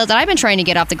the pilot that I've been trying to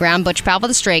get off the ground, Butch Palva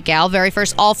the Straight Gal, very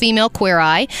first all-female Queer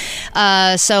Eye.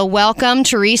 So welcome,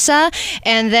 Teresa.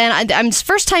 And then I'm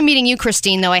first time meeting you,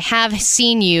 Christine, though I have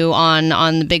seen you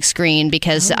on the big screen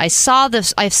because I saw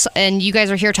this, and you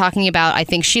guys are here talking about I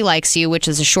Think She Likes You, which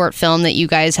is a short film that you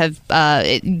guys have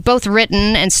both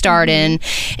written and starred in,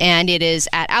 and it is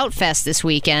at Outfest this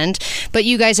weekend. But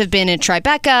you guys have been at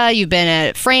Tribeca, you've been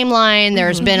at Frameline,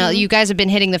 there's been you guys have been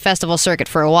hitting the festival circuit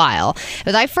for a while.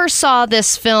 But I first saw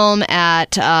this film at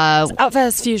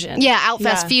Outfest Fusion. Yeah,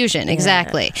 Outfest Fusion,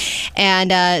 exactly.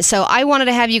 And so I wanted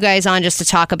to have you guys on just to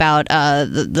talk about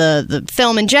the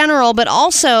film in general, but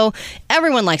also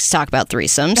everyone likes to talk about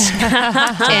threesomes.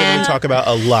 And we talk about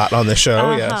a lot on the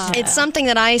show, yes. It's something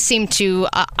that I seem to,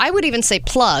 I would even say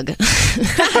plug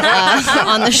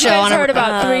on the show. You guys heard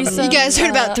about threesomes? You guys heard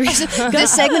about threesomes?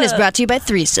 This segment is brought to you by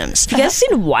Threesomes. You guys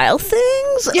seen Wild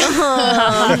Things?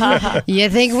 You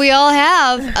think we all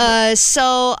have.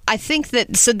 So I think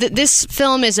that this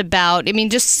film is about, I mean,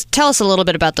 just tell us a little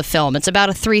bit about the film. It's about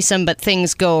a threesome, but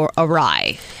things go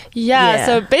awry. Yeah,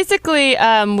 so basically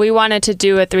we wanted to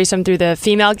do a threesome through the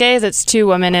female gaze. It's two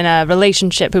women in a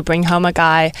relationship who bring home a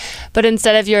guy. But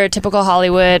instead of your typical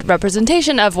Hollywood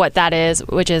representation of what that is,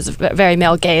 which is very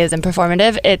male gaze and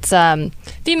performative, it's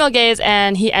female gaze,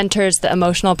 and he enters the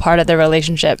emotional part of the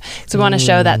relationship. So we want to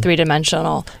show that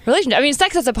three-dimensional relationship. I mean,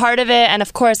 sex is a part of it, and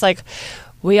of course, like,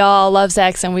 we all love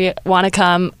sex and we want to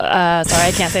come. Sorry,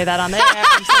 I can't say that on the air.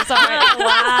 I'm so sorry.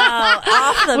 Wow,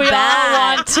 off the we bat.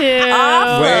 all want to.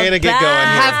 Way to get going here.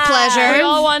 Have pleasure. We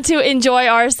all want to enjoy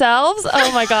ourselves.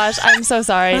 Oh my gosh, I'm so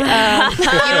sorry. You don't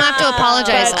have to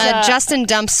apologize. Justin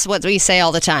dumps what we say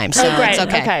all the time, so great. it's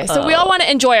okay. Okay, so we all want to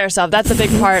enjoy ourselves. That's a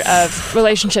big part of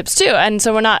relationships too, and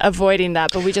so we're not avoiding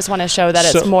that, but we just want to show that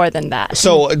it's more than that.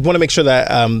 So I want to make sure that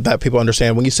that people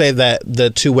understand when you say that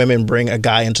the two women bring a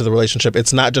guy into the relationship,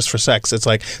 it's not just for sex. It's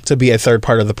like to be a third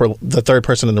part of the third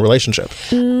person in the relationship.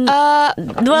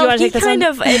 Well, he kind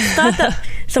of, it's not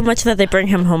so much that they bring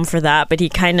him home for that, but he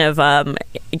kind of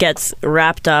gets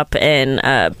wrapped up in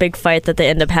a big fight that they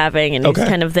end up having, and he's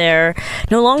kind of there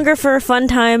no longer for a fun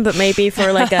time, but maybe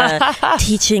for like a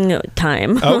teaching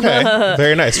time. Okay,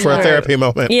 very nice, for a therapy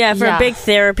moment. Yeah, for a big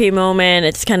therapy moment.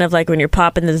 It's kind of like when you're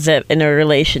popping the zip in a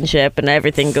relationship and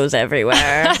everything goes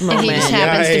everywhere. And he just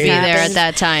happens to be there at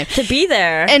that time. To be there.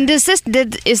 And is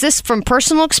this from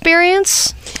personal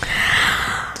experience?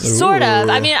 Sort of.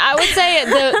 I mean, I would say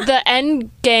the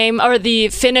end game or the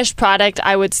finished product,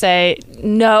 I would say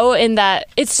no, in that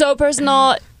it's so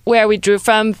personal where we drew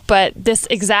from, but this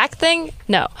exact thing,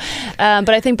 no. But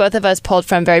I think both of us pulled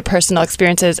from very personal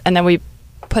experiences, and then we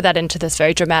put that into this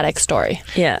very dramatic story.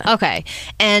 Yeah. Okay.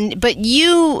 But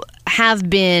you have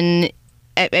been,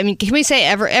 I mean, can we say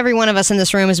every one of us in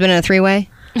this room has been in a three-way?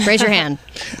 Raise your hand.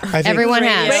 Everyone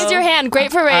has. Raise your hand.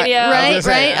 Great for radio. Right?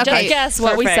 Just Okay. guess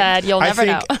what we said. You'll never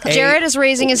know. Jared is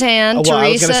raising his hand. Well, Teresa.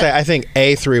 I was going to say, I think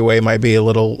a three-way might be a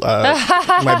little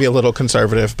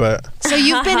conservative, but So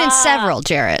you've been in several,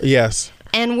 Jared. yes.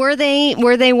 And were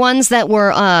they ones that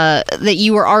were that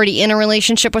you were already in a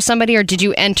relationship with somebody, or did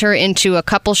you enter into a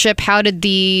coupleship? How did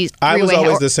the I was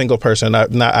always the single person.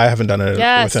 I haven't done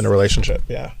it within a relationship.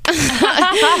 Yeah.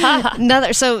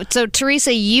 So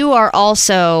Teresa, you are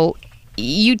also.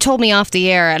 You told me off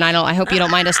the air, and I hope you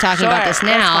don't mind us talking about this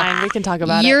now. That's fine. We can talk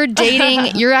about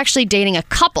it. You're actually dating a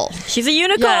couple. She's a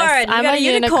unicorn. Yes, I'm a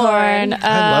unicorn.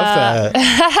 I love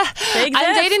that.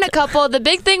 I'm dating a couple. The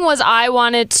big thing was I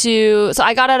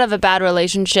got out of a bad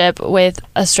relationship with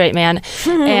a straight man,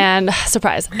 and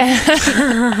surprise.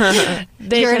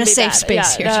 You're in a safe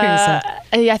space here, Teresa.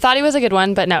 I thought he was a good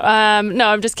one, but no. No,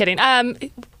 I'm just kidding.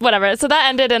 Whatever. So that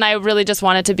ended, and I really just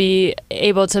wanted to be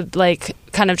able to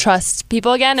kind of trust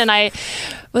people again. And I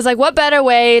was like, what better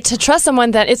way to trust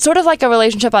someone that it's sort of like a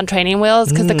relationship on training wheels,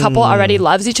 because the couple already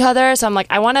loves each other. So I'm like,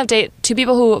 I want to date two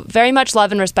people who very much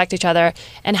love and respect each other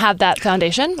and have that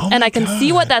foundation. And I can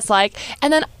see what that's like,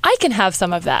 and then I can have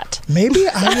some of that. Maybe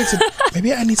I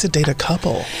need to date a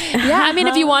couple. Yeah, I mean,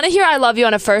 if you want to hear "I love you"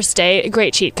 on a first date,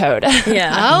 great cheat code.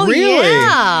 Yeah. Oh, really?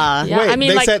 Yeah. Yeah. Wait, I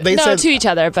mean, they said to each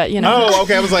other, but you know. Oh,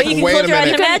 okay. I was like, But you can wait close a your eyes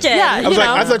minute. and imagine. Yeah, I was like,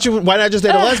 I thought why not just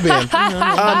date a lesbian?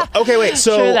 Okay, wait.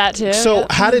 So, True that too. So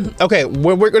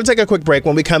we're going to take a quick break.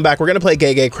 When we come back, we're going to play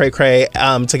Gay Gay Cray Cray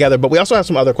together. But we also have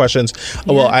some other questions.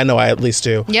 Yeah. Well, I know I at least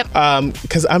do. Yep.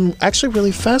 Because I'm actually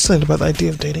really fascinated about the idea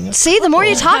of dating a See, the more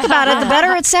you talk about it, the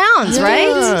better it sounds, right?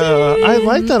 I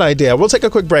like that idea. We'll take a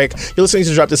quick break. You're listening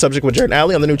to Drop the Subject with Jared and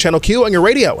Allie on the new Channel Q on your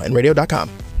radio and radio.com.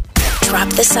 Drop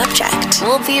the subject.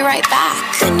 We'll be right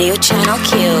back. The new Channel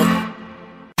Q.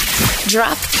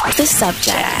 Drop the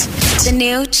subject. The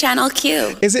new Channel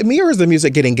Q. Is it me or is the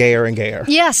music getting gayer and gayer?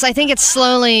 Yes, I think it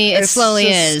slowly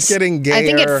is. Getting gayer. I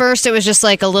think at first it was just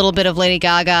like a little bit of Lady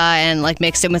Gaga and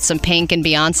mixed in with some Pink and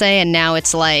Beyonce, and now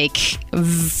it's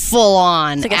full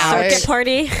on. It's like a circuit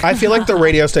party. I feel like the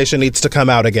radio station needs to come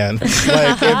out again.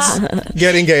 It's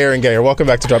getting gayer and gayer. Welcome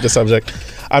back to Drop the Subject.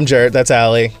 I'm Jared. That's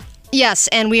Allie. Yes,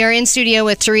 and we are in studio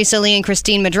with Teresa Lee and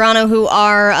Christine Medrano, who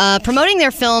are promoting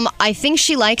their film, I Think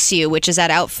She Likes You, which is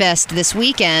at Outfest this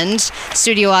weekend.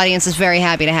 Studio audience is very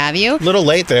happy to have you. A little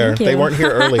late there. They weren't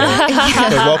here earlier.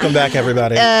 So welcome back,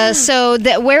 everybody.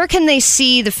 Where can they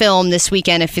see the film this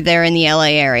weekend if they're in the LA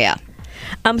area?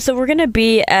 So we're going to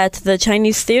be at the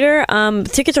Chinese Theater.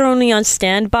 Tickets are only on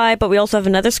standby, but we also have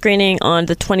another screening on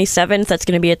the 27th. That's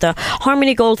going to be at the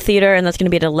Harmony Gold Theater, and that's going to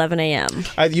be at 11 a.m.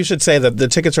 You should say that the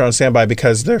tickets are on standby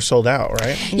because they're sold out,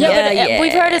 right? Yeah,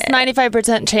 we've heard it's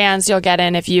 95% chance you'll get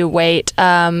in if you wait,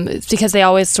 because they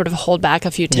always sort of hold back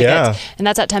a few tickets. And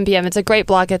that's at 10 p.m. It's a great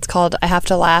block. It's called I Have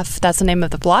to Laugh. That's the name of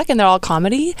the block, and they're all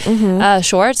comedy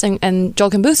shorts. And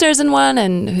Joel Kim Booster's in one,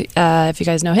 and if you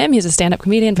guys know him, he's a stand-up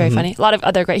comedian, very funny. A lot of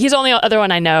other great. He's the only other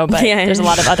one I know, but there's a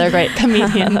lot of other great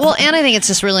comedians. Well, and I think it's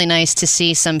just really nice to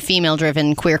see some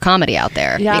female-driven queer comedy out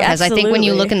there. Yeah, because absolutely. I think when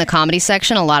you look in the comedy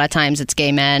section, a lot of times it's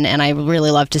gay men, and I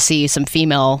really love to see some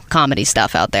female comedy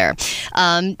stuff out there.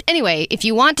 Anyway, if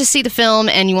you want to see the film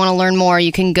and you want to learn more,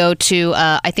 you can go to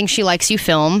I Think She Likes You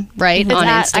Film, right, on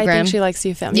Instagram. I Think She Likes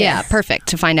You Film. Yeah, perfect,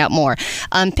 to find out more.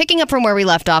 Picking up from where we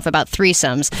left off about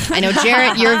threesomes, I know,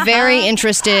 Jarrett, you're very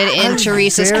interested in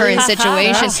Teresa's current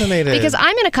situation. Because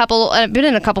I've been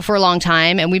in a couple for a long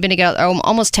time, and we've been together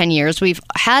almost 10 years. We've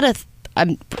had I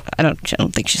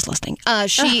don't think she's listening.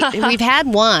 We've had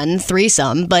one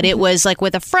threesome, but it was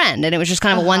with a friend, and it was just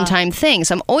kind of a one-time thing.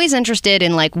 So I'm always interested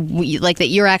in that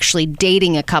you're actually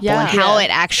dating a couple and how it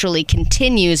actually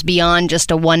continues beyond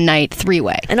just a one-night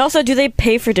three-way. And also, do they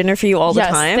pay for dinner for you all the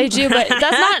time? Yes, they do, but that's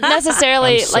not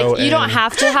necessarily you don't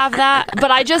have to have that. But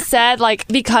I just said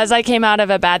because I came out of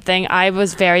a bad thing, I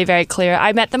was very, very clear.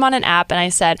 I met them on an app, and I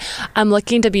said, I'm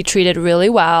looking to be treated really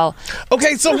well.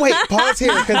 Okay, so wait, pause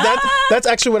here, because that's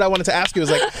actually what I wanted to ask you.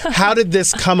 Is how did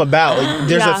this come about?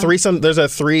 There's a threesome. There's a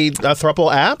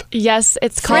throuple app. Yes,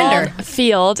 it's called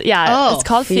Field. Yeah, it's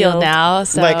called Field now.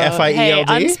 So, FIELD. Hey,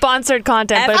 unsponsored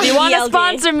content, but if you want to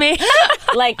sponsor me,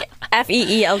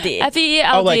 FEELD. FEELD.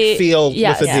 Oh, Field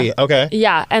with a D. Okay.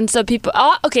 Yeah, and so people.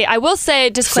 Okay, I will say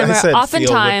disclaimer. I said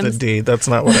oftentimes, Field with the D. That's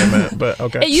not what I meant, but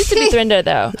okay. It used to be Thrinder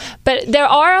though, but there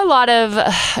are a lot of.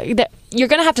 You're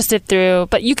gonna have to sift through,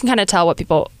 but you can kind of tell what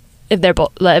people. If they're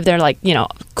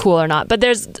cool or not, but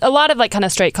there's a lot of kind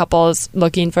of straight couples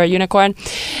looking for a unicorn,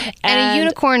 and a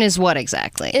unicorn is what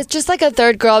exactly? It's just like a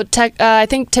third girl. I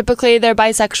think typically they're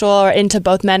bisexual or into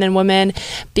both men and women,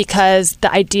 because the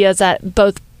idea is that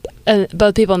both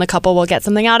people in the couple will get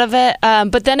something out of it.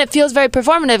 But then it feels very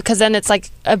performative, because then it's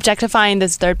objectifying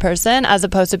this third person as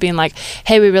opposed to being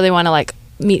hey, we really want to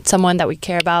meet someone that we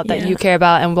care about, that you care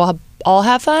about, and we'll all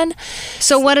have fun.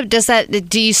 So what does that?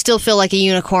 Do you still feel like a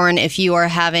unicorn if you are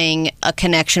having a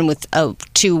connection with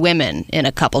two women in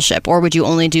a coupleship, or would you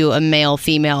only do a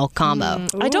male-female combo?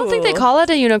 I don't think they call it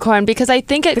a unicorn because I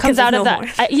think it comes out of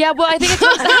that. Yeah, well, I think it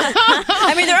comes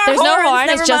I mean, there's no horn.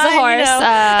 It's just a horse.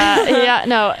 Yeah,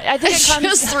 no, I think it comes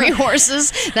just 3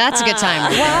 horses. That's a good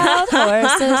time. Wild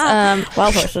horses.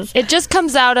 Wild horses. It just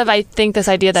comes out of, I think, this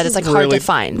idea that it's like hard to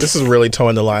find. This is really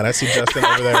towing the line. I see Justin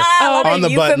over there on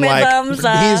the button,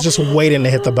 like he's just waiting to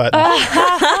hit the button.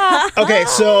 Okay,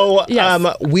 so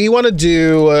Yes. we want to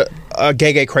do a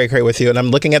gay cray cray with you, and I'm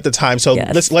looking at the time. So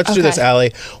let's do this,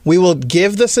 Allie. We will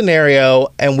give the scenario,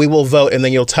 and we will vote, and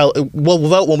then we'll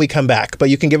vote when we come back. But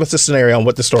you can give us the scenario on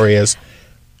what the story is.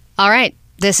 All right,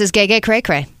 this is gay cray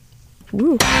cray.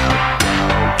 Woo.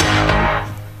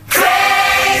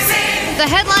 The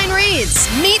headline reads,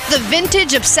 meet the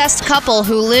vintage obsessed couple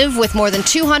who live with more than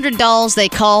 200 dolls they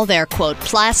call their, quote,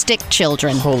 plastic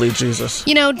children. Holy Jesus.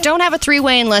 You know, don't have a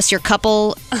 3-way unless your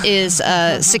couple is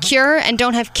secure, and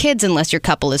don't have kids unless your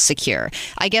couple is secure.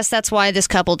 I guess that's why this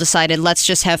couple decided let's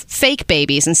just have fake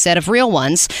babies instead of real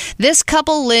ones. This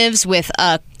couple lives with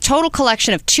a total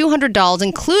collection of 200 dolls,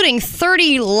 including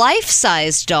 30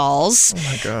 life-size dolls. Oh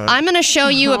my God. I'm going to show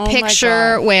you a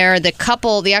picture where the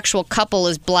actual couple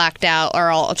is blacked out, or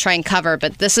I'll try and cover,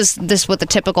 but this is what the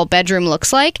typical bedroom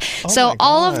looks like. So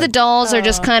all of the dolls are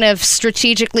just kind of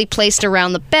strategically placed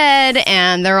around the bed,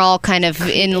 and they're all kind of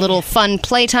in little fun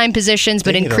playtime positions,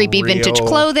 but in creepy vintage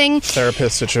clothing.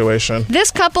 Therapist situation. This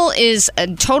couple is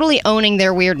totally owning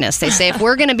their weirdness. They say, if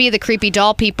we're going to be the creepy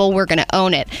doll people, we're going to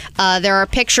own it. There are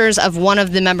pictures of one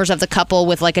of the members of the couple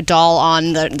with like a doll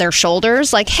on their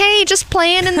shoulders, like, hey, just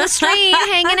playing in the street,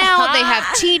 hanging out. They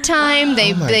have tea time.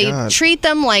 They treat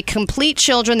them like complete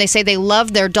children. They say they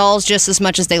love their dolls just as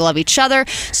much as they love each other.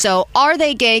 So are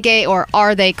they gay or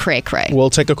are they cray-cray? We'll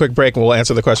take a quick break and we'll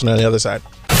answer the question on the other side.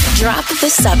 Drop the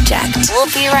subject. We'll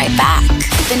be right back.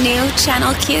 The new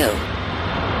Channel Q.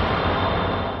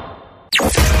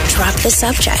 Drop the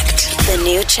subject. The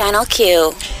new Channel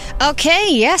Q. Okay,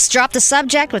 yes, Drop the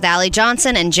Subject with Allie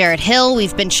Johnson and Jarrett Hill.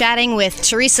 We've been chatting with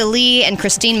Teresa Lee and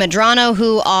Christine Medrano,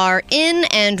 who are in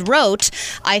and wrote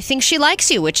I Think She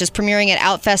Likes You, which is premiering at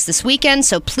Outfest this weekend.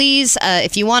 So please,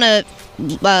 if you want to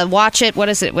watch it, what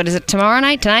is it, tomorrow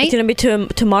night, tonight? It's going to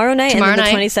be tomorrow night and then the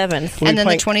 27th. And then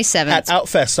the 27th. At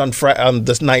Outfest on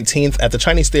the 19th at the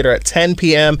Chinese Theater at 10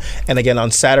 p.m. and again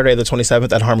on Saturday the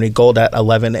 27th at Harmony Gold at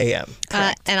 11 a.m.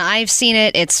 And I've seen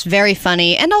it. It's very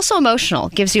funny and also emotional.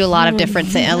 It gives you a lot of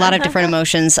different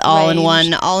emotions all in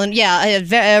one.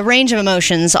 A range of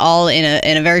emotions all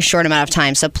in a very short amount of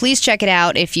time. So please check it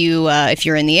out if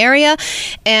you're in the area.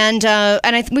 And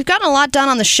we've gotten a lot done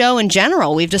on the show in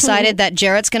general. We've decided that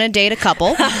Jarrett's going to date a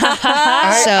couple.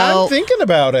 I'm thinking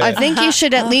about it. I think you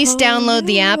should at least download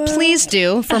the app. Please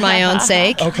do, for my own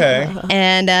sake. Okay.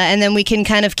 And then we can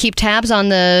kind of keep tabs on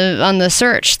the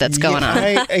search that's going on.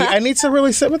 I need to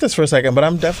really sit with this for a second, but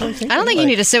I'm definitely thinking. I don't think you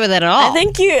need to sit with it at all. I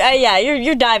think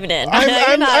you're diving in.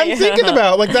 I'm thinking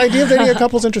about the idea of dating a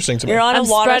couple is interesting to me. You're on a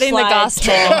water spreading the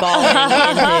gospel.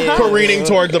 Careening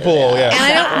toward the pool. Yeah. And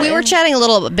I know we were chatting a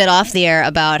little bit off the air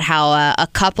about how a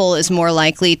couple is more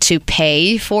likely to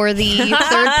pay for the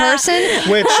third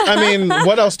person. Which, I mean,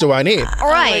 what else do I need? Right. Oh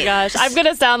my gosh, I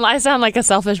sound like a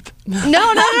selfish.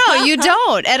 No, you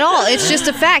don't at all. It's just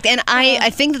a fact, and I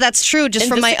think that's true just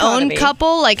from my own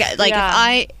couple.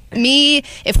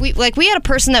 If we had a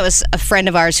person that was a friend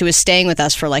of ours who was staying with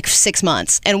us for like 6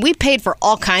 months, and we paid for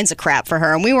all kinds of crap for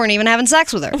her, and we weren't even having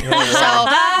sex with her. So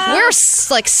we're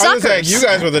like suckers. I was like, you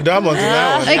guys were the dumb ones in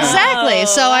that one. Exactly.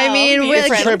 So I mean, your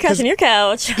friend cussing your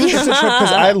couch. It's a trip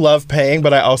because I love paying,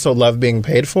 but I also love being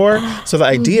paid for. So the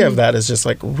idea of that is just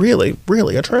like really,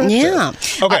 really attractive. Yeah.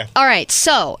 Okay. All right.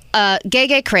 So,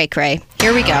 gay cray cray.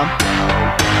 Here we go.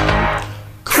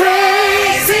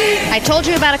 Crazy. I told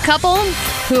you about a couple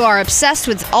who are obsessed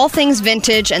with all things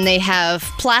vintage, and they have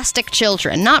plastic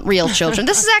children, not real children.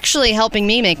 This is actually helping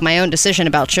me make my own decision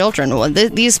about children.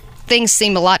 These things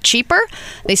seem a lot cheaper.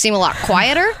 They seem a lot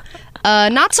quieter.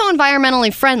 Not so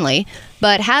environmentally friendly.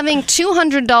 But having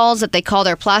 200 dolls that they call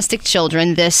their plastic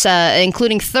children, this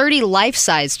including 30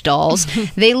 life-sized dolls,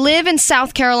 they live in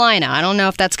South Carolina. I don't know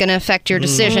if that's going to affect your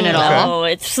decision at all. Oh,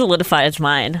 it solidifies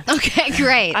mine. Okay,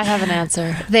 great. I have an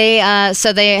answer. They have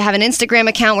an Instagram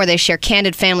account where they share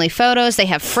candid family photos. They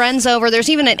have friends over. There's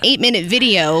even an 8-minute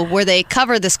video where they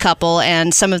cover this couple,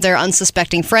 and some of their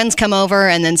unsuspecting friends come over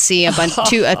and then see a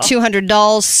 200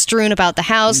 dolls strewn about the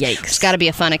house. Yikes. It's got to be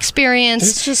a fun experience.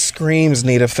 This just screams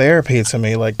need of therapy to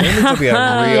me. Like, there needs to be a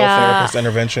real therapist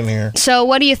intervention here. So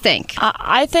what do you think?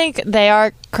 I think they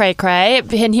are cray-cray,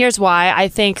 and here's why. I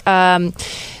think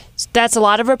that's a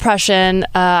lot of repression.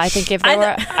 I think if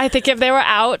they were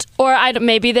out, or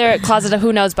maybe they're closeted,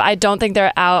 who knows? But I don't think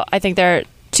they're out. I think they're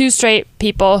two straight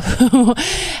people who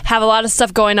have a lot of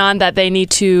stuff going on that they need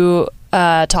to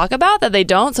talk about that they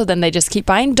don't, so then they just keep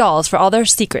buying dolls for all their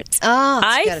secrets.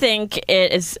 I think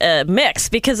it is a mix,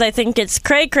 because I think it's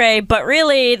cray-cray, but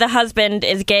really the husband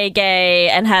is gay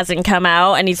and hasn't come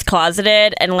out, and he's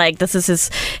closeted, and like this is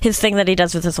his thing that he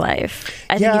does with his wife.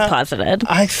 I think he's closeted.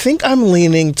 I think I'm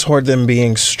leaning toward them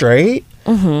being straight.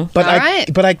 But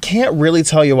I can't really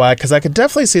tell you why, because I could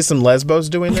definitely see some lesbos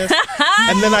doing this,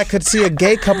 and then I could see a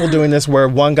gay couple doing this where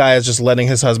one guy is just letting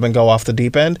his husband go off the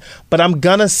deep end. But I'm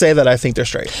gonna say that I think they're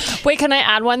straight. Wait, can I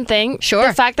add one thing? Sure.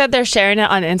 The fact that they're sharing it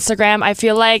on Instagram, I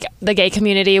feel like the gay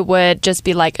community would just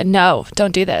be like, no,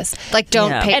 don't do this. Like,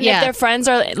 don't pay. And if their friends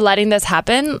are letting this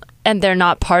happen and they're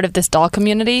not part of this doll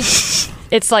community,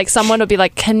 it's like someone would be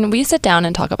like, can we sit down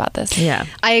and talk about this? Yeah.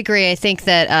 I agree. I think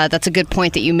that that's a good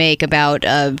point that you make about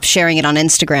sharing it on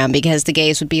Instagram, because the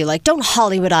gays would be like, don't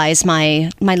Hollywoodize my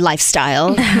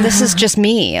lifestyle. This is just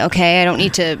me, okay? I don't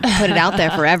need to put it out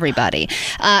there for everybody.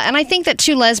 And I think that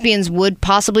two lesbians would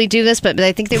possibly do this, but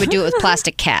I think they would do it with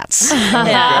plastic cats. All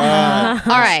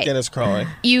right. Skin is crawling.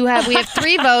 We have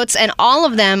 3 votes, and all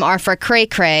of them are for cray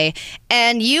cray,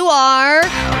 and you are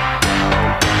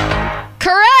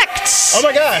correct. Oh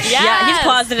my gosh. Yeah, he's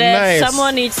closeted. Nice.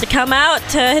 Someone needs to come out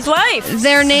to his wife.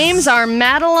 Their names are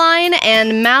Madeline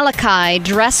and Malachi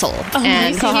Dressel.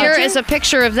 And here is a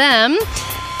picture of them.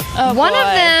 One of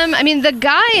them, I mean, the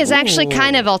guy is actually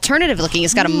kind of alternative looking.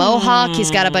 He's got a mohawk. He's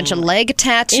got a bunch of leg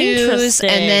tattoos.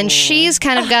 And then she's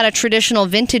kind of got a traditional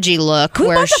vintagey look. Who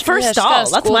bought the first doll?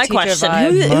 That's my question.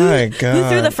 Who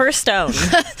threw the first stone?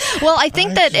 Well, I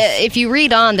think that if you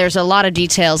read on, there's a lot of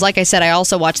details. Like I said, I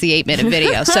also watched the 8-minute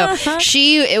video. So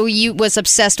she was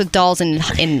obsessed with dolls in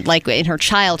her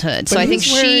childhood. So I think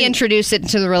she introduced it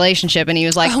into the relationship, and he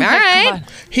was like, all right. God.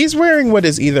 He's wearing what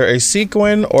is either a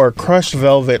sequin or crushed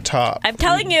velvet top. I'm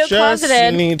telling you, just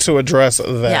closeted. Need to address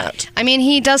that. Yeah. I mean,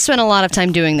 he does spend a lot of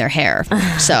time doing their hair.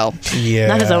 So yeah,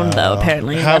 not his own though.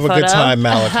 Apparently, have a good time,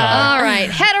 Malachi. All right,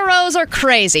 heteros are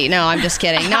crazy. No, I'm just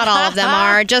kidding. Not all of them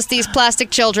are. Just these plastic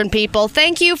children people.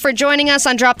 Thank you for joining us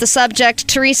on Drop the Subject,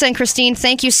 Teresa and Christine.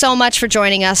 Thank you so much for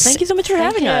joining us. Thank you so much for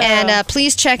having us. And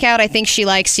please check out I Think She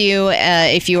Likes You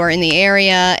if you are in the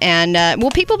area. And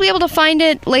will people be able to find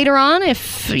it later on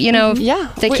if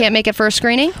they can't make it for a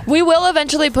screening? We will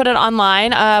eventually put it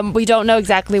online. We don't know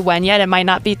exactly when yet. It might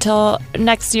not be till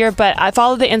next year, but I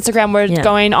follow the Instagram. We're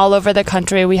going all over the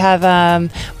country. We have we're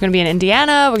going to be in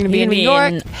Indiana. We're going to be in New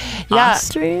York.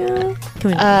 Austria?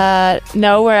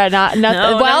 No, we're not.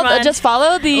 Well, just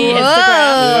follow the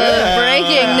Instagram.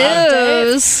 Breaking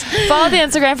news. Follow the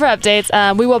Instagram for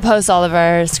updates. We will post all of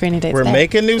our screening dates. We're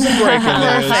making news and breaking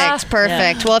news.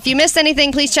 Perfect. Yeah. Well, if you missed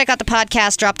anything, please check out the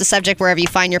podcast, Drop the Subject, wherever you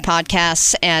find your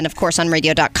podcasts, and of course on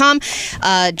radio.com.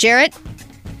 Jarrett?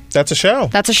 That's a show.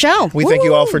 We thank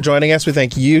you all for joining us. We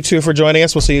thank you two for joining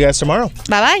us. We'll see you guys tomorrow.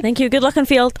 Bye-bye. Thank you. Good luck on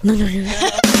field.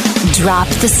 Drop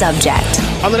the Subject.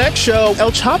 On the next show,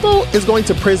 El Chapo is going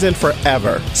to prison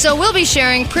forever. So we'll be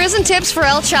sharing prison tips for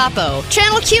El Chapo,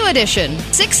 Channel Q edition.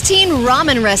 16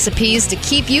 ramen recipes to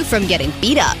keep you from getting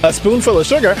beat up. A spoonful of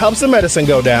sugar helps the medicine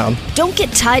go down. Don't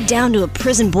get tied down to a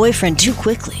prison boyfriend too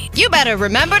quickly. You better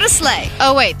remember to slay.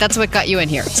 Oh, wait, that's what got you in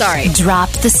here. Sorry. Drop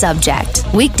the Subject.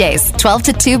 Weekdays, 12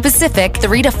 to 2 Pacific,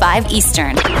 3 to 5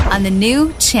 Eastern. On the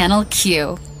new Channel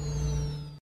Q.